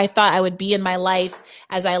not where I thought I would be in my life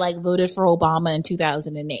as I like voted for Obama in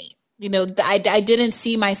 2008. You know, I didn't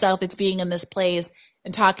see myself as being in this place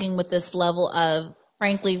and talking with this level of,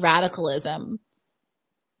 frankly, radicalism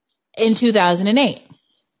in 2008.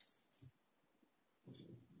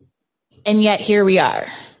 And yet here we are.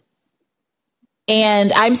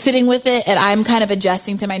 And I'm sitting with it and I'm kind of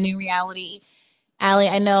adjusting to my new reality. Allie,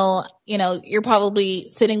 I know, you know, you're probably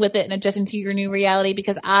sitting with it and adjusting to your new reality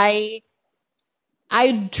because I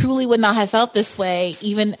truly would not have felt this way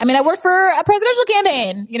even, I mean, I worked for a presidential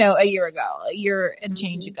campaign, you know, a year and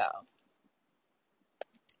change ago.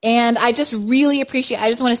 And I just really appreciate, I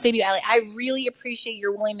just want to say to you, Allie, I really appreciate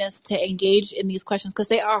your willingness to engage in these questions because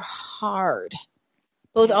they are hard.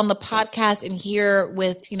 Both on the podcast and here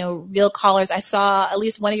with, you know, real callers. I saw at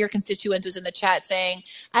least one of your constituents was in the chat saying,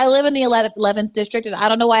 I live in the 11th district and I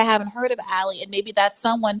don't know why I haven't heard of Allie. And maybe that's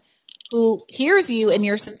someone who hears you and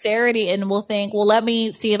your sincerity and will think, well, let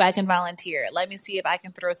me see if I can volunteer. Let me see if I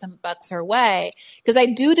can throw some bucks her way. Because I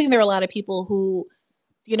do think there are a lot of people who,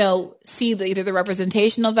 you know, see either the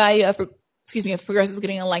representational value of, of progressives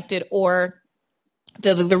getting elected or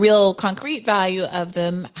the real concrete value of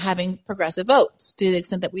them having progressive votes to the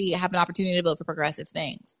extent that we have an opportunity to vote for progressive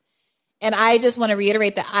things. And I just want to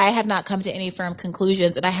reiterate that I have not come to any firm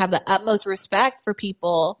conclusions, and I have the utmost respect for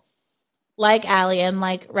people like Allie and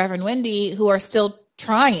like Reverend Wendy who are still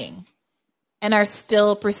trying and are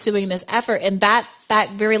still pursuing this effort. And that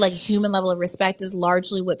very like human level of respect is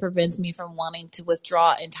largely what prevents me from wanting to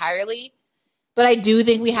withdraw entirely. But I do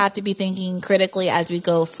think we have to be thinking critically as we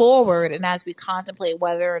go forward and as we contemplate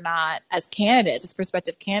whether or not, as candidates, as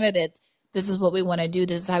prospective candidates, this is what we want to do.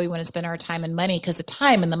 This is how we want to spend our time and money, because the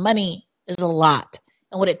time and the money is a lot.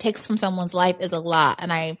 And what it takes from someone's life is a lot.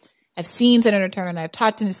 And I've seen Senator Turner and I've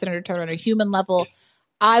talked to Senator Turner on a human level.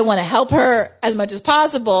 I want to help her as much as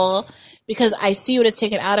possible because I see what is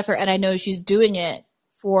taken out of her. And I know she's doing it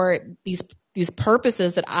for these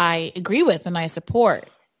purposes that I agree with and I support.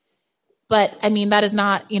 But I mean, that is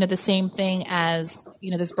not, you know, the same thing as,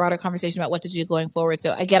 you know, this broader conversation about what to do going forward.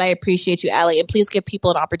 So again, I appreciate you, Allie, and please give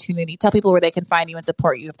people an opportunity. Tell people where they can find you and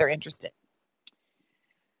support you if they're interested.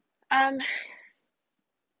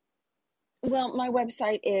 Well, my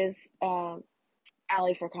website is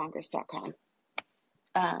allieforcongress.com.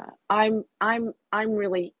 I'm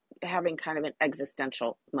really having kind of an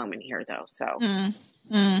existential moment here, though. So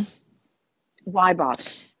why bother?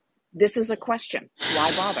 This is a question.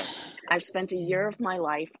 Why bother? I've spent a year of my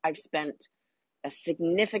life. I've spent a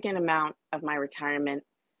significant amount of my retirement.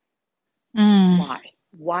 Why?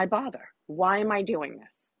 Why bother? Why am I doing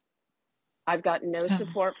this? I've got no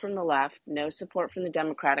support from the left, no support from the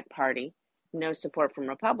Democratic Party, no support from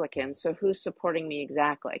Republicans. So who's supporting me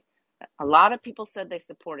exactly? A lot of people said they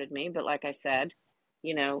supported me, but like I said,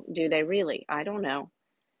 you know, do they really? I don't know.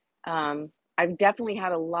 I've definitely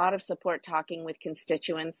had a lot of support talking with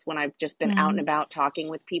constituents when I've just been out and about talking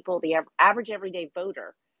with people. The average everyday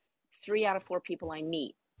voter, 3 out of 4 people I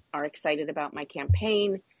meet are excited about my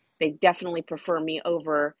campaign. They definitely prefer me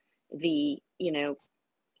over the, you know,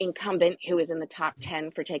 incumbent who is in the top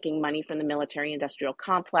 10 for taking money from the military industrial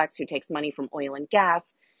complex, who takes money from oil and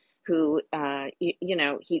gas, who, you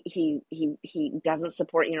know, he doesn't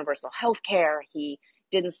support universal health care. He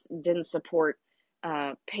didn't support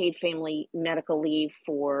paid family medical leave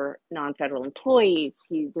for non-federal employees.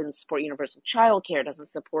 He didn't support universal child care, doesn't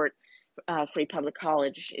support free public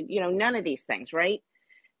college, you know, none of these things, right?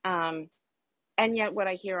 And yet what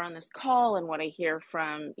I hear on this call and what I hear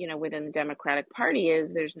from, you know, within the Democratic Party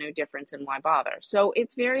is there's no difference in why bother. So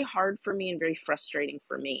it's very hard for me and very frustrating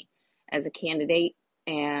for me as a candidate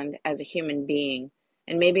and as a human being.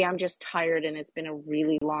 And maybe I'm just tired and it's been a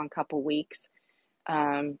really long couple weeks.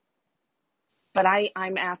 But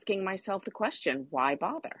I'm asking myself the question, why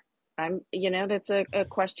bother? You know, that's a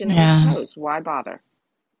question that was posed. Why bother?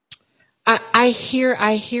 I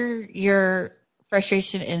hear your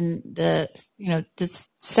frustration and the, you know, the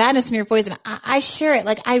sadness in your voice, and I share it.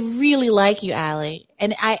 Like, I really like you, Allie,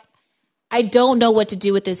 and I don't know what to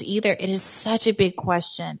do with this either. It is such a big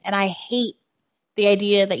question, and I hate the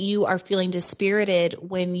idea that you are feeling dispirited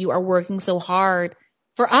when you are working so hard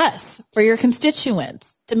for us, for your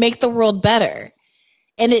constituents, to make the world better.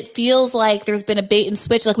 And it feels like there's been a bait and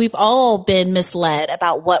switch. Like, we've all been misled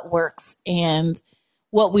about what works and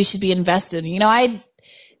what we should be invested in. You know,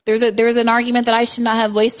 there's an argument that I should not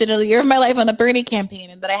have wasted a year of my life on the Bernie campaign,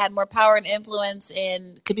 and that I had more power and influence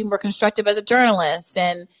and could be more constructive as a journalist.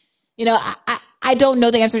 And, I don't know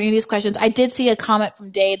the answer to any of these questions. I did see a comment from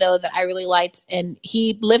Day, though, that I really liked, and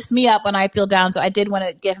he lifts me up when I feel down. So I did want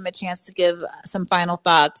to give him a chance to give some final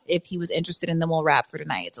thoughts if he was interested, and then we'll wrap for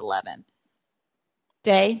tonight. It's 11.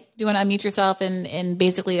 Day, do you want to unmute yourself and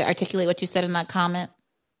basically articulate what you said in that comment?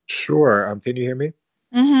 Sure. Can you hear me?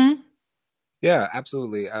 Mm-hmm. Yeah,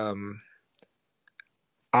 absolutely.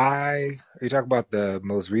 Are you talking about the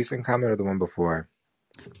most recent comment or the one before?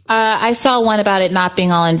 I saw one about it not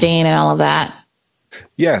being all in vain and all of that.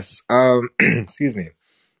 Yes. Excuse me.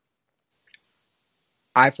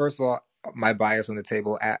 First of all, my bias on the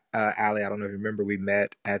table, Allie, I don't know if you remember, we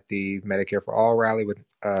met at the Medicare for All rally with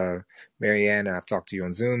Marianne, and I've talked to you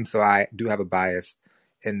on Zoom, so I do have a bias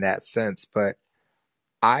in that sense. But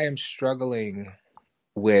I am struggling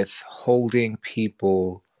with holding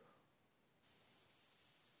people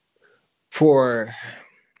for,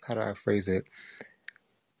 how do I phrase it?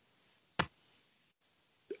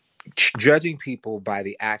 Judging people by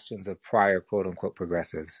the actions of prior quote unquote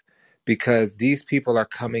progressives, because these people are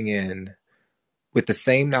coming in with the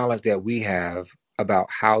same knowledge that we have about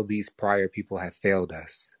how these prior people have failed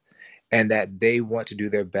us, and that they want to do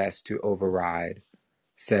their best to override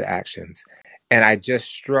said actions. And I just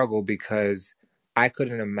struggle because I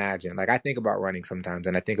couldn't imagine, like I think about running sometimes,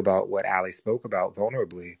 and I think about what Ali spoke about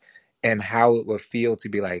vulnerably and how it would feel to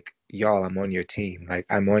be like, y'all, I'm on your team. Like,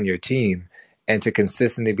 I'm on your team. And to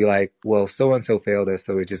consistently be like, well, so-and-so failed us,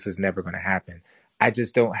 so it just is never going to happen. I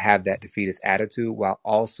just don't have that defeatist attitude, while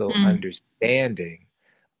also understanding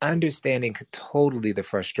totally the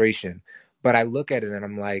frustration. But I look at it and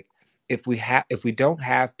I'm like, if we don't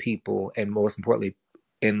have people, and most importantly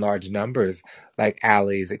in large numbers, like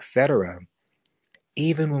allies, etc.,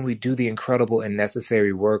 even when we do the incredible and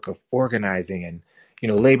necessary work of organizing and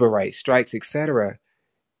labor rights, strikes, etc.,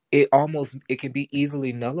 it can be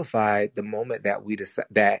easily nullified the moment that we decide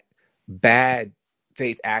that bad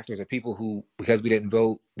faith actors or people who, because we didn't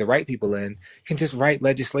vote the right people in, can just write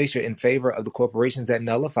legislation in favor of the corporations that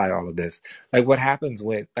nullify all of this. Like, what happens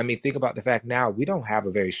when, I mean, think about the fact now we don't have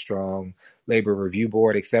a very strong labor review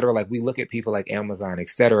board, et cetera. Like, we look at people like Amazon, et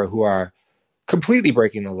cetera, who are completely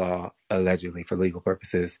breaking the law, allegedly for legal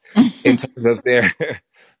purposes, in terms of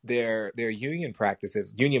their union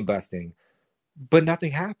practices, union busting, but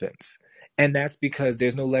nothing happens. And that's because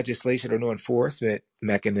there's no legislation or no enforcement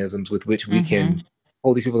mechanisms with which we can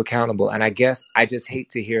hold these people accountable. And I guess I just hate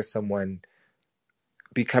to hear someone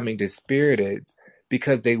becoming dispirited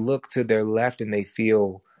because they look to their left and they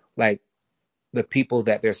feel like the people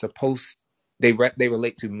that they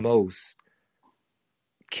relate to most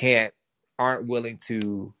aren't willing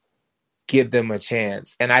to give them a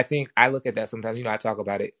chance. And I think I look at that sometimes, I talk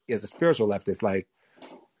about it as a spiritual leftist, like,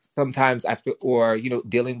 sometimes I feel, or,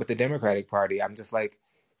 dealing with the Democratic Party, I'm just like,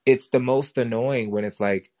 it's the most annoying when it's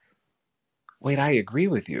like, wait, I agree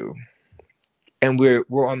with you. And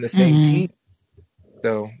we're on the same team.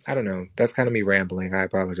 So I don't know. That's kind of me rambling. I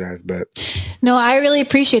apologize, but no, I really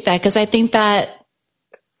appreciate that, because I think that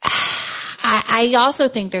I also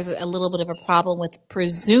think there's a little bit of a problem with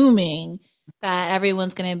presuming that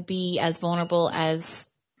everyone's going to be as vulnerable as,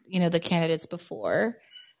 the candidates before.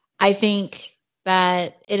 I think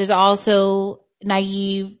that it is also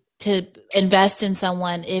naive to invest in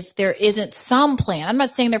someone if there isn't some plan. I'm not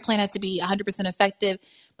saying their plan has to be 100% effective,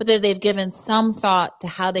 but that they've given some thought to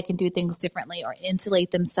how they can do things differently or insulate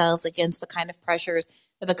themselves against the kind of pressures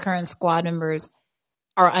that the current squad members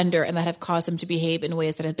are under and that have caused them to behave in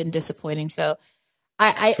ways that have been disappointing. So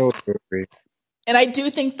I totally agree. And I do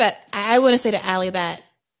think that I want to say to Allie that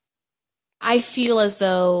I feel as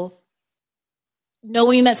though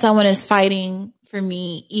knowing that someone is fighting for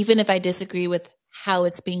me, even if I disagree with how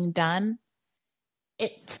it's being done,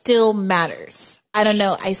 it still matters. I don't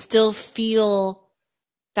know. I still feel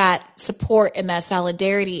that support and that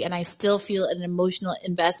solidarity, and I still feel an emotional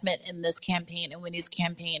investment in this campaign and Winnie's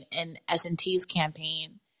campaign and S&T's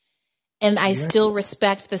campaign. And I still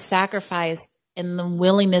respect the sacrifice and the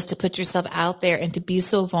willingness to put yourself out there and to be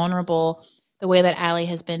so vulnerable the way that Allie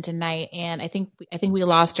has been tonight. And I think we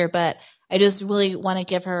lost her, but I just really want to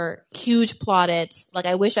give her huge plaudits. Like,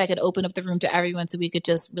 I wish I could open up the room to everyone so we could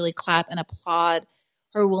just really clap and applaud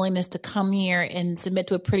her willingness to come here and submit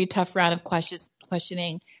to a pretty tough round of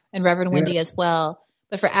questioning, and Reverend Wendy as well.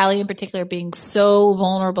 But for Allie in particular, being so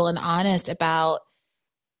vulnerable and honest about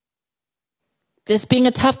this being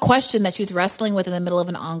a tough question that she's wrestling with in the middle of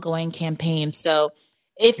an ongoing campaign. So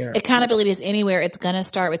if accountability is anywhere, it's going to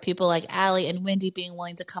start with people like Allie and Wendy being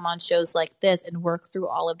willing to come on shows like this and work through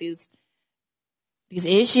all of these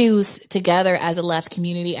issues together as a left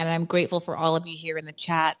community. And I'm grateful for all of you here in the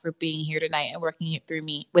chat for being here tonight and working it through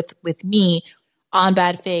with me on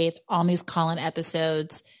bad faith on these call-in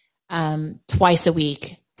episodes twice a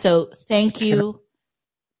week. So thank you.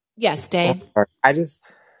 Yes, Dave. I just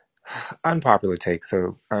unpopular take,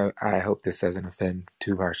 so I hope this doesn't offend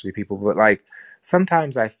too harshly people, but like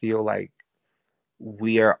sometimes I feel like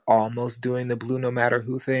we are almost doing the blue no matter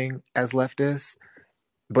who thing as leftists,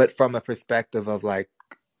 but from a perspective of like,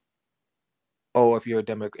 oh, if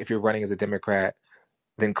you're running as a Democrat,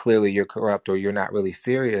 then clearly you're corrupt or you're not really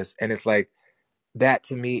serious. And it's like that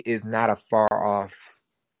to me is not a far off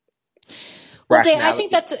Well, Dave, I rationality.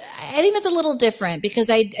 think that's a little different because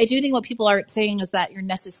I do think what people aren't saying is that you're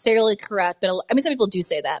necessarily correct. But I mean, some people do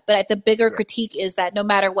say that. But the bigger critique is that no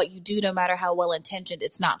matter what you do, no matter how well intentioned,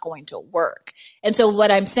 it's not going to work. And so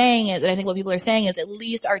what I'm saying is, and I think what people are saying is at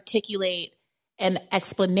least articulate an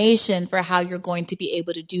explanation for how you're going to be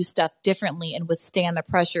able to do stuff differently and withstand the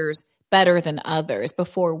pressures better than others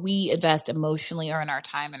before we invest emotionally or in our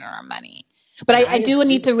time and in our money. But I do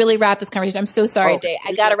need to really wrap this conversation. I'm so sorry, Dave.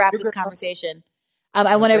 I got to wrap this conversation.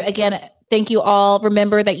 I want to, again, thank you all.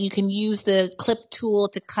 Remember that you can use the clip tool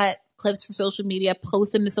to cut clips from social media,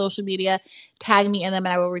 post them to social media, tag me in them,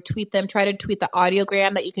 and I will retweet them. Try to tweet the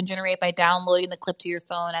audiogram that you can generate by downloading the clip to your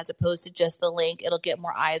phone as opposed to just the link. It'll get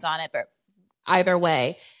more eyes on it. But either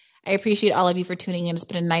way, I appreciate all of you for tuning in. It's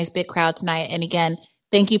been a nice big crowd tonight. And again,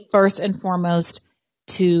 thank you first and foremost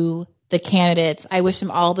to the candidates. I wish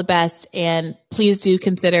them all the best. And please do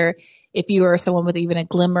consider, if you are someone with even a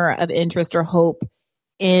glimmer of interest or hope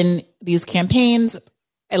in these campaigns,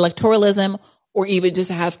 electoralism, or even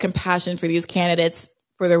just have compassion for these candidates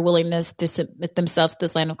for their willingness to submit themselves to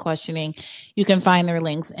this line of questioning, you can find their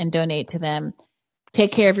links and donate to them.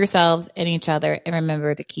 Take care of yourselves and each other, and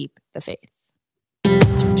remember to keep the faith.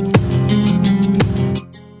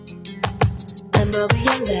 I'm over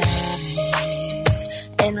your lies,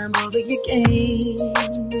 and I'm over your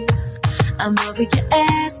games. I'm over you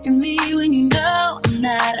asking me when you know I'm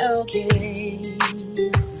not okay.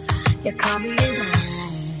 You call me a lie,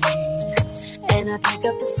 and I pick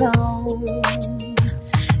up the phone,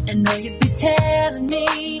 and though you be telling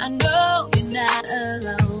me, I know you're not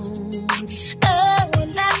alone. Oh,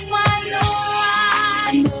 and that's why your eyes,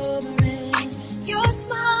 I'm over it. Your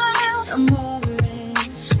smile, I'm over it.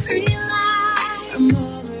 Real life, I'm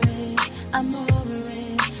over it. I'm over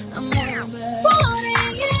it. I'm over it.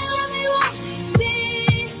 Wanting you, wanting me.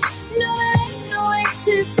 No, it ain't no way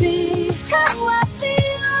to be. How I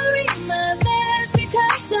feel, read my letters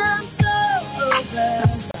because I'm so over.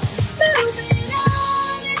 Moving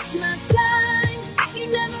on, it's my time. You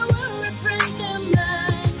never were a friend of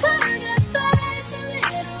mine. Heard advice a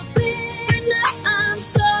little bit. Now I'm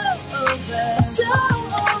so over. So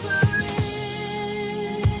over it.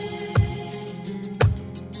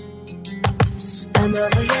 I'm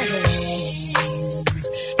over your hands,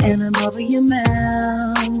 and I'm over your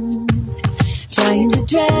mouth, trying to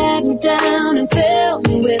drag me down and fill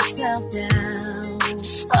me with self-doubt.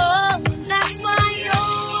 Oh,